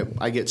feel like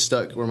I get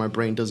stuck where my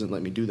brain doesn't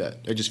let me do that.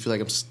 I just feel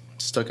like I'm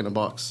stuck in a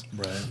box.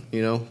 Right.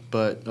 You know,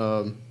 but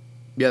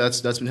yeah,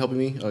 that's been helping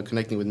me.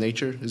 Connecting with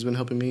nature has been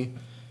helping me.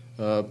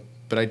 But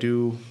I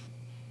do,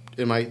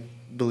 in my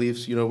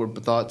beliefs, you know, we're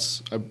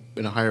thoughts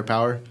in a higher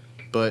power.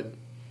 But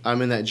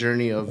I'm in that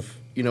journey of,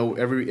 you know,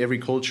 every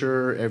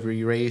culture,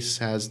 every race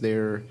has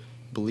their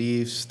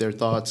beliefs, their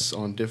thoughts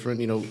on different.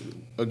 You know,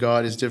 a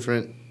God is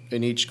different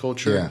in each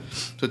culture. Yeah.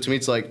 So to me,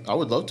 it's like I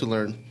would love to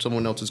learn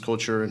someone else's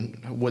culture and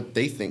what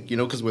they think. You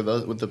know, because with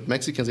the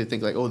Mexicans, they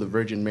think like, oh, the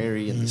Virgin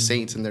Mary and the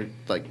saints, and they're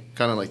like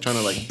kind of like trying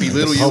to like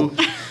belittle you.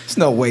 There's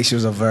no way she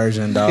was a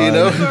virgin, dog. You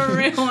know, For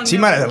real, She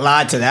no. might have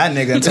lied to that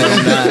nigga and told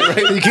him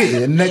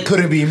that. And that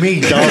couldn't be me,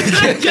 dog.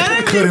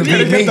 couldn't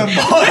be me.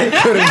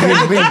 Couldn't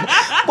be me.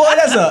 Boy,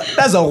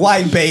 that's a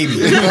white baby.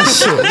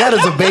 Shit, that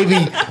is a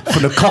baby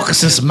from the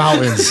Caucasus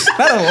Mountains.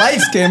 Not a light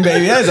skinned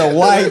baby. That is a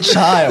white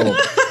child.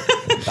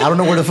 I don't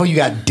know where the fuck you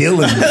got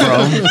Dylan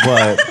from,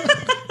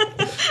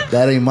 but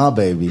that ain't my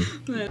baby.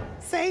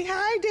 Say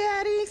hi,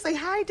 Daddy. Say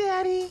hi,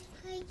 Daddy.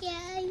 Hi,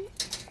 Dad.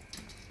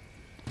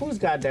 Whose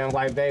goddamn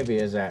white baby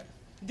is that?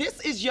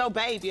 This is your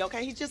baby,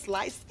 okay? He's just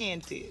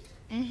light-skinned.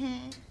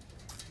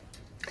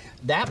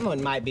 That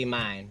one might be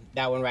mine.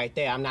 That one right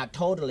there. I'm not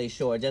totally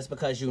sure. Just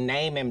because you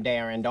name him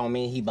Darren don't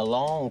mean he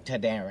belonged to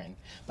Darren.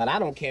 But I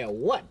don't care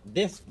what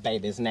this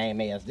baby's name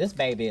is. This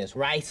baby is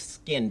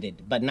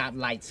rice-skinned, but not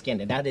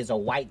light-skinned. That is a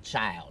white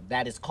child.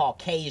 That is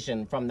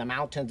Caucasian from the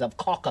mountains of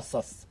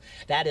Caucasus.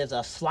 That is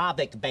a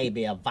Slavic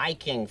baby, a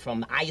Viking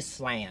from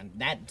Iceland.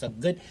 That's a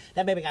good...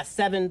 That baby got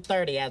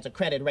 730 as a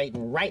credit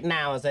rating right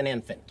now as an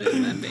infant.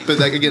 but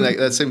like again, like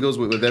that same goes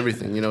with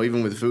everything. You know,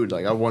 even with food.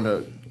 Like I want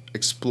to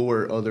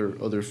explore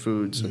other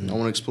foods, and I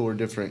want to explore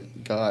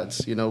different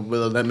gods. You know,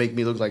 whether that make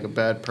me look like a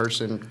bad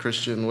person,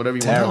 Christian, whatever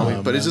you want to call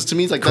me. But it's just to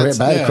me, it's like that's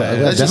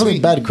That's just definitely me.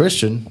 bad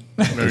Christian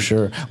for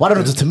sure. Well, I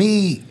don't know. To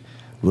me,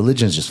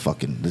 religion is just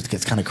fucking. It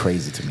gets kind of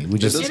crazy to me. We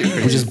just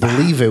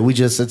believe it.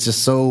 It's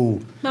just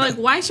so. But like,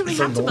 why should we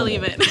have to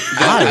believe it?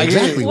 Why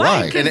exactly?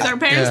 Why? Why? Because our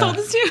parents told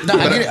us to. No,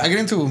 I get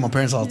into it with my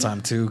parents all the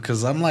time too,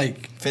 because I'm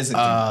like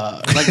Physically.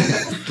 like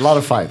A lot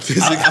of fights.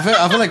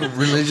 I feel like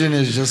religion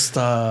is just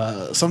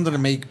something to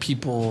make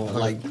people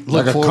like look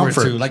like a forward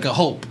comfort. to, like a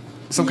hope,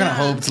 some kind of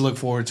hope to look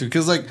forward to.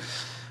 Because like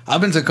I've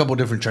been to a couple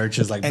different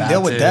churches, like And Baptist.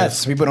 deal with death.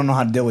 So people don't know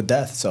how to deal with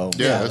death. So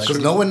Yeah, that's Because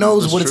true. no one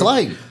knows That's what it's true.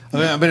 like. I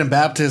mean, I've been in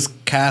Baptist,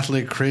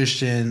 Catholic,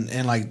 Christian,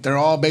 and like they're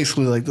all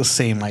basically like the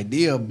same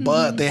idea,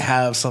 but they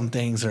have some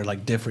things that are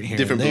like different here,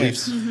 Different and there.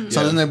 beliefs.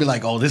 So then they'll be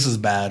like, "Oh, this is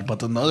bad," but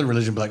then the other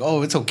religion be like,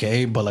 "Oh, it's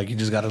okay," but like you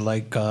just gotta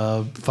like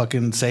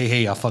fucking say,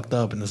 "Hey, I fucked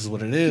up, and this is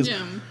what it is."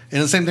 Yeah.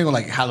 And the same thing with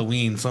like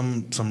Halloween.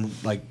 Some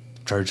like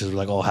churches are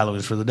like, "Oh,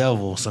 Halloween's for the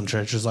devil." Some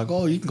churches like,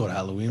 "Oh, you can go to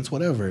Halloween's,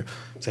 whatever."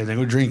 Same thing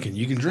with drinking.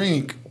 You can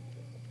drink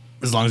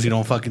as long as you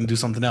don't fucking do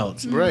something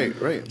else. Right.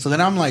 So then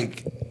I'm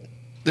like,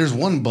 there's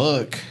one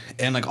book,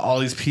 and like all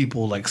these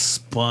people like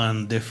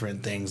spun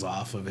different things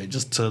off of it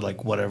just to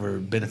like whatever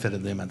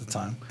benefited them at the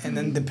time. And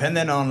then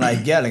depending on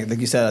like like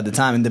you said at the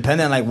time, and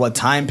depending on like what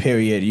time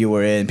period you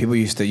were in, people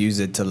used to use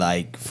it to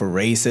like for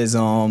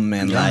racism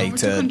and like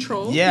to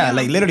control. Yeah, Yeah.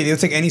 like literally they'll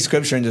take any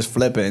scripture and just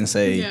flip it and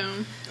say Yeah.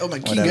 Oh,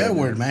 like King Whatever.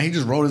 Edward, man, he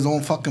just wrote his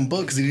own fucking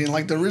book because he didn't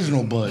like the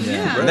original book.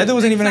 Yeah. That dude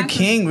wasn't even Exactly.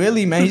 a king,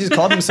 really, man. He just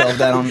called himself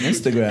that on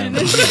Instagram.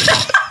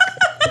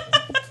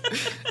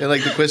 And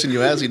like the question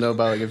you asked, you know,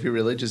 about like if you're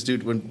religious,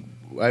 dude, when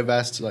I've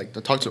asked like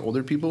to talk to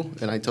older people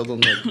and I tell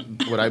them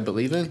like what I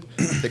believe in,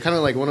 they kind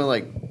of like want to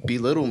like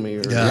belittle me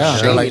or Yeah.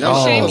 shame They're me. like, You know? oh.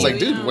 I was Shame like, you,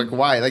 dude, yeah. like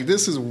why? Like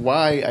this is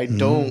why I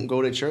don't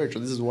go to church, or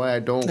this is why I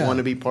don't want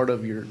to be part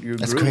of your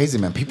That's group. crazy,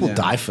 man. People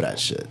die for that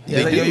shit.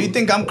 Yeah, like, yo, you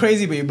think I'm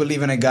crazy, but you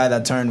believe in a guy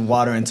that turned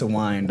water into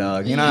wine,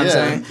 dog. You know what I'm Yeah.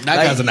 saying? That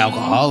Like, guy's an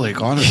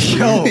alcoholic, honestly.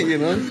 Yo, You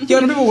know? yo,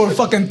 the people were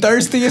fucking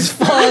thirsty as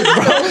fuck,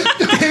 bro.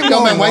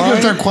 Yo, man, why you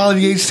gonna turn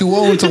quality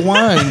H2O into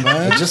wine,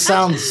 man? It just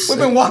sounds. We've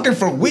been walking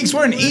for weeks.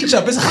 We're in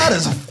Egypt. It's hot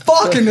as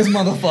fuck in this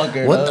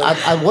motherfucker. One,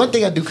 dog. one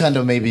thing I do kind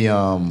of maybe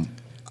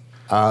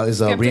is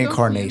Skeptical?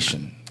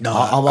 reincarnation. No,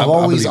 I've I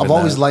always believe in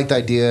always that. liked the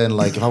idea, and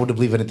like if I were to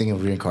believe anything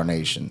in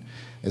reincarnation,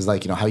 is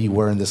like, you know, how you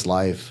were in this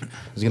life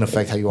is gonna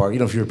affect how you are. You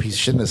know, if you're a piece of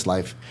shit in this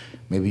life,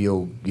 maybe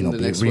you'll The be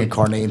next one.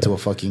 reincarnate into a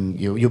fucking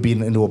you'll be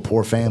into a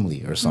poor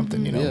family or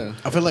something. You know, Yeah.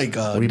 I feel like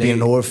or you be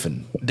an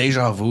orphan.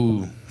 deja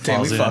vu.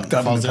 Damn, we fucked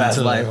up in the past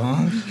life,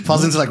 huh?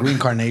 Falls into like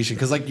reincarnation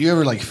because like you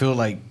ever like feel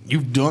like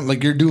you've done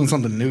like you're doing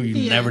something new you've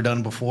Yeah. never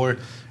done before,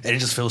 and it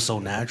just feels so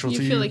natural You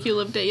to feel you. like you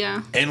lived it,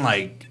 yeah. And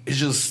like it's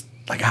just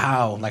like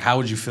how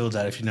would you feel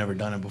that if you've never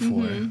done it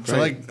before? So Right.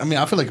 like I mean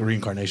I feel like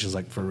reincarnation is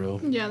like for real.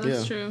 Yeah,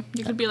 that's Yeah. true.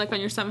 You could be like on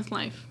your 7th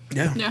life.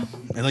 Yeah. Yeah.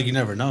 And like you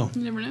never know.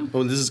 You never know.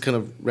 Well, this is kind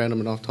of random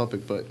and off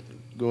topic, but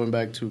going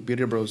back to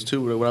Birria Bros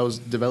too, what I was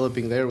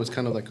developing there was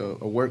kind of like a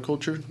work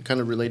culture,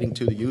 kind of relating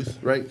to the youth,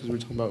 right? Because we were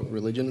talking about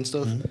religion and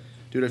stuff.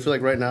 Dude, I feel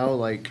like right now,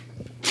 like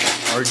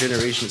our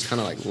generation is kind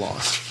of like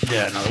lost.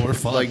 Yeah, no, we're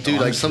fucked. Like, dude,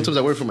 like honestly. sometimes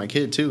I worry for my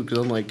kid too, because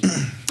I'm like,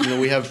 you know,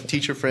 we have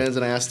teacher friends,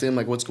 and I ask them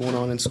like, what's going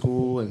on in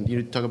school, and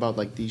you talk about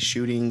like these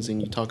shootings,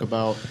 and you talk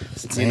about,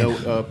 you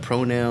know,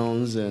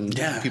 pronouns and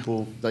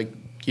people like.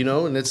 You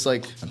know, and it's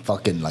like and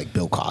fucking like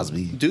Bill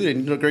Cosby, dude.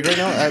 And you know, Greg, right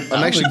now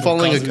I'm actually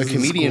following a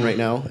comedian right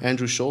now,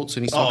 Andrew Schultz,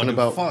 and he's talking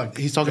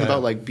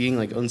about like being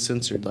like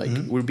uncensored, like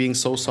we're being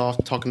so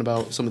soft, talking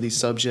about some of these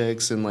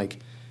subjects, and like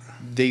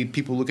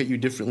people look at you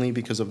differently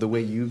because of the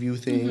way you view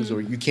things,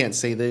 or you can't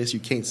say this, you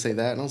can't say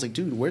that, and I was like,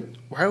 dude,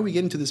 why are we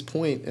getting to this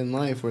point in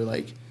life where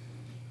like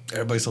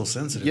everybody's so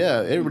sensitive?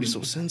 Yeah, everybody's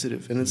so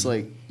sensitive, and it's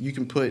like you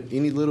can put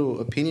any little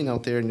opinion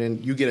out there, and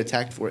then you get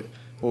attacked for it.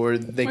 Or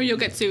you'll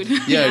get sued.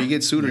 Yeah, you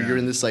get sued, or you're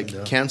in this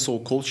like cancel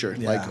culture.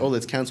 Yeah. Like, oh,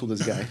 let's cancel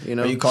this guy. You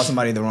know, or you call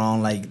somebody the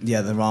wrong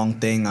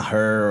thing, a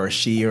her or a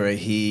she or a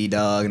he,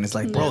 dog, and it's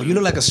like, bro, you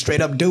look like a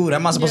straight up dude.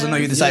 I'm not supposed to know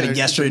you decided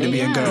yesterday to be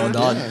a girl,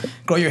 dog.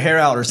 Grow your hair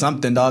out or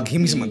something, dog. Give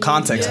me some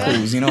context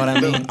clues. You know what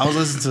I mean? I was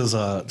listening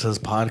to his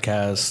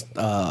podcast.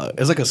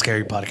 It's like a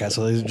scary podcast,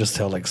 so they just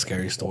tell like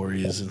scary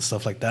stories and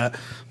stuff like that.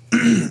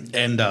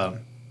 And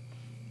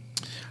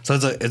so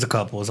it's a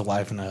couple, it's a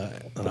wife and a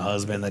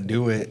husband that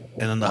do it,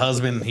 and then the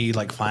husband, he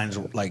like finds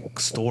like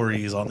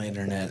stories on the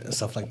internet and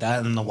stuff like that,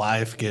 and then the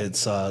wife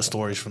gets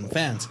stories from the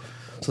fans.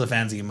 So the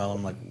fans email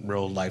them like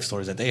real life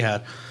stories that they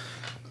had,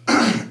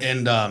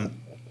 and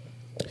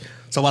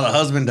so while the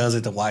husband does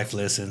it, the wife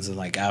listens, and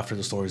like after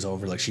the story's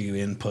over, like she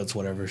inputs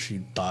whatever she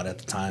thought at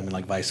the time, and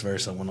like vice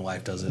versa. When the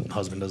wife does it, the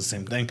husband does the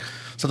same thing.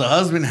 So the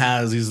husband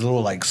has these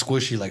little like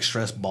squishy like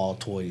stress ball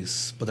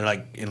toys, but they're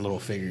like in little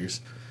figures,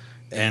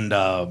 and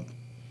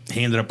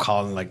he ended up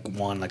calling like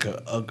one like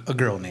a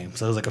girl name,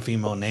 so it was like a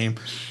female name,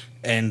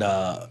 and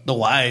the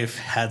wife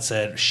had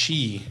said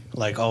she,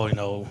 like, oh, you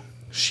know,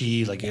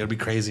 she, like, it would be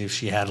crazy if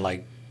she had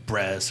like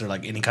breasts or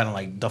like any kind of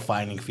like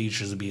defining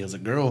features to be as a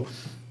girl.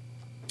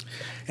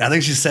 And I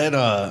think she said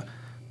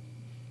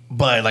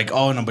but like,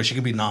 oh no, but she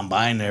could be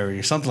non-binary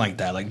or something like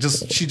that. Like,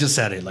 she just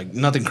said it, like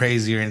nothing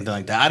crazy or anything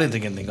like that. I didn't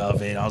think anything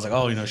of it. I was like,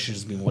 oh, you know, she's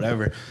just being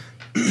whatever.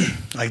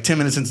 Like 10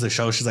 minutes into the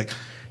show, she's like,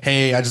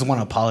 hey, I just want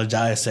to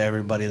apologize to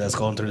everybody that's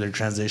going through their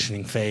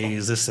transitioning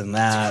phase, this and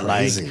that.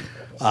 Like,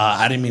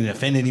 I didn't mean to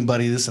offend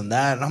anybody, this and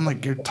that. And I'm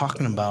like, you're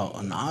talking about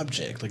an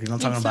object. Like, you're not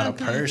talking about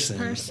a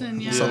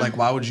person. Yeah. So, like,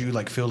 why would you,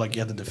 like, feel like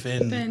you have to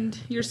defend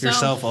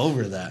yourself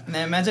over that?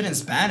 Man, imagine in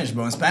Spanish,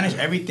 bro. In Spanish,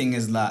 everything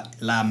is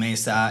la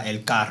mesa, el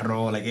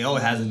carro. Like, it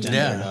always has a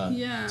gender.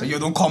 Yeah. So, yo,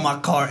 don't call my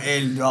car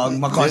el, dog.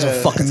 My car's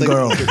a fucking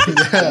girl.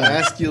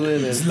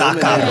 Masculine and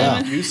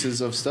feminine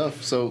uses of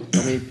stuff. So,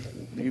 I mean,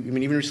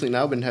 even recently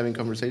now I've been having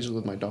conversations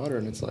with my daughter,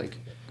 and it's like,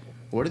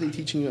 what are they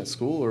teaching you at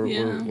school, or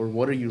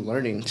what are you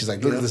learning? She's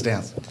like, look at this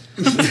dance.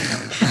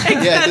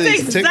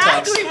 That's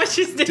exactly what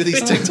she's doing. Do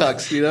these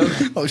TikToks, you know?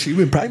 Oh, she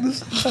been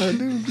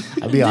practicing?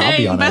 I'll be on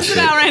that bust shit.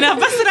 it out right now.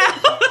 Bust it out.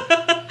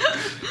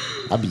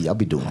 I'll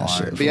be doing that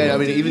shit. But yeah, I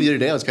mean, even the other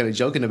day I was kind of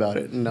joking about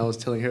it, and I was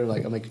telling her,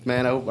 like, I'm like,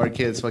 man, I hope our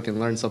kids fucking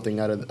learn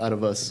something out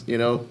of us, you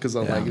know? Because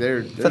I'm like,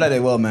 they're I feel like they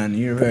will, man.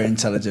 You're a very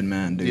intelligent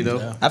man, dude. You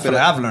know? I feel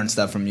like I've learned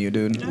stuff from you,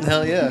 dude.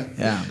 Hell yeah.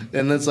 Yeah.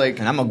 And it's like,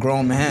 and I'm a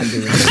grown man,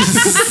 dude.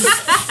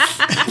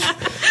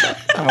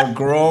 I'm a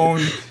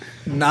grown,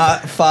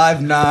 not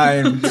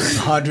 5'9",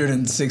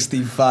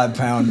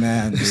 165-pound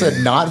man. Dude. You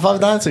said not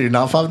 5'9", so you're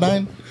not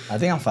 5'9"? I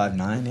think I'm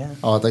 5'9", yeah.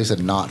 Oh, I thought you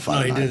said not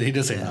 5'9". No, he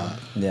did say not.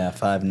 Yeah,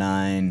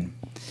 5'9".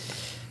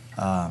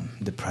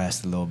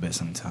 Depressed a little bit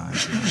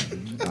sometimes.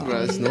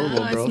 It's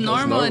normal, bro. It's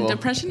normal.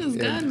 Depression is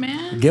good,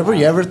 man.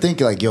 You ever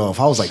think like, yo,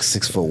 if I was like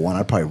 6'1",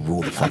 I'd probably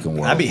rule the fucking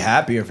world. I'd be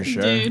happier for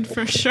sure. Dude,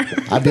 for sure.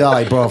 I'd be all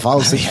like, bro, if I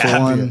was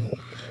 6'1",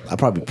 I'd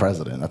probably be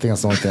president. I think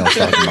that's the only thing I was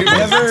talking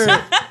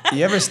about.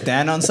 You ever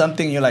stand on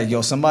something and you're like,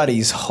 yo,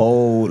 somebody's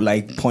whole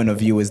like point of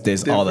view is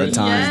this all the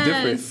time.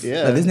 Yes. It's different.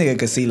 Yeah. Like, this nigga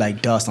could see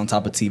like dust on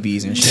top of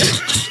TVs and shit.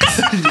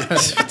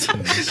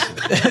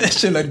 That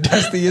shit look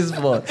dusty as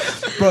fuck.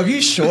 Bro, if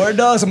you short,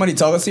 dog, somebody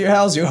talking to your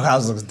house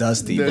looks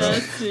dusty, bro.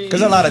 Dusty.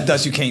 Because a lot of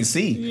dust you can't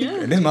see.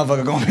 Yeah. And this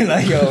motherfucker gonna be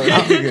like, yo,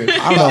 I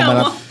I don't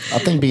know, man. I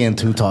think being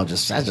too tall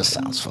just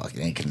sounds fucking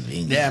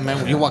inconvenient. Yeah, man.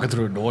 When you're walking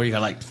through a door, you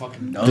got like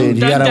fucking dust. Dude,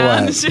 you Dun,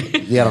 dun.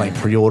 gotta like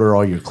pre-order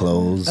all your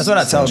clothes. That's what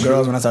I tell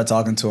girls when I start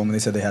talking to them and they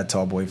said they had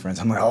tall boyfriends.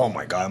 I'm like, oh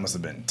my God, that must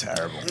have been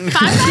terrible.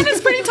 5'9"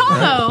 is pretty tall,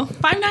 though.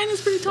 5'9"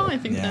 is pretty tall, I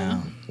think,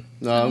 Yeah.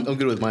 No, I'm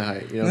good with my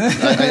height. You know,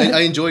 I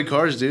enjoy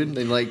cars, dude.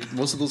 And like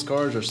most of those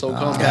cars are so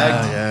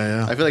compact.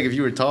 Yeah. I feel like if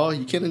you were tall,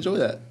 you can't enjoy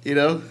that. You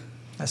know.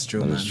 That's true,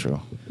 man. That's true.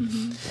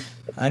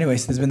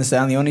 Anyways, this has been the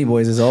Sound the Only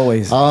Boys as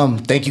always.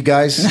 Thank you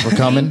guys for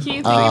coming. Thank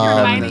you. Thank you for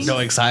inviting. No,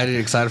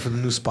 excited for the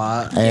new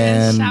spot.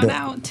 And Shout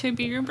out to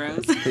Birria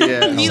Bros.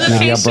 Yeah. New Birria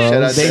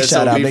location. Bros. Big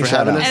shout out, big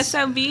shout out.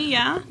 SOB,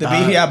 yeah. The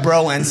Birria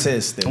Bro and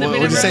Sis. The What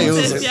Birria did you say? It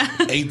Bros, was yeah.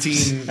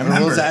 18. Remember.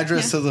 What was the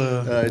address to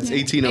the? It's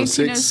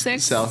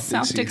 1806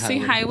 South Dixie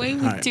Highway.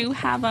 We Alright. do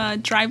have a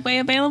driveway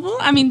available.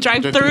 I mean,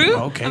 drive-through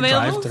Okay,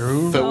 available.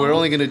 drive-through. But we're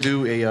only going to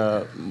do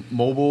a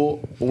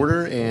mobile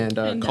order and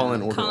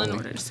call-in order. Call-in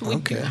only. orders. So we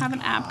do have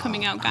an app coming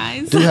coming out,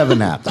 guys. Do have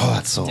an app. Oh,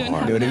 that's so Doing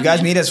hard. have Dude, if you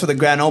guys need us for the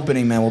grand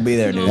opening, man, we'll be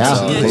there, dude. Yeah,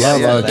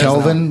 So,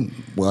 Kelvin.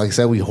 Well, like I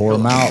said, we whore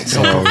him out,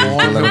 so we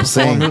can let him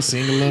sing.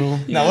 Sing a little.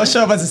 No, we'll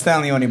show up as the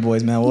Stanley Oni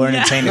boys, man. We'll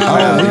entertain the Oh,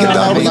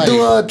 crowd. we can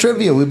do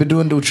trivia. We've been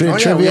doing trivia.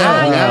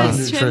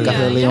 Yes, Cafe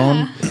trivia,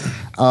 Leon.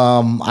 I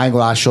ain't gonna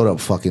lie, I showed up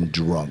fucking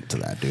drunk to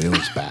that, dude. It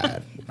was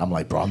bad. I'm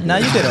like, bro, No,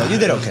 you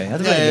did okay. I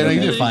think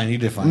You did fine. You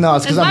did fine. No,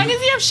 it's As because long I'm.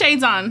 as you have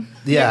shades on,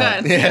 Yeah.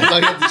 you're good. Yeah, I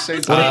have the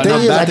same Well, time. the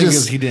thing is, bad I thing just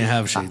is he didn't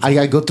have shades.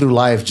 I go through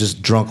life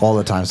just drunk all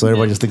the time, so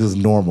everybody just thinks it's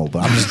normal, but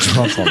I'm just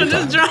drunk all the time.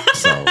 Just drunk.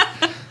 So,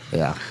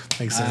 yeah.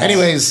 Makes sense.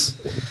 Anyways,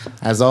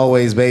 as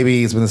always,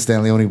 baby, it's been the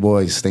Stanley Oni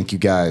Boys. Thank you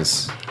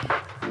guys.